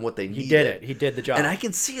got them what they needed. He did it. He did the job. And I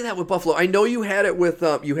can see that with Buffalo. I know you had it with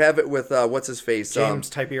what's his face? James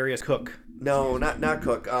Tiberius Cook. No, not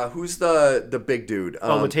Cook. Who's the big dude?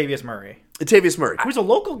 Latavius Murray. Latavius Murray. Who's a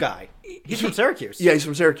local guy. He's from Syracuse. Yeah, he's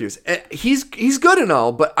from Syracuse. He's good and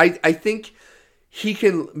all, but I think he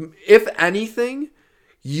can, if anything,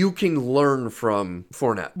 you can learn from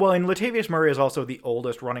Fournette. Well, and Latavius Murray is also the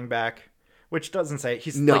oldest running back, which doesn't say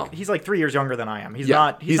he's like 3 years younger than I am. He's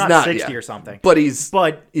not 60 or something. But he's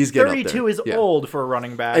 32 is old for a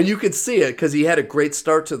running back. And you can see it because he had a great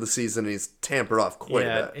start to the season and he's tampered off quite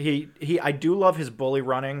a bit. I do love his bully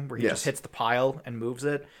running where he just hits the pile and moves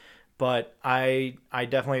it. But I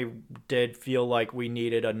definitely did feel like we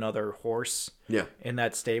needed another horse in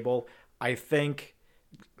that stable. I think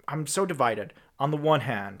I'm so divided. On the one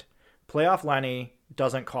hand, Playoff Lenny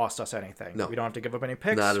doesn't cost us anything. No. We don't have to give up any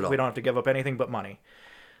picks. Not at all. We don't have to give up anything but money.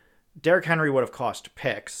 Derrick Henry would have cost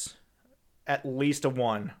picks, at least a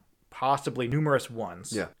one, possibly numerous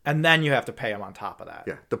ones. Yeah. And then you have to pay him on top of that.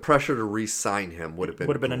 Yeah. The pressure to re-sign him would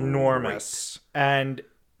have been enormous. And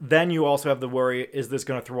then you also have the worry, is this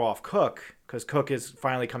going to throw off Cook? Because Cook is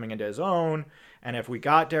finally coming into his own. And if we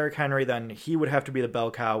got Derrick Henry, then he would have to be the bell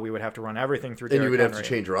cow. We would have to run everything through Derrick Henry. And you would have to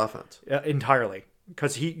change your offense. Entirely.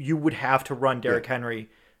 Because you would have to run Derrick Henry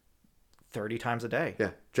 30 times a day. Yeah.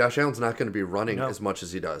 Josh Allen's not going to be running as much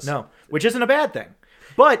as he does. No. Which isn't a bad thing.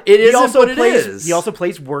 But he also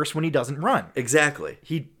plays worse when he doesn't run. Exactly.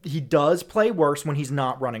 He does play worse when he's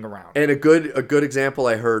not running around. And a good example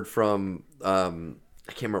I heard from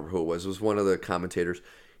I can't remember who it was. It was one of the commentators.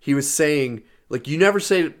 He was saying, like, you never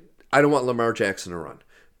say, I don't want Lamar Jackson to run.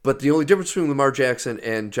 But the only difference between Lamar Jackson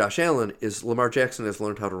and Josh Allen is Lamar Jackson has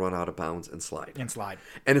learned how to run out of bounds and slide.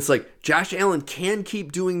 And it's like, Josh Allen can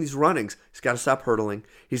keep doing these runnings. He's got to stop hurdling.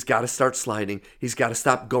 He's got to start sliding. He's got to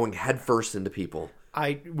stop going headfirst into people.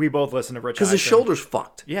 We both listen to Rich because his shoulder's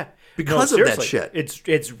fucked. Yeah. Because of that shit.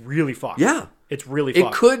 It's really fucked. Yeah. It's really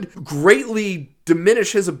fucked. It could greatly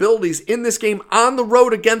diminish his abilities in this game on the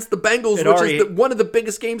road against the Bengals, which is one of the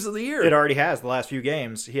biggest games of the year. It already has the last few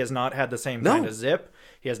games. He has not had the same kind of zip.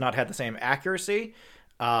 He has not had the same accuracy.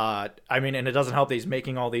 And it doesn't help that he's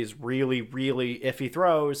making all these really, really iffy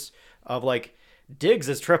throws of like, Diggs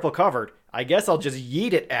is triple covered. I guess I'll just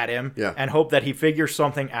yeet it at him and hope that he figures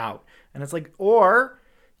something out. And it's like, or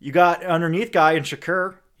you got underneath guy in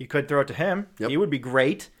Shakur. You could throw it to him. Yep. He would be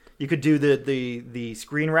great. You could do the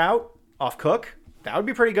screen route off Cook. That would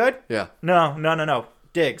be pretty good. Yeah. No.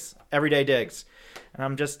 Diggs. Everyday Diggs. And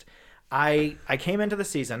I'm just, I came into the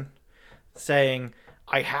season saying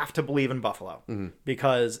I have to believe in Buffalo. Mm-hmm.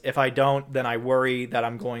 Because if I don't, then I worry that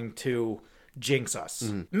I'm going to jinx us.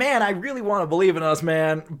 Mm-hmm. Man, I really want to believe in us,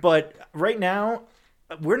 man. But right now,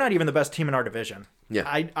 we're not even the best team in our division. Yeah.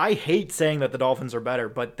 I hate saying that the Dolphins are better,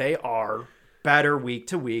 but they are better week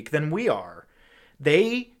to week than we are.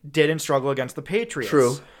 They didn't struggle against the Patriots.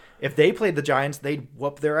 True. If they played the Giants, they'd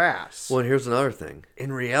whoop their ass. Well, and here's another thing.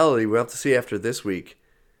 In reality, we'll have to see after this week,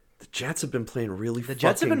 the Jets have been playing really fucking good. The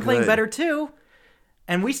Jets have been playing better too.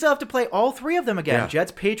 And we still have to play all three of them again. Yeah.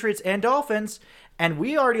 Jets, Patriots, and Dolphins. And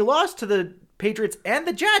we already lost to the Patriots and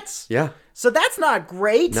the Jets. Yeah. So that's not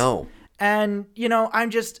great. No. And,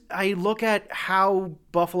 I look at how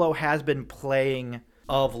Buffalo has been playing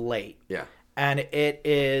of late. Yeah. And it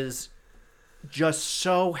is just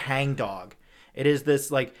so hangdog. It is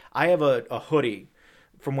this, like, I have a hoodie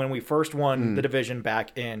from when we first won the division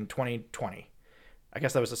back in 2020. I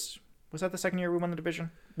guess that was that the second year we won the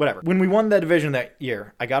division? Whatever. When we won the division that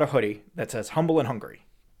year, I got a hoodie that says humble and hungry.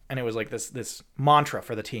 And it was like this mantra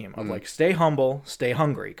for the team of like, stay humble, stay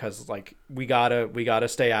hungry. Because like, we gotta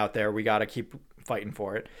stay out there. We gotta keep fighting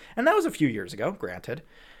for it. And that was a few years ago, granted.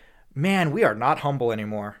 Man, we are not humble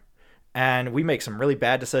anymore. And we make some really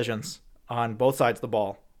bad decisions on both sides of the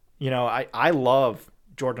ball. I love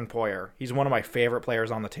Jordan Poyer. He's one of my favorite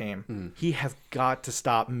players on the team. He has got to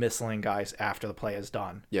stop missling guys after the play is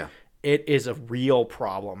done. Yeah. It is a real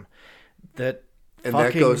problem. That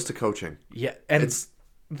goes to coaching. Yeah. And it's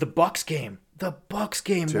the Bucs game. The Bucs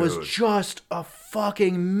game was just a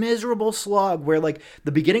fucking miserable slog where, like,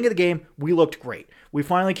 the beginning of the game, we looked great. We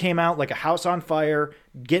finally came out like a house on fire,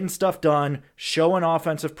 getting stuff done, showing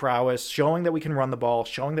offensive prowess, showing that we can run the ball,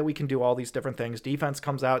 showing that we can do all these different things. Defense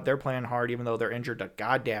comes out, they're playing hard even though they're injured to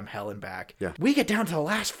goddamn hell and back. Yeah. We get down to the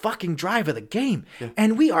last fucking drive of the game,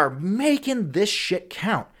 and we are making this shit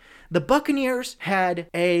count. The Buccaneers had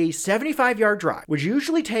a 75-yard drive, which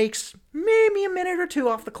usually takes maybe a minute or two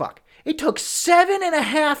off the clock. It took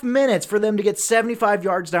 7.5 minutes for them to get 75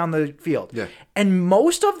 yards down the field. Yeah. And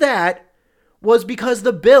most of that was because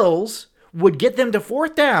the Bills would get them to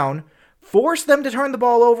fourth down, force them to turn the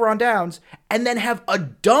ball over on downs, and then have a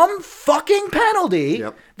dumb fucking penalty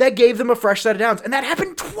that gave them a fresh set of downs. And that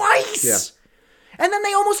happened twice. Yeah. And then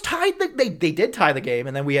they almost tied they did tie the game,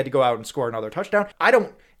 and then we had to go out and score another touchdown.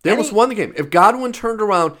 They almost won the game. If Godwin turned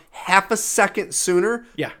around half a second sooner,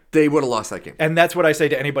 they would have lost that game. And that's what I say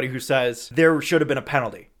to anybody who says there should have been a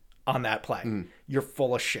penalty on that play. You're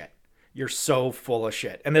full of shit. You're so full of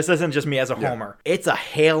shit. And this isn't just me as a homer. It's a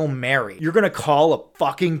Hail Mary. You're going to call a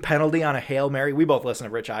fucking penalty on a Hail Mary? We both listen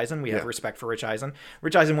to Rich Eisen. We have respect for Rich Eisen.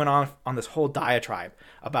 Rich Eisen went on this whole diatribe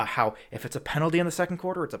about how if it's a penalty in the second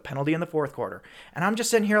quarter, it's a penalty in the fourth quarter. And I'm just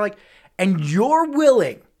sitting here like, and you're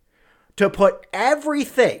willing to put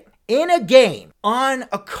everything in a game on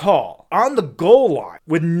a call, on the goal line,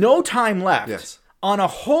 with no time left, on a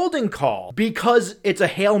holding call, because it's a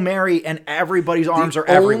Hail Mary and everybody's arms are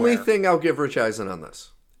everywhere. The only thing I'll give Rich Eisen on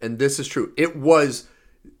this, and this is true, it was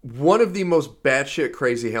one of the most batshit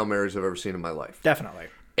crazy Hail Marys I've ever seen in my life. Definitely.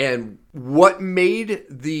 And what made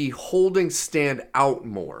the holding stand out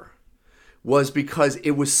more was because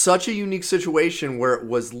it was such a unique situation where it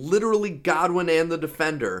was literally Godwin and the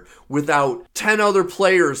defender without 10 other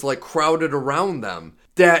players like crowded around them,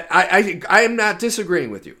 that I am not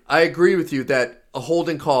disagreeing with you. I agree with you that a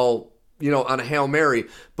holding call, on a Hail Mary,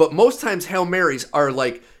 but most times Hail Marys are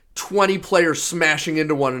like 20 players smashing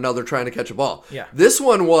into one another trying to catch a ball. Yeah. This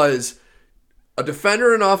one was a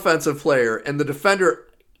defender and offensive player, and the defender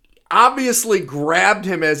obviously grabbed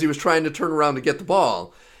him as he was trying to turn around to get the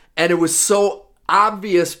ball. And it was so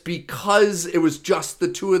obvious because it was just the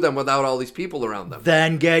two of them without all these people around them.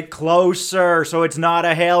 Then get closer so it's not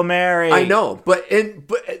a Hail Mary. I know, but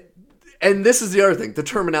this is the other thing. The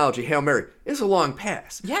terminology, Hail Mary, is a long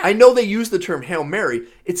pass. Yeah. I know they use the term Hail Mary.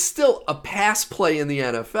 It's still a pass play in the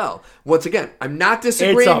NFL. Once again, I'm not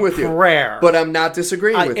disagreeing with you. It's a prayer. But I'm not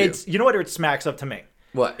disagreeing with you. You know what it smacks up to me?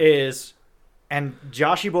 What? And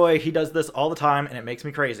Joshy Boy, he does this all the time, and it makes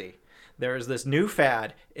me crazy. There's this new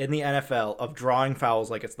fad in the NFL of drawing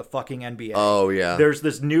fouls like it's the fucking NBA. Oh, yeah. There's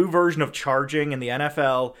this new version of charging in the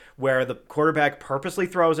NFL where the quarterback purposely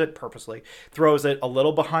throws it a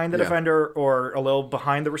little behind the defender or a little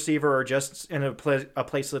behind the receiver, or just in a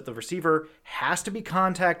place that the receiver has to be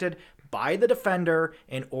contacted by the defender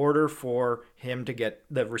in order for him to get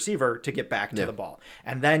the receiver to get back to the ball.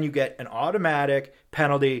 And then you get an automatic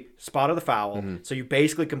penalty, spot of the foul. Mm-hmm. So you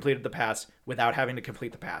basically completed the pass without having to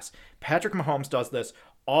complete the pass. Patrick Mahomes does this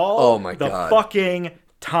all fucking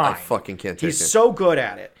time. I fucking can't take it. He's so good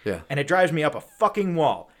at it. Yeah. And it drives me up a fucking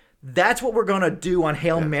wall. That's what we're going to do on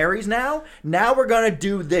Hail Marys now. Now we're going to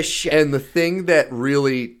do this shit. And the thing that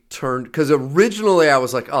really turned, because originally I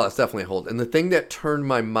was like, oh, that's definitely a hold. And the thing that turned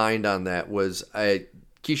my mind on that was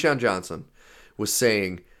Keyshawn Johnson was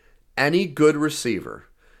saying any good receiver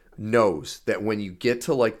knows that when you get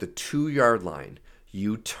to like the 2-yard line,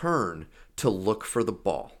 you turn to look for the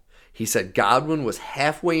ball. He said Godwin was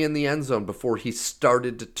halfway in the end zone before he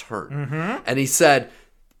started to turn. Mm-hmm. And he said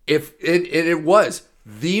if it was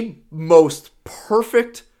the most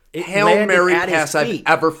perfect Hail Mary pass I've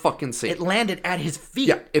ever fucking seen. It landed at his feet.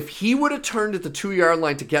 Yeah, if he would have turned at the 2-yard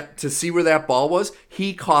line to see where that ball was,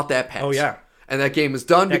 he caught that pass. Oh yeah. And that game is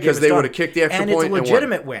done because they would have kicked the extra point. And it's a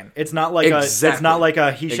legitimate win. It's not like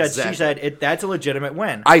a he said, she said. That's a legitimate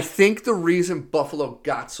win. I think the reason Buffalo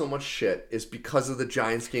got so much shit is because of the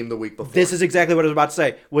Giants game the week before. This is exactly what I was about to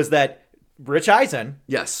say, was that Rich Eisen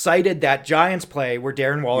cited that Giants play where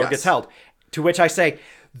Darren Waller gets held. To which I say,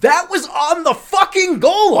 that was on the fucking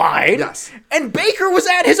goal line. Yes. And Baker was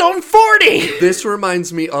at his own 40. This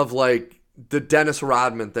reminds me of like the Dennis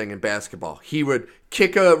Rodman thing in basketball. He would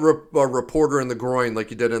kick a reporter in the groin like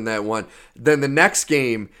he did in that one. Then the next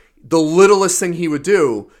game, the littlest thing he would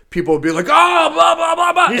do, people would be like, oh, blah, blah,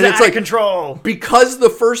 blah, blah. He's out of control. Because the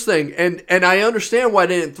first thing, and I understand why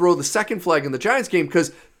they didn't throw the second flag in the Giants game,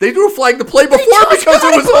 because they threw a flag the play before because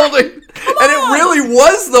it was holding. And it really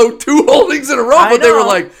was, though, 2 holdings in a row. But they were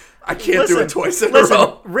like, I can't do it twice in a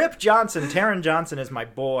row. Rip Johnson, Taron Johnson is my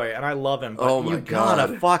boy, and I love him. But you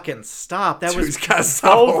gotta fucking stop. Dude's gotta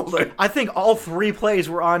stop holding. I think all 3 plays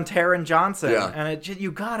were on Taron Johnson. Yeah. And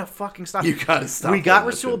you gotta fucking stop. You gotta stop. We got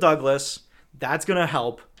Rasul Douglas. That's gonna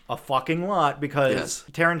help a fucking lot because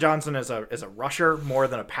Taron Johnson is a rusher more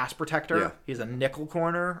than a pass protector. Yeah. He's a nickel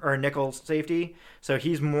corner or a nickel safety. So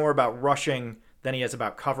he's more about rushing than he is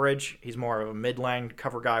about coverage. He's more of a mid-lane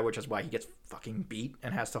cover guy, which is why he gets fucking beat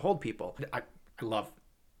and has to hold people. I love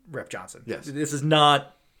Rip Johnson. Yes. This is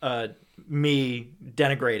not me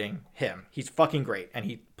denigrating him. He's fucking great, and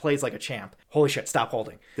he plays like a champ. Holy shit, stop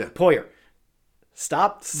holding. Yeah. Poyer,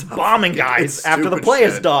 stop bombing guys after the play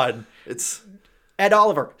is done. It's Ed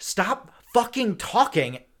Oliver, stop fucking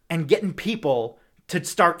talking and getting people to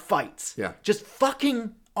start fights. Yeah. Just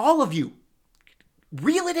fucking all of you.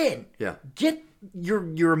 Reel it in. Yeah. Get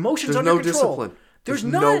your emotions There's under no control. discipline. There's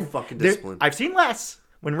no none. fucking discipline. I've seen less.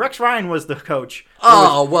 When Rex Ryan was the coach,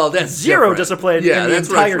 oh, well, that's zero different. discipline in the that's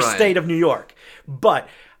entire Rex Ryan. state of New York. But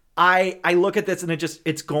I look at this and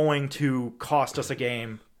it's going to cost us a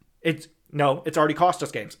game. It's already cost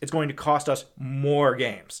us games. It's going to cost us more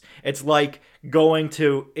games. It's like going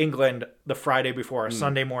to England the Friday before a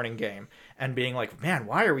Sunday morning game and being like, man,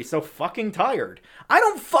 why are we so fucking tired? I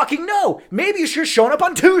don't fucking know. Maybe you should have shown up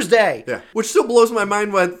on Tuesday. Yeah. Which still blows my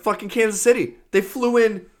mind with fucking Kansas City. They flew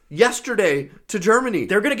in yesterday to Germany.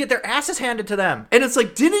 They're going to get their asses handed to them. And it's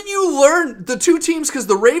like, didn't you learn the two teams? Because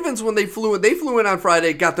the Ravens, when they flew in on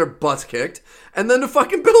Friday, got their butts kicked. And then the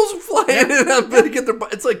fucking Bills fly in and get their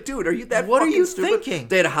butts. It's like, dude, are you that What fucking are you stupid? thinking?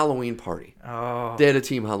 They had a Halloween party. Oh. They had a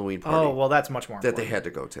team Halloween party. Oh, well, that's much more important. That they had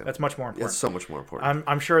to go to. That's much more important. It's so much more important.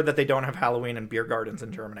 I'm sure that they don't have Halloween in beer gardens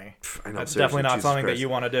in Germany. I know, That's seriously, definitely not Jesus something Christ. that you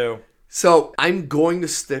want to do. So I'm going to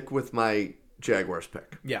stick with my Jaguars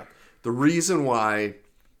pick. Yeah. The reason why,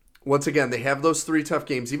 once again, they have those 3 tough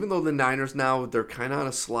games. Even though the Niners now, they're kind of on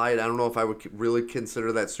a slide. I don't know if I would really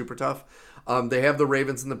consider that super tough. They have the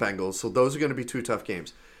Ravens and the Bengals, so those are going to be 2 tough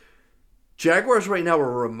games. Jaguars right now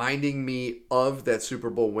are reminding me of that Super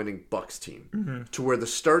Bowl winning Bucs team, to where the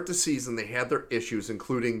start of the season they had their issues,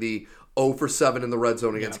 including the 0 for 7 in the red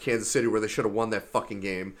zone against Kansas City, where they should have won that fucking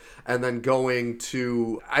game, and then going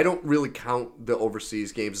to, I don't really count the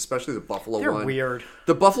overseas games, especially the Buffalo one. They're weird.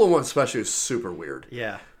 The Buffalo one especially is super weird.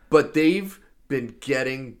 Yeah. But they've been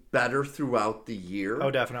getting better throughout the year.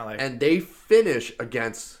 Oh, definitely. And they finish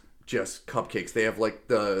against just cupcakes. They have like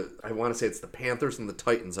I want to say it's the Panthers and the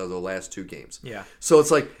Titans are the last 2 games. Yeah. So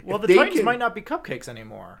it's like, Well, the Titans might not be cupcakes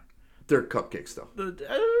anymore. They're cupcakes though.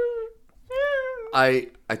 I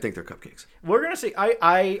think they're cupcakes. We're gonna see.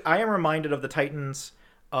 I am reminded of the Titans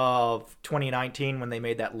of 2019 when they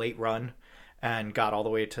made that late run and got all the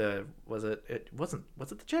way to was it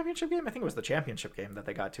the championship game? I think it was the championship game that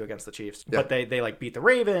they got to against the Chiefs. Yeah. But they like beat the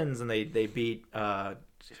Ravens and they beat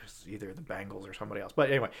either the Bengals or somebody else.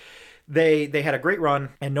 But anyway, they had a great run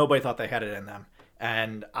and nobody thought they had it in them.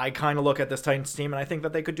 And I kind of look at this Titans team and I think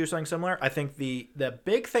that they could do something similar. I think the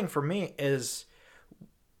big thing for me is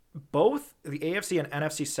both the AFC and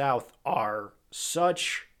NFC South are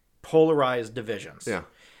such polarized divisions. Yeah.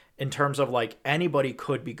 In terms of like anybody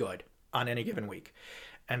could be good on any given week.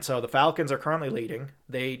 And so the Falcons are currently leading.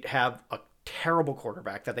 They have a terrible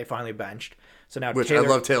quarterback that they finally benched. So now I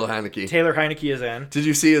love Taylor Heineke. Taylor Heineke is in. Did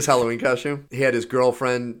you see his Halloween costume? He had his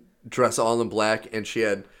girlfriend dress all in black and she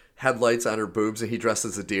had headlights on her boobs and he dressed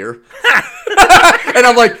as a deer. And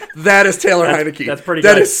I'm like, that is Taylor Heineke. That's pretty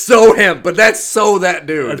good. That is so him, but that's so that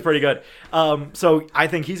dude. That's pretty good. So I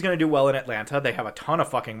think he's going to do well in Atlanta. They have a ton of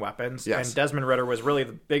fucking weapons. Yes. And Desmond Ridder was really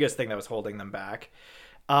the biggest thing that was holding them back.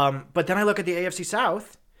 But then I look at the AFC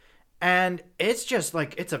South, and it's just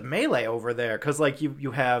like, it's a melee over there. Because like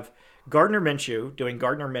you have Gardner Minshew doing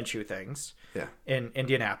Gardner Minshew things in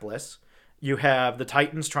Indianapolis. You have the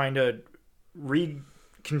Titans trying to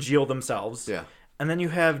recongeal themselves. Yeah. And then you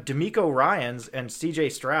have D'Amico Ryans and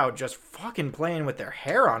CJ Stroud just fucking playing with their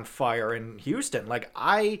hair on fire in Houston. Like,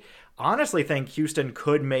 I honestly think Houston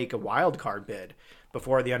could make a wild card bid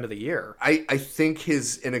before the end of the year. I think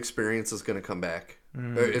his inexperience is going to come back.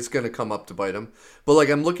 It's going to come up to bite him. But like,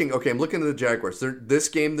 I'm looking at the Jaguars. This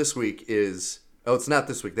game this week is... Oh, it's not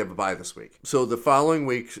this week. They have a bye this week. So the following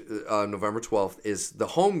week, November 12th, is the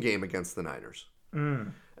home game against the Niners.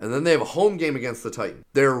 And then they have a home game against the Titans.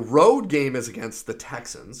 Their road game is against the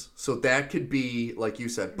Texans. So that could be, like you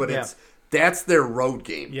said, but that's their road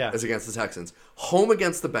game is against the Texans. Home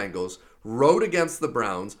against the Bengals, road against the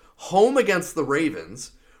Browns, home against the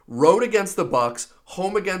Ravens, road against the Bucs,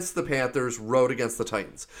 home against the Panthers, road against the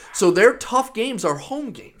Titans. So their tough games are home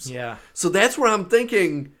games. Yeah. So that's where I'm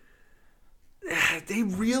thinking they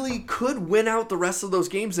really could win out the rest of those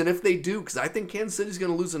games. And if they do, because I think Kansas City's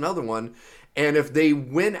going to lose another one. And if they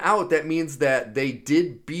win out, that means that they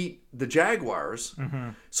did beat the Jaguars.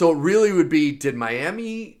 So it really would be, did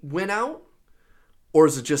Miami win out? Or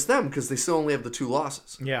is it just them? Because they still only have the 2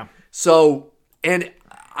 losses. Yeah. So, and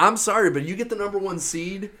I'm sorry, but you get the number 1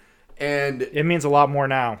 seed, and it means a lot more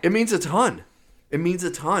now. It means a ton. It means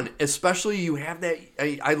a ton. Especially you have that,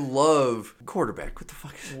 I love quarterback. What the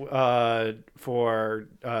fuck? For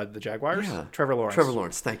the Jaguars? Yeah. Trevor Lawrence. Trevor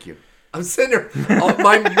Lawrence, thank you. I'm sitting there.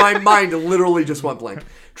 My mind literally just went blank.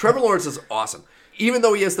 Trevor Lawrence is awesome. Even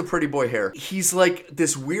though he has the pretty boy hair, he's like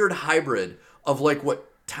this weird hybrid of like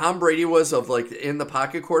what Tom Brady was of like in the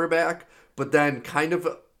pocket quarterback, but then kind of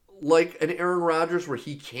like an Aaron Rodgers where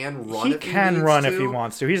he can run. If he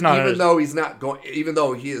wants to. He's not even though he's not going. Even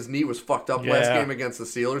though his knee was fucked up last game against the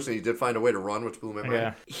Steelers, and he did find a way to run, which blew my mind.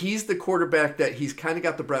 Yeah. He's the quarterback that he's kind of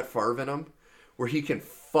got the Brett Favre in him, where he can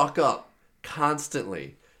fuck up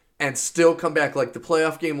constantly and still come back. Like the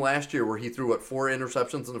playoff game last year, where he threw 4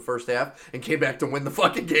 interceptions in the first half and came back to win the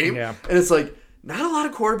fucking game. Yeah. And it's like, not a lot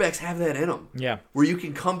of quarterbacks have that in them. Yeah. Where you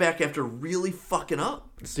can come back after really fucking up.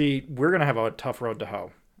 See, we're gonna have a tough road to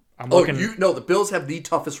hoe. The Bills have the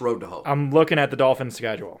toughest road to hoe. I'm looking at the Dolphins'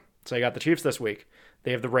 schedule. So you got the Chiefs this week.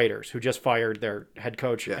 They have the Raiders, who just fired their head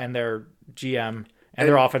coach and their GM and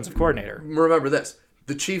their offensive coordinator. Remember this.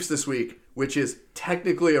 The Chiefs this week, which is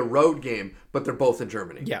technically a road game, but they're both in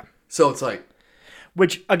Germany. Yeah. So it's like...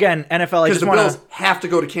 Which, again, NFL, because the Bills have to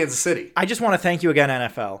go to Kansas City. I just want to thank you again,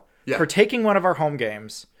 NFL, for taking one of our home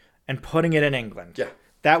games and putting it in England. Yeah.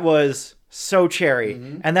 That was... so cherry.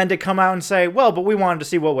 And then to come out and say, well, but we wanted to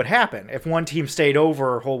see what would happen. If one team stayed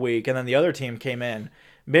over a whole week and then the other team came in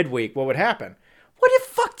midweek, what would happen? What the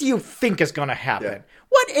fuck do you think is going to happen? Yeah.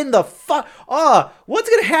 What in the fuck? What's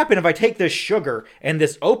going to happen if I take this sugar and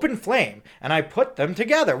this open flame and I put them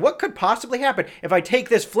together? What could possibly happen if I take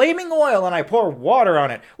this flaming oil and I pour water on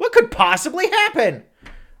it? What could possibly happen?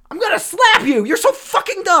 I'm going to slap you. You're so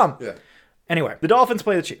fucking dumb. Yeah. Anyway, the Dolphins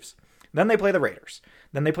play the Chiefs. Then they play the Raiders.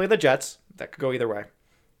 Then they play the Jets. That could go either way.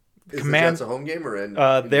 Is the Jets a home game or in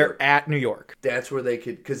they're at New York. That's where they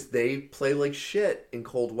could, because they play like shit in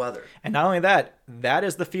cold weather. And not only that, that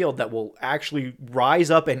is the field that will actually rise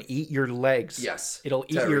up and eat your legs. Yes. It'll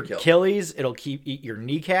eat your Achilles. It'll eat your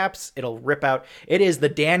kneecaps. It'll rip out. It is the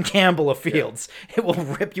Dan Campbell of fields. Yeah. It will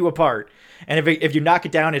rip you apart. And if you knock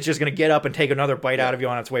it down, it's just going to get up and take another bite out of you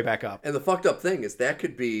on its way back up. And the fucked up thing is that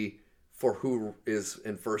could be for who is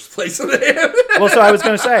in first place in the game. Well, so I was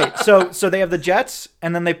going to say, so they have the Jets,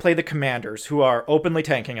 and then they play the Commanders, who are openly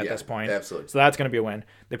tanking at this point. Absolutely. So that's going to be a win.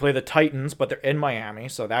 They play the Titans, but they're in Miami,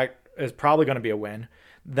 so that is probably going to be a win.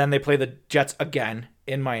 Then they play the Jets again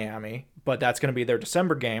in Miami, but that's going to be their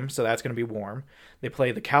December game, so that's going to be warm. They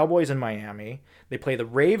play the Cowboys in Miami. They play the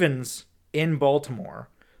Ravens in Baltimore,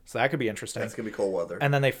 so that could be interesting. That's going to be cold weather.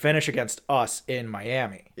 And then they finish against us in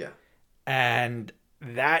Miami. Yeah. And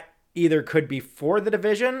that either could be for the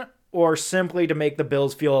division or simply to make the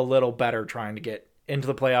Bills feel a little better trying to get into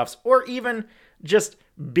the playoffs, or even just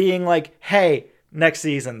being like, hey, next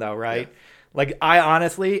season though, right? Yeah. Like,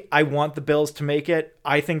 I want the Bills to make it.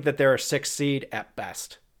 I think that they're a 6 seed at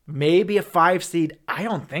best. Maybe a 5 seed. I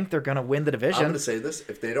don't think they're going to win the division. I'm going to say this.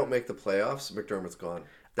 If they don't make the playoffs, McDermott's gone.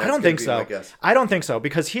 I don't think so. I don't think so,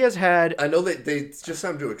 because he has had... I know that they just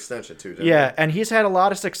signed him to extension too, didn't they? And he's had a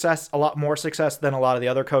lot of success, a lot more success than a lot of the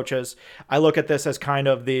other coaches. I look at this as kind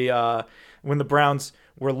of the... when the Browns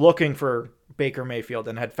were looking for Baker Mayfield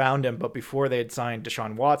and had found him, but before they had signed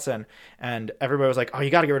Deshaun Watson, and everybody was like, oh, you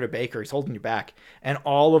got to get rid of Baker. He's holding you back. And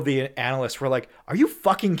all of the analysts were like, are you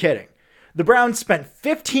fucking kidding? The Browns spent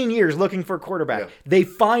 15 years looking for a quarterback. Yeah. They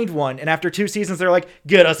find one, and after 2 seasons, they're like,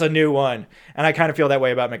 get us a new one. And I kind of feel that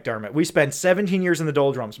way about McDermott. We spent 17 years in the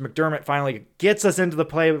doldrums. McDermott finally gets us into the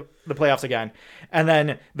playoffs again. And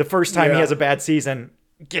then the first time he has a bad season,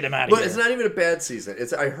 get him out of here. But it's not even a bad season.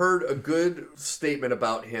 I heard a good statement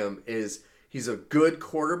about him is he's a good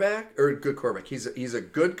quarterback, or a good quarterback. He's a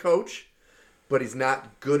good coach, but he's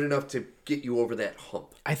not good enough to get you over that hump.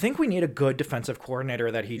 I think we need a good defensive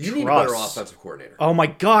coordinator that he trusts. You need a better offensive coordinator. Oh my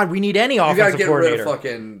God, we need any offensive coordinator. You got to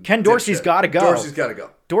get rid of fucking Ken Dorsey's got to go. Dorsey's got to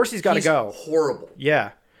go. Dorsey's got to go. Horrible.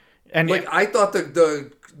 Yeah, and I thought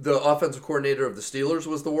the offensive coordinator of the Steelers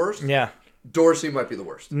was the worst. Yeah. Dorsey might be the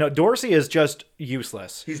worst. No, Dorsey is just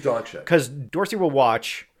useless. He's dog shit. Because Dorsey will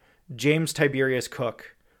watch James Tiberius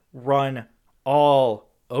Cook run all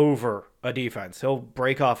over a defense. He'll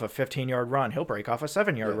break off a 15-yard run. He'll break off a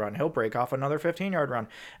 7-yard run. He'll break off another 15-yard run.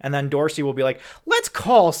 And then Dorsey will be like, let's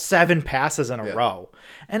call 7 passes in a row.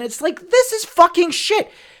 And it's like, this is fucking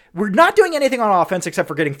shit. We're not doing anything on offense except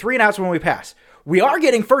for getting 3 and outs when we pass. We are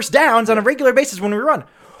getting first downs on a regular basis when we run.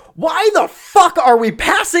 Why the fuck are we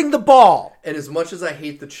passing the ball? And as much as I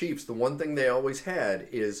hate the Chiefs, the one thing they always had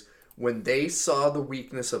is when they saw the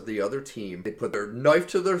weakness of the other team, they put their knife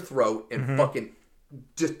to their throat and fucking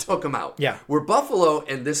just took them out. Yeah. Where Buffalo,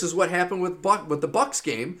 and this is what happened with the Bucs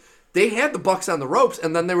game, they had the Bucs on the ropes,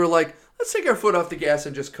 and then they were like, let's take our foot off the gas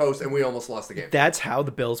and just coast, and we almost lost the game. That's how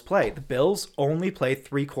the Bills play. The Bills only play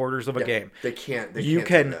 3/4 of a game. They can't.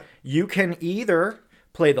 You can either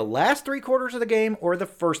play the last 3 quarters of the game or the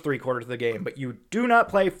first 3 quarters of the game, but you do not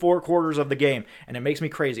play 4 quarters of the game. And it makes me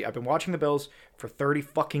crazy. I've been watching the Bills for 30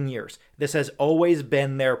 fucking years. This has always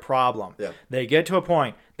been their problem. Yeah. They get to a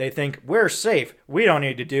point, they think, we're safe, we don't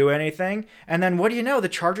need to do anything. And then what do you know? The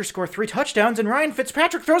Chargers score 3 touchdowns and Ryan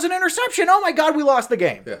Fitzpatrick throws an interception. Oh my God, we lost the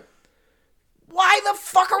game. Yeah. Why the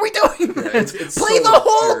fuck are we doing this? It's Play so the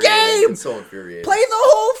whole game. It's so infuriating. Play the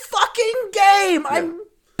whole fucking game. Yeah. I'm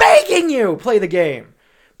begging you, play the game.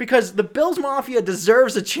 Because the Bills Mafia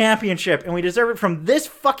deserves a championship, and we deserve it from this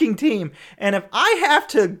fucking team. And if I have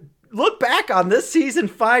to look back on this season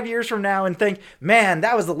 5 years from now and think, man,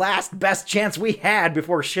 that was the last best chance we had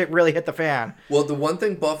before shit really hit the fan. Well, the one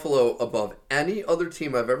thing Buffalo, above any other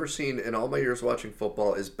team I've ever seen in all my years watching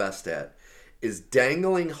football, is best at, is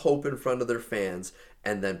dangling hope in front of their fans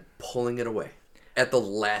and then pulling it away at the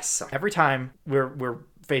last second. Every time we're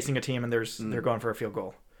facing a team and they're going for a field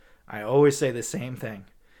goal, I always say the same thing.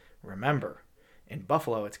 Remember, in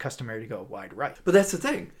Buffalo, it's customary to go wide right. But that's the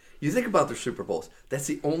thing. You think about their Super Bowls. That's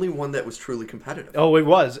the only one that was truly competitive. Oh, it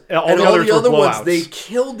was. All the other ones, they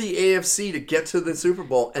killed the AFC to get to the Super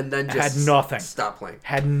Bowl and then just had nothing. Stop playing.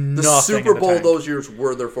 Had nothing. The Super Bowl those years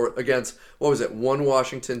were their fourth against, what was it, 1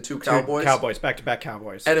 Washington, 2 Cowboys? Cowboys, back-to-back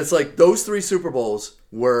Cowboys. And it's like those 3 Super Bowls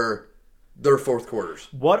were their fourth quarters.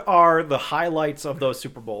 What are the highlights of those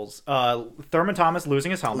Super Bowls? Thurman Thomas losing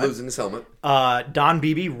his helmet. Don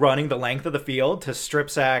Beebe running the length of the field to strip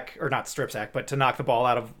sack, or not strip sack, but to knock the ball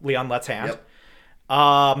out of Leon Lett's hand.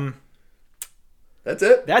 Yep. That's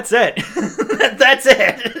it. That's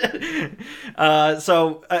it.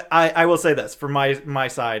 So I will say this from my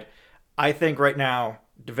side. I think right now,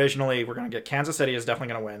 divisionally, we're going to get Kansas City is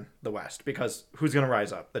definitely going to win the West, because who's going to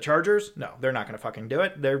rise up? The Chargers? No, they're not going to fucking do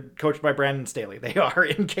it. They're coached by Brandon Staley. They are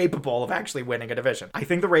incapable of actually winning a division. I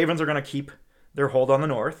think the Ravens are going to keep their hold on the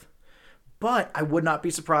North, but I would not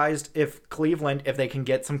be surprised if Cleveland, if they can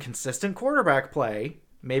get some consistent quarterback play,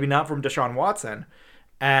 maybe not from Deshaun Watson,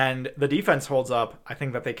 and the defense holds up, I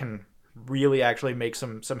think that they can really actually make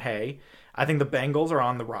some hay. I think the Bengals are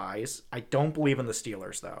on the rise. I don't believe in the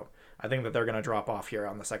Steelers, though. I think that they're going to drop off here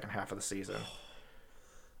on the second half of the season.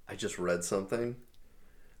 I just read something.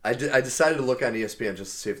 I decided to look on ESPN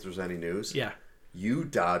just to see if there's any news. Yeah. You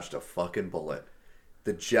dodged a fucking bullet.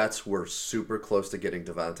 The Jets were super close to getting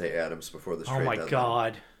Devontae Adams before the trade deadline. Oh, my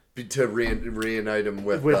God. To reunite him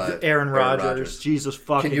with Aaron Rodgers. Jesus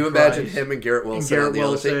fucking Can you imagine him and Garrett Wilson on the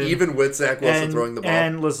other side? Even with Zach Wilson throwing the ball.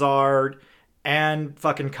 And Lazard and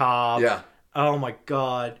fucking Cobb. Yeah. Oh, my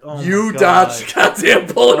God. You dodged a goddamn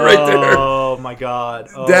bullet right there. Oh, my God.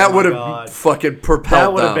 That would have fucking propelled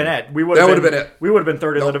That would have been it. We would have been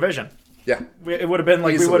third in the division. Yeah. It would have been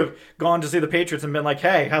like Easily. we would have gone to see the Patriots and been like,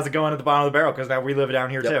 hey, how's it going at the bottom of the barrel? Because now we live down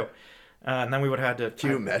here too. And then we would have had to... Can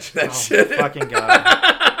you imagine that shit? Fucking God.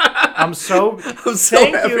 I'm so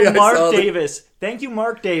happy you, Mark I saw Davis. Thank you,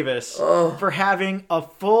 Mark Davis, for having a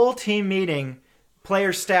full team meeting,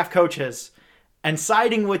 players, staff, coaches, and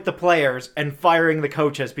siding with the players and firing the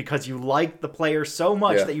coaches because you liked the players so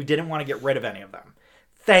much that you didn't want to get rid of any of them.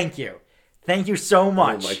 Thank you. Thank you so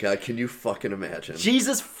much. Oh my God, can you fucking imagine?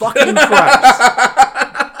 Jesus fucking Christ.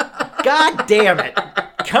 God damn it.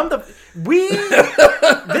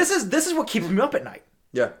 This is what keeps me up at night.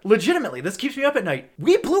 Yeah. Legitimately, this keeps me up at night.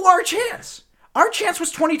 We blew our chance. Our chance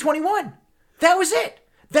was 2021. That was it.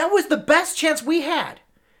 That was the best chance we had.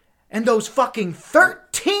 And those fucking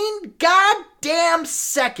 13 goddamn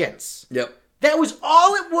seconds. Yep. That was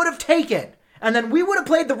all it would have taken. And then we would have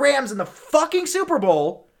played the Rams in the fucking Super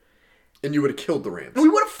Bowl. And you would have killed the Rams. And we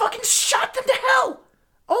would have fucking shot them to hell.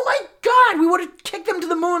 Oh my God, we would have kicked them to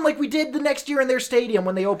the moon like we did the next year in their stadium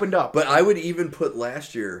when they opened up. But I would even put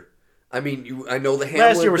last year, I mean, I know the Hamlin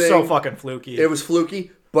last year was thing, so fucking fluky. It was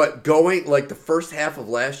fluky, but going, like, the first half of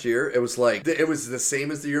last year, it was like, it was the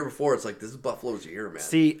same as the year before. It's like, this is Buffalo's year, man.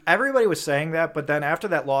 See, everybody was saying that, but then after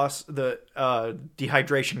that loss, the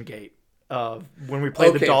dehydration gate, when we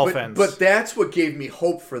played the Dolphins. But that's what gave me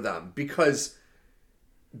hope for them, because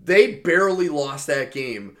they barely lost that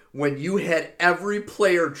game when you had every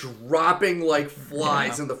player dropping like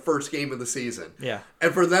flies in the first game of the season. Yeah.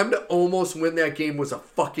 And for them to almost win that game was a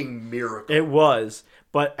fucking miracle. It was.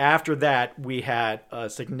 But after that, we had a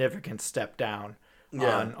significant step down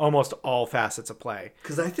on almost all facets of play.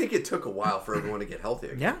 Because I think it took a while for everyone to get healthy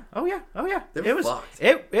again. Yeah. Oh, yeah. They were fucked.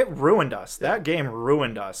 It ruined us. Yeah. That game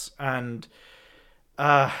ruined us. And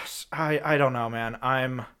I don't know, man.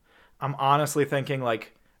 I'm honestly thinking,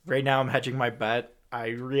 like, right now I'm hedging my bet. I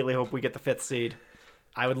really hope we get the 5th seed.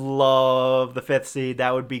 I would love the 5th seed.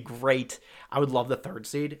 That would be great. I would love the 3rd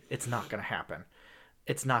seed. It's not going to happen.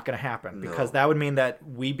 It's not going to happen because that would mean that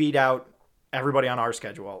we beat out everybody on our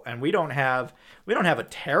schedule, and we don't have a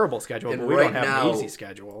terrible schedule, but we right don't have now, an easy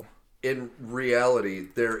schedule. In reality,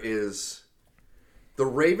 the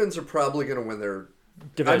Ravens are probably going to win their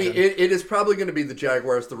division. I mean, it is probably going to be the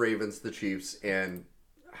Jaguars, the Ravens, the Chiefs, and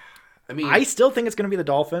I still think it's going to be the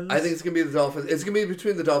Dolphins. I think it's going to be the Dolphins. It's going to be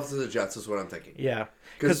between the Dolphins and the Jets is what I'm thinking. Yeah.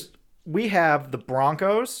 Because we have the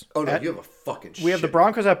Broncos. Oh, no, you have a fucking shit. We have the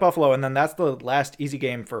Broncos at Buffalo, and then that's the last easy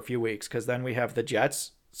game for a few weeks, because then we have the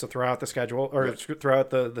Jets. So throughout the schedule, or throughout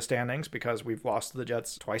the standings, because we've lost to the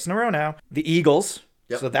Jets twice in a row now. The Eagles.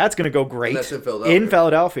 Yep. So that's going to go great. And that's in Philadelphia. In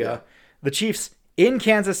Philadelphia. Yeah. The Chiefs in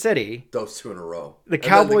Kansas City. Those 2 in a row. The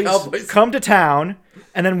Cowboys come to town,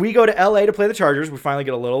 and then we go to LA to play the Chargers. We finally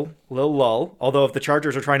get a little lull. Although if the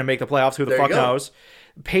Chargers are trying to make the playoffs, who the fuck knows?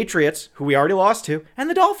 Patriots, who we already lost to, and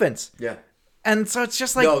the Dolphins. Yeah. And so it's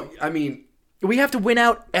just like... No, I mean... We have to win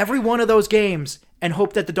out every one of those games and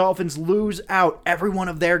hope that the Dolphins lose out every one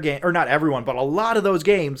of their games. Or not everyone, but a lot of those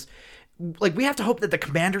games. Like, we have to hope that the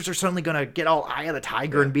Commanders are suddenly going to get all eye of the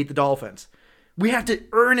tiger and beat the Dolphins. We have to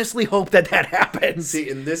earnestly hope that happens.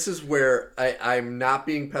 See, and this is where I'm not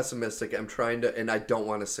being pessimistic. I'm trying to, and I don't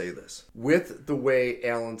want to say this. With the way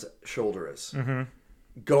Allen's shoulder is,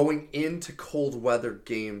 going into cold weather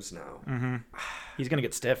games now, he's going to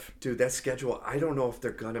get stiff. Dude, that schedule, I don't know if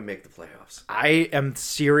they're going to make the playoffs. I am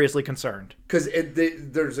seriously concerned. Because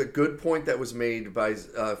there's a good point that was made by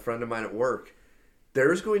a friend of mine at work.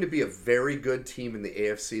 There's going to be a very good team in the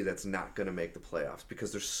AFC that's not going to make the playoffs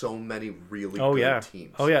because there's so many really good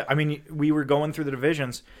teams. Oh, yeah. I mean, we were going through the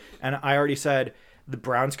divisions, and I already said the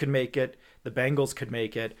Browns could make it. The Bengals could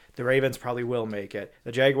make it. The Ravens probably will make it.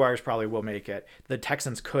 The Jaguars probably will make it. The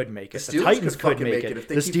Texans could make it. The Titans could make it.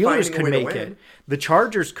 The Steelers could make it. The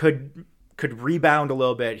Chargers could rebound a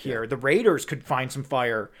little bit here. The Raiders could find some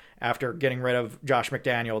fire after getting rid of Josh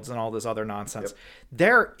McDaniels and all this other nonsense. Yep.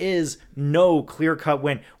 There is no clear-cut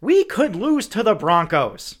win. We could lose to the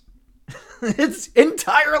Broncos. It's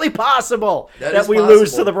entirely possible that we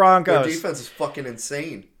lose to the Broncos. Their defense is fucking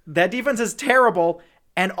insane. That defense is terrible.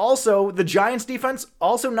 And also, the Giants' defense,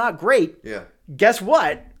 also not great. Yeah. Guess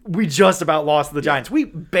what? We just about lost to the Giants. We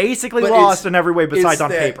basically lost in every way besides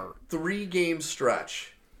on paper. 3-game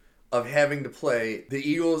stretch of having to play the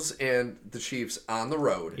Eagles and the Chiefs on the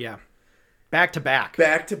road. Yeah. Back to back.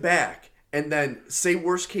 Back to back. And then, say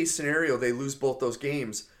worst case scenario, they lose both those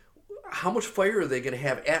games. How much fire are they going to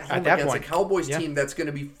have at home against a Cowboys team that's going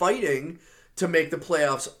to be fighting to make the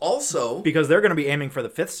playoffs also? Because they're going to be aiming for the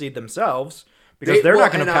 5th seed themselves. Because they're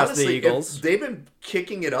not going to pass the Eagles. They've been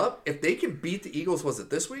kicking it up. If they can beat the Eagles, was it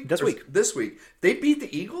this week? This week. They beat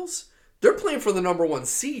the Eagles? They're playing for the number 1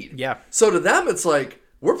 seed. Yeah. So to them, it's like,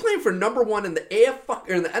 we're playing for number 1 in the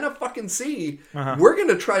NFC. We're going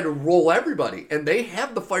to try to roll everybody. And they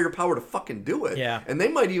have the firepower to fucking do it. Yeah. And they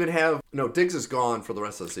might even have... No, Diggs is gone for the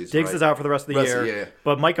rest of the season, Diggs is out for the rest of the year. Yeah.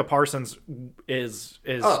 But Micah Parsons is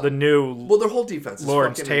the new... Well, their whole defense is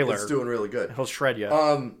Lawrence Taylor. It's doing really good. He'll shred you.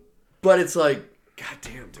 But it's like... God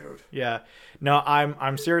damn, dude. Yeah. No,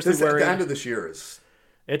 I'm seriously worried. The end of this year is...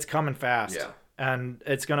 It's coming fast. Yeah. And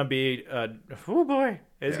it's going to be... oh, boy.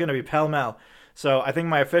 It's going to be pell-mell. So I think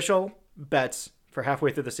my official bets for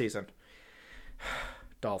halfway through the season.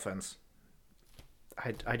 Dolphins.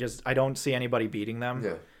 I don't see anybody beating them.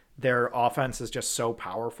 Yeah. Their offense is just so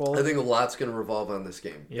powerful. I think a lot's going to revolve on this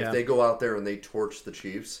game. Yeah. If they go out there and they torch the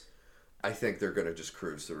Chiefs... I think they're going to just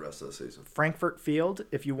cruise the rest of the season. Frankfurt Field,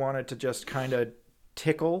 if you wanted to just kind of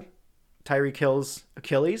tickle Tyreek Hill's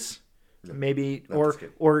Achilles, maybe,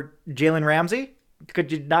 or Jalen Ramsey.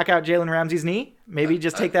 Could you knock out Jalen Ramsey's knee? Maybe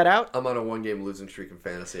just take that out? I'm on a 1-game losing streak in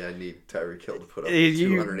fantasy. I need Tyreek Hill to put up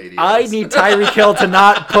 280 I need Tyreek Hill to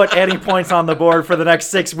not put any points on the board for the next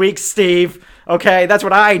 6 weeks, Steve. Okay, that's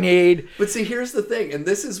what I need. But see, here's the thing, and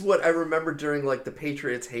this is what I remember during like the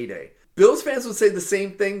Patriots' heyday. Bills fans would say the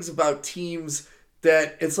same things about teams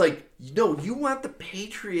that it's like, no, you want the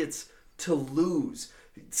Patriots to lose.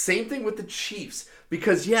 Same thing with the Chiefs.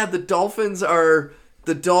 Because, yeah, the Dolphins are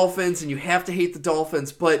the Dolphins, and you have to hate the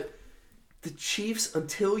Dolphins, but the Chiefs,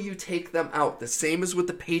 until you take them out, the same as with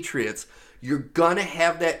the Patriots, you're going to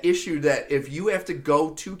have that issue that if you have to go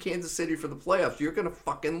to Kansas City for the playoffs, you're going to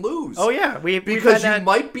fucking lose. Oh, yeah. Because you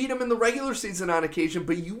might beat them in the regular season on occasion,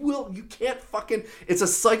 but you can't fucking... It's a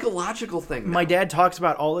psychological thing now. My dad talks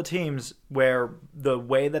about all the teams where the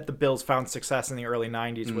way that the Bills found success in the early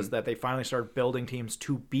 90s was that they finally started building teams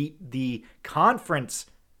to beat the conference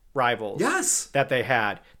rivals that they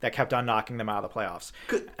had that kept on knocking them out of the playoffs.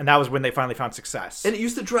 And that was when they finally found success. And it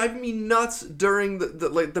used to drive me nuts during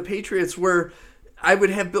the Patriots where I would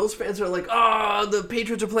have Bills fans that are like, oh, the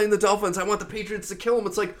Patriots are playing the Dolphins. I want the Patriots to kill them.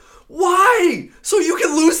 It's like, why? So you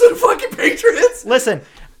can lose to the fucking Patriots? Listen,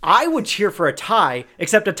 I would cheer for a tie,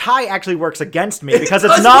 except a tie actually works against me because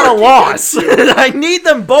it's not a loss. I need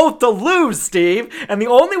them both to lose, Steve. And the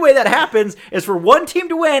only way that happens is for one team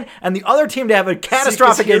to win and the other team to have a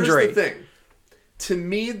catastrophic injury. Here's the thing. To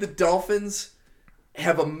me, the Dolphins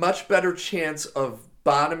have a much better chance of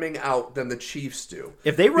bottoming out than the Chiefs do.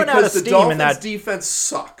 If they run out of steam in that defense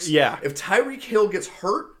sucks. Yeah. If Tyreek Hill gets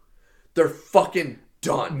hurt, they're fucking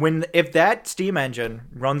done. If that steam engine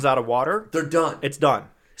runs out of water, they're done. It's done.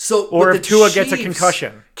 Or if Tua gets a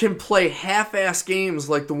concussion, can play half-ass games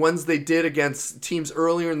like the ones they did against teams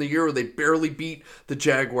earlier in the year where they barely beat the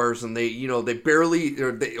Jaguars and they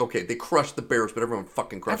crushed the Bears, but everyone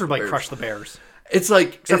fucking crushed the Bears. Everybody crushed the Bears. It's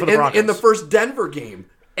like except for the Broncos. In the first Denver game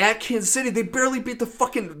at Kansas City, they barely beat the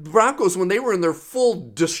fucking Broncos when they were in their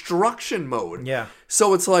full destruction mode. Yeah.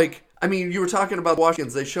 So it's like, I mean, you were talking about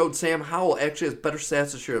Washington. They showed Sam Howell actually has better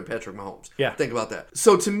stats this year than Patrick Mahomes. Yeah. Think about that.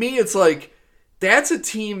 So to me, it's like, that's a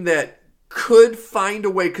team that could find a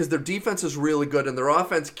way because their defense is really good and their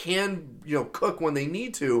offense can, cook when they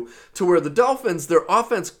need to where the Dolphins, their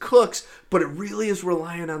offense cooks, but it really is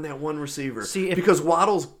relying on that one receiver. Because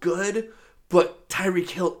Waddle's good, but Tyreek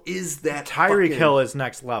Hill is that. Tyreek Hill is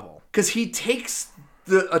next level. Because he takes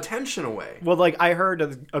the attention away. Well, like I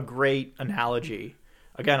heard a great analogy,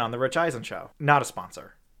 again, on the Rich Eisen show. Not a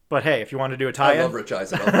sponsor. But hey, if you want to do a tie-in. I love Rich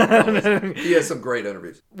Eisen. He has some great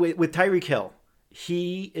interviews. With Tyreek Hill,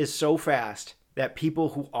 he is so fast that people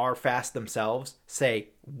who are fast themselves say,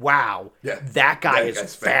 wow, that guy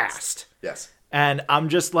is fast. Yes. And I'm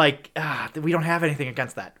just like, we don't have anything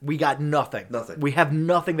against that. We got nothing. We have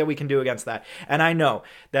nothing that we can do against that. And I know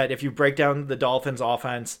that if you break down the Dolphins'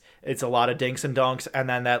 offense, it's a lot of dinks and dunks, and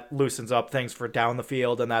then that loosens up things for down the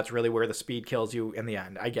field, and that's really where the speed kills you in the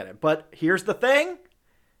end. I get it. But here's the thing.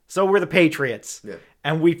 So we're the Patriots. Yeah.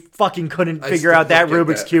 And we fucking couldn't figure out that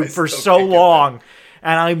Rubik's Cube for so long.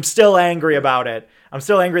 And I'm still angry about it. I'm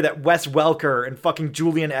still angry that Wes Welker and fucking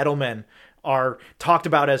Julian Edelman are talked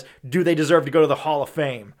about as, do they deserve to go to the Hall of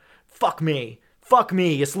Fame? Fuck me. Fuck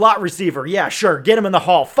me. A slot receiver. Yeah, sure. Get him in the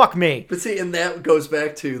Hall. Fuck me. But see, and that goes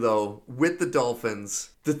back to, though, with the Dolphins,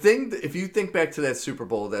 the thing, if you think back to that Super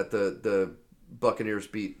Bowl that the Buccaneers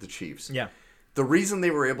beat the Chiefs. Yeah. The reason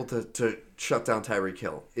they were able to shut down Tyreek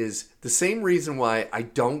Hill is the same reason why I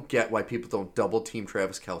don't get why people don't double team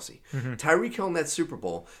Travis Kelce. Mm-hmm. Tyreek Hill in that Super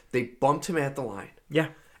Bowl, they bumped him at the line. Yeah.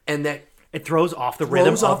 And that it throws off the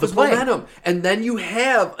rhythm of the play. Momentum. And then you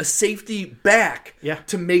have a safety back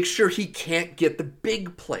to make sure he can't get the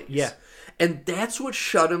big plays. Yeah. And that's what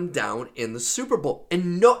shut him down in the Super Bowl.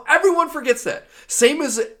 And everyone forgets that. Same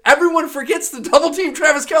as everyone forgets the double team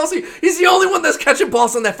Travis Kelce. He's the only one that's catching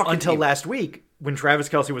balls on that fucking Until team. last week, when Travis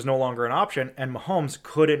Kelce was no longer an option, and Mahomes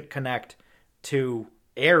couldn't connect to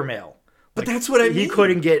airmail. But that's what I mean. He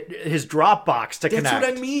couldn't get his drop box to connect. That's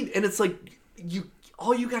what I mean. And it's like,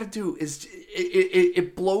 all you got to do is,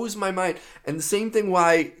 it blows my mind. And the same thing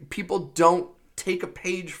why people don't take a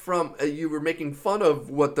page from, you were making fun of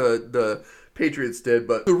what the Patriots did,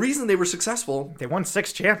 but the reason they were successful, they won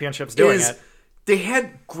 6 championships doing it. They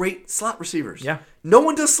had great slot receivers. Yeah. No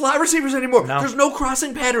one does slot receivers anymore. No. There's no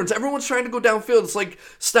crossing patterns. Everyone's trying to go downfield. It's like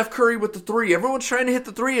Steph Curry with the 3. Everyone's trying to hit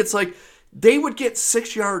the 3. It's like they would get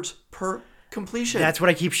 6 yards per completion. That's what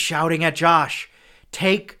I keep shouting at Josh.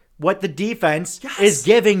 Take what the defense is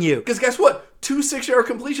giving you. Because guess what? 2 6-yard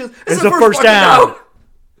completions is the first down.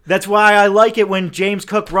 That's why I like it when James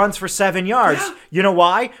Cook runs for 7 yards. Yeah. You know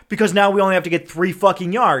why? Because now we only have to get 3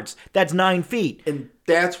 fucking yards. That's 9 feet. And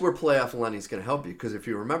that's where playoff Lenny's going to help you. Because if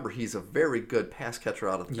you remember, he's a very good pass catcher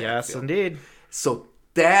out of the backfield. Yes, indeed. So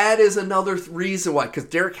that is another reason why. Because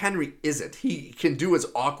Derrick Henry isn't. He can do his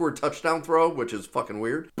awkward touchdown throw, which is fucking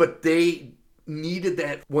weird. But they needed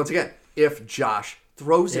that, once again, if Josh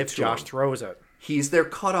throws it to him. Throws it. He's their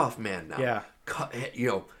cutoff man now. Yeah.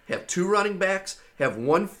 Have 2 running backs, have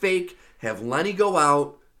 1 fake, have Lenny go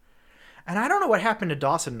out. And I don't know what happened to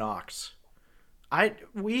Dawson Knox.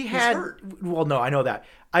 He's hurt. Well, no, I know that.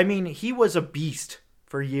 I mean, he was a beast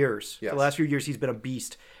for years. Yes. For the last few years, he's been a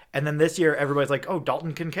beast. And then this year, everybody's like, oh,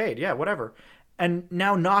 Dalton Kincaid. Yeah, whatever. And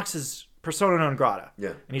now Knox is persona non grata. Yeah.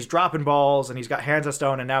 And he's dropping balls, and he's got hands of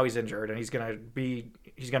stone, and now he's injured, and he's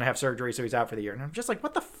gonna have surgery, so he's out for the year. And I'm just like,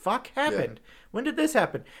 what the fuck happened? Yeah. When did this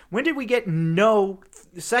happen? When did we get no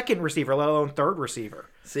second receiver, let alone third receiver?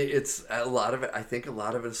 See, it's a lot of it. I think a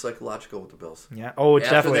lot of it is psychological with the Bills. Yeah. Oh, it's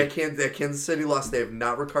definitely. After that Kansas City loss, they have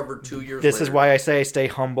not recovered 2 years This later. is why I say stay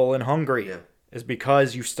humble and hungry. Yeah. Is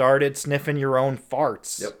because you started sniffing your own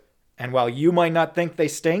farts. Yep. And while you might not think they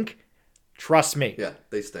stink, Trust me. Yeah,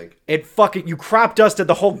 they stink. You crop dusted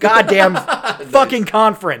the whole goddamn fucking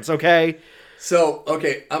conference, okay? So,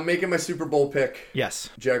 okay, I'm making my Super Bowl pick. Yes.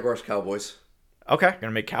 Jaguars, Cowboys. Okay. You're going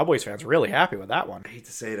to make Cowboys fans really happy with that one. I hate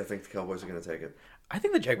to say it, I think the Cowboys are going to take it. I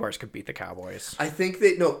think the Jaguars could beat the Cowboys. I think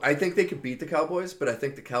they could beat the Cowboys, but I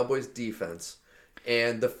think the Cowboys defense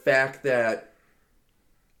and the fact that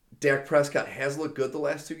Dak Prescott has looked good the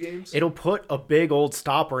last 2 games. It'll put a big old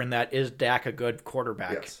stopper in that is Dak a good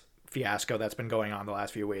quarterback fiasco that's been going on the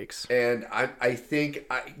last few weeks. And I think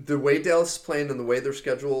the way Dallas is playing and the way their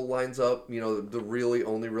schedule lines up, the really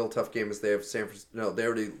only real tough game is they have San Francisco. No, they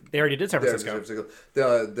already did San Francisco.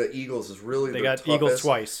 The Eagles is really they got toughest. Eagles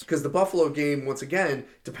twice. Because the Buffalo game, once again,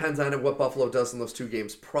 depends on what Buffalo does in those 2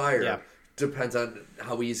 games prior. Yeah. Depends on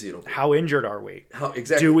how easy it'll be. How injured are we?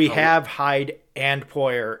 Do we have Hyde and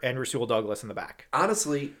Poyer and Rasul Douglas in the back?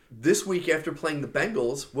 Honestly, this week after playing the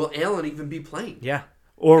Bengals, will Allen even be playing? Yeah.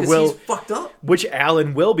 Or he's fucked up. Which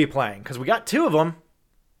Allen will be playing? Because we got 2 of them.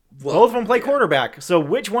 Well, both of them play quarterback. So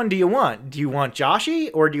which one do you want? Do you want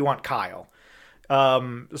Joshy or do you want Kyle?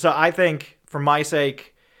 So I think, for my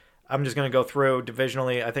sake, I'm just going to go through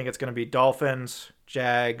divisionally. I think it's going to be Dolphins,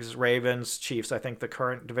 Jags, Ravens, Chiefs. I think the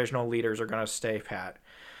current divisional leaders are going to stay pat.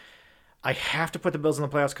 I have to put the Bills in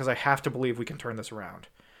the playoffs because I have to believe we can turn this around.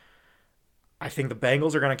 I think the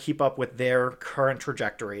Bengals are going to keep up with their current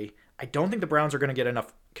trajectory. I don't think the Browns are going to get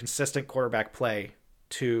enough consistent quarterback play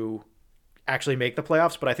to actually make the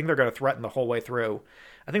playoffs, but I think they're going to threaten the whole way through.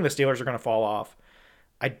 I think the Steelers are going to fall off.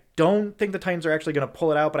 I don't think the Titans are actually going to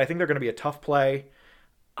pull it out, but I think they're going to be a tough play.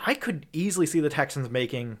 I could easily see the Texans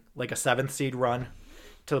making like a 7th seed run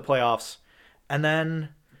to the playoffs. And then...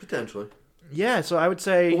 Potentially. Yeah, so I would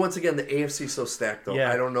say... But once again, the AFC is so stacked, though.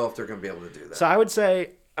 Yeah. I don't know if they're going to be able to do that. So I would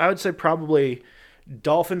say probably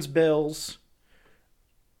Dolphins, Bills...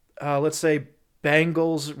 let's say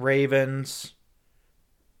Bengals, Ravens,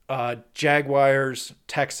 Jaguars,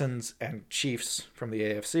 Texans, and Chiefs from the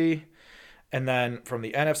AFC. And then from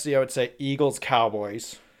the NFC, I would say Eagles,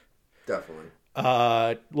 Cowboys. Definitely.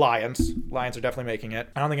 Lions. Lions are definitely making it.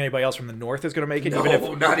 I don't think anybody else from the North is going to make it.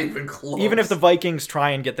 No, not even close. Even if the Vikings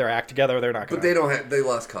try and get their act together, they're not going to. But they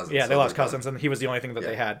lost Cousins. Yeah, they lost Cousins, and he was the only thing that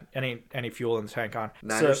they had any fuel in the tank on.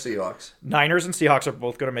 Seahawks. Niners and Seahawks are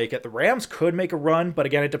both going to make it. The Rams could make a run, but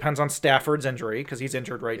again, it depends on Stafford's injury, because he's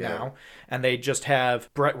injured right now. And they just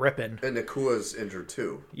have Brett Rippon. And Nakua's injured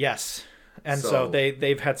too. Yes. And so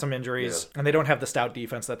they've had some injuries, and they don't have the stout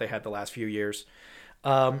defense that they had the last few years.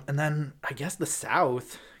 And then I guess the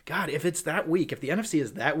South, God, if it's that weak, if the NFC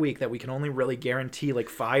is that weak that we can only really guarantee like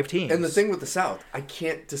 5 teams. And the thing with the South, I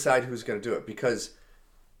can't decide who's going to do it because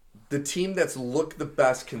the team that's looked the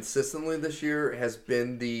best consistently this year has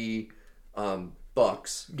been the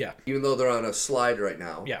Bucks. Yeah. Even though they're on a slide right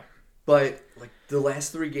now. Yeah. But like the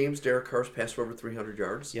last 3 games, Derek Carr's passed for over 300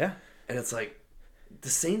 yards. Yeah. And it's like the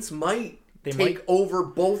Saints might take over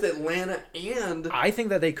both Atlanta and... I think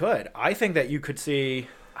that they could. I think that you could see...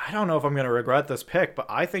 I don't know if I'm going to regret this pick, but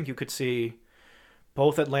I think you could see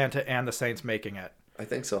both Atlanta and the Saints making it. I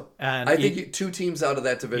think so. And I think 2 teams out of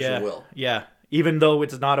that division will. Yeah. Even though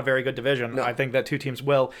it's not a very good division, I think that 2 teams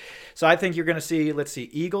will. So I think you're going to see, let's see,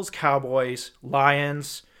 Eagles, Cowboys,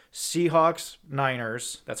 Lions, Seahawks,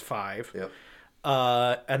 Niners. That's 5. Yep.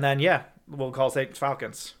 And then, we'll call Saints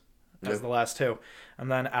Falcons as the last 2. And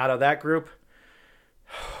then out of that group,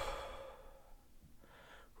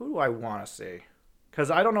 who do I want to see? Because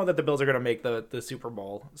I don't know that the Bills are going to make the Super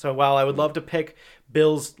Bowl. So while I would love to pick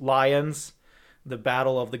Bills Lions, the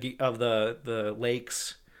battle of the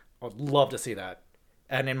lakes, I'd love to see that.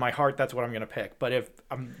 And in my heart, that's what I'm going to pick. But if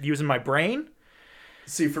I'm using my brain,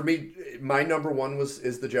 see, for me, my number 1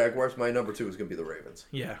 is the Jaguars. My number 2 is going to be the Ravens.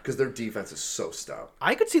 Yeah, because their defense is so stout.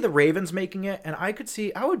 I could see the Ravens making it, and I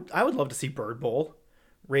would love to see Bird Bowl.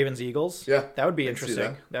 Ravens Eagles. Yeah. That would be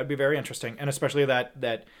interesting. That would be very interesting. And especially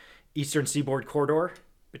that Eastern Seaboard corridor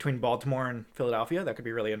between Baltimore and Philadelphia. That could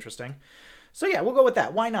be really interesting. So yeah, we'll go with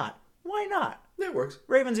that. Why not? That works.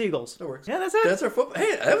 Ravens Eagles. That works. Yeah, that's it. That's our football.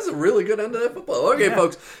 Hey, that was a really good end of that football. Okay,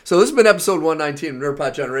 folks. So this has been episode 119 of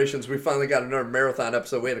Nerdpod Generations. We finally got another marathon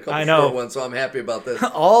episode. We had a couple short ones, so I'm happy about this.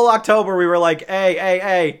 All October we were like,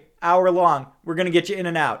 hey, hour long. We're going to get you in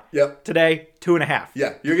and out. Yep. Today, 2.5.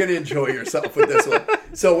 Yeah, you're going to enjoy yourself with this one.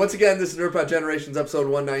 So once again, this is Nerdpod Generations episode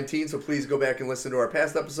 119, so please go back and listen to our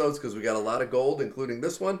past episodes because we got a lot of gold, including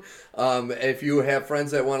this one. If you have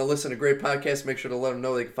friends that want to listen to great podcasts, make sure to let them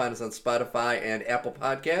know they can find us on Spotify and Apple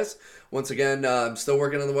Podcasts. Once again, I'm still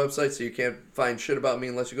working on the website, so you can't find shit about me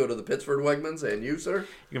unless you go to the Pittsford Wegmans. And you, sir?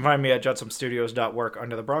 You can find me at jutsumstudios.work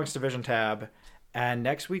under the Bronx Division tab. And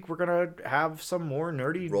next week we're gonna have some more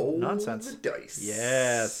nerdy nonsense. The dice.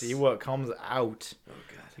 Yeah, see what comes out. Oh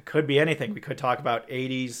god. It could be anything. We could talk about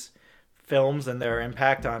 80s films and their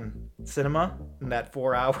impact on cinema in that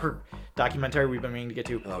 4-hour documentary we've been meaning to get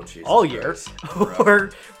to all year.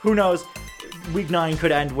 Or who knows, week 9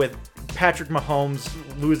 could end with Patrick Mahomes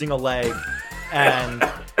losing a leg and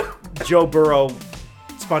Joe Burrow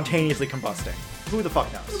spontaneously combusting. Who the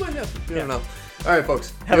fuck knows? We don't know. All right,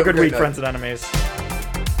 folks. Have a good week, friends and enemies.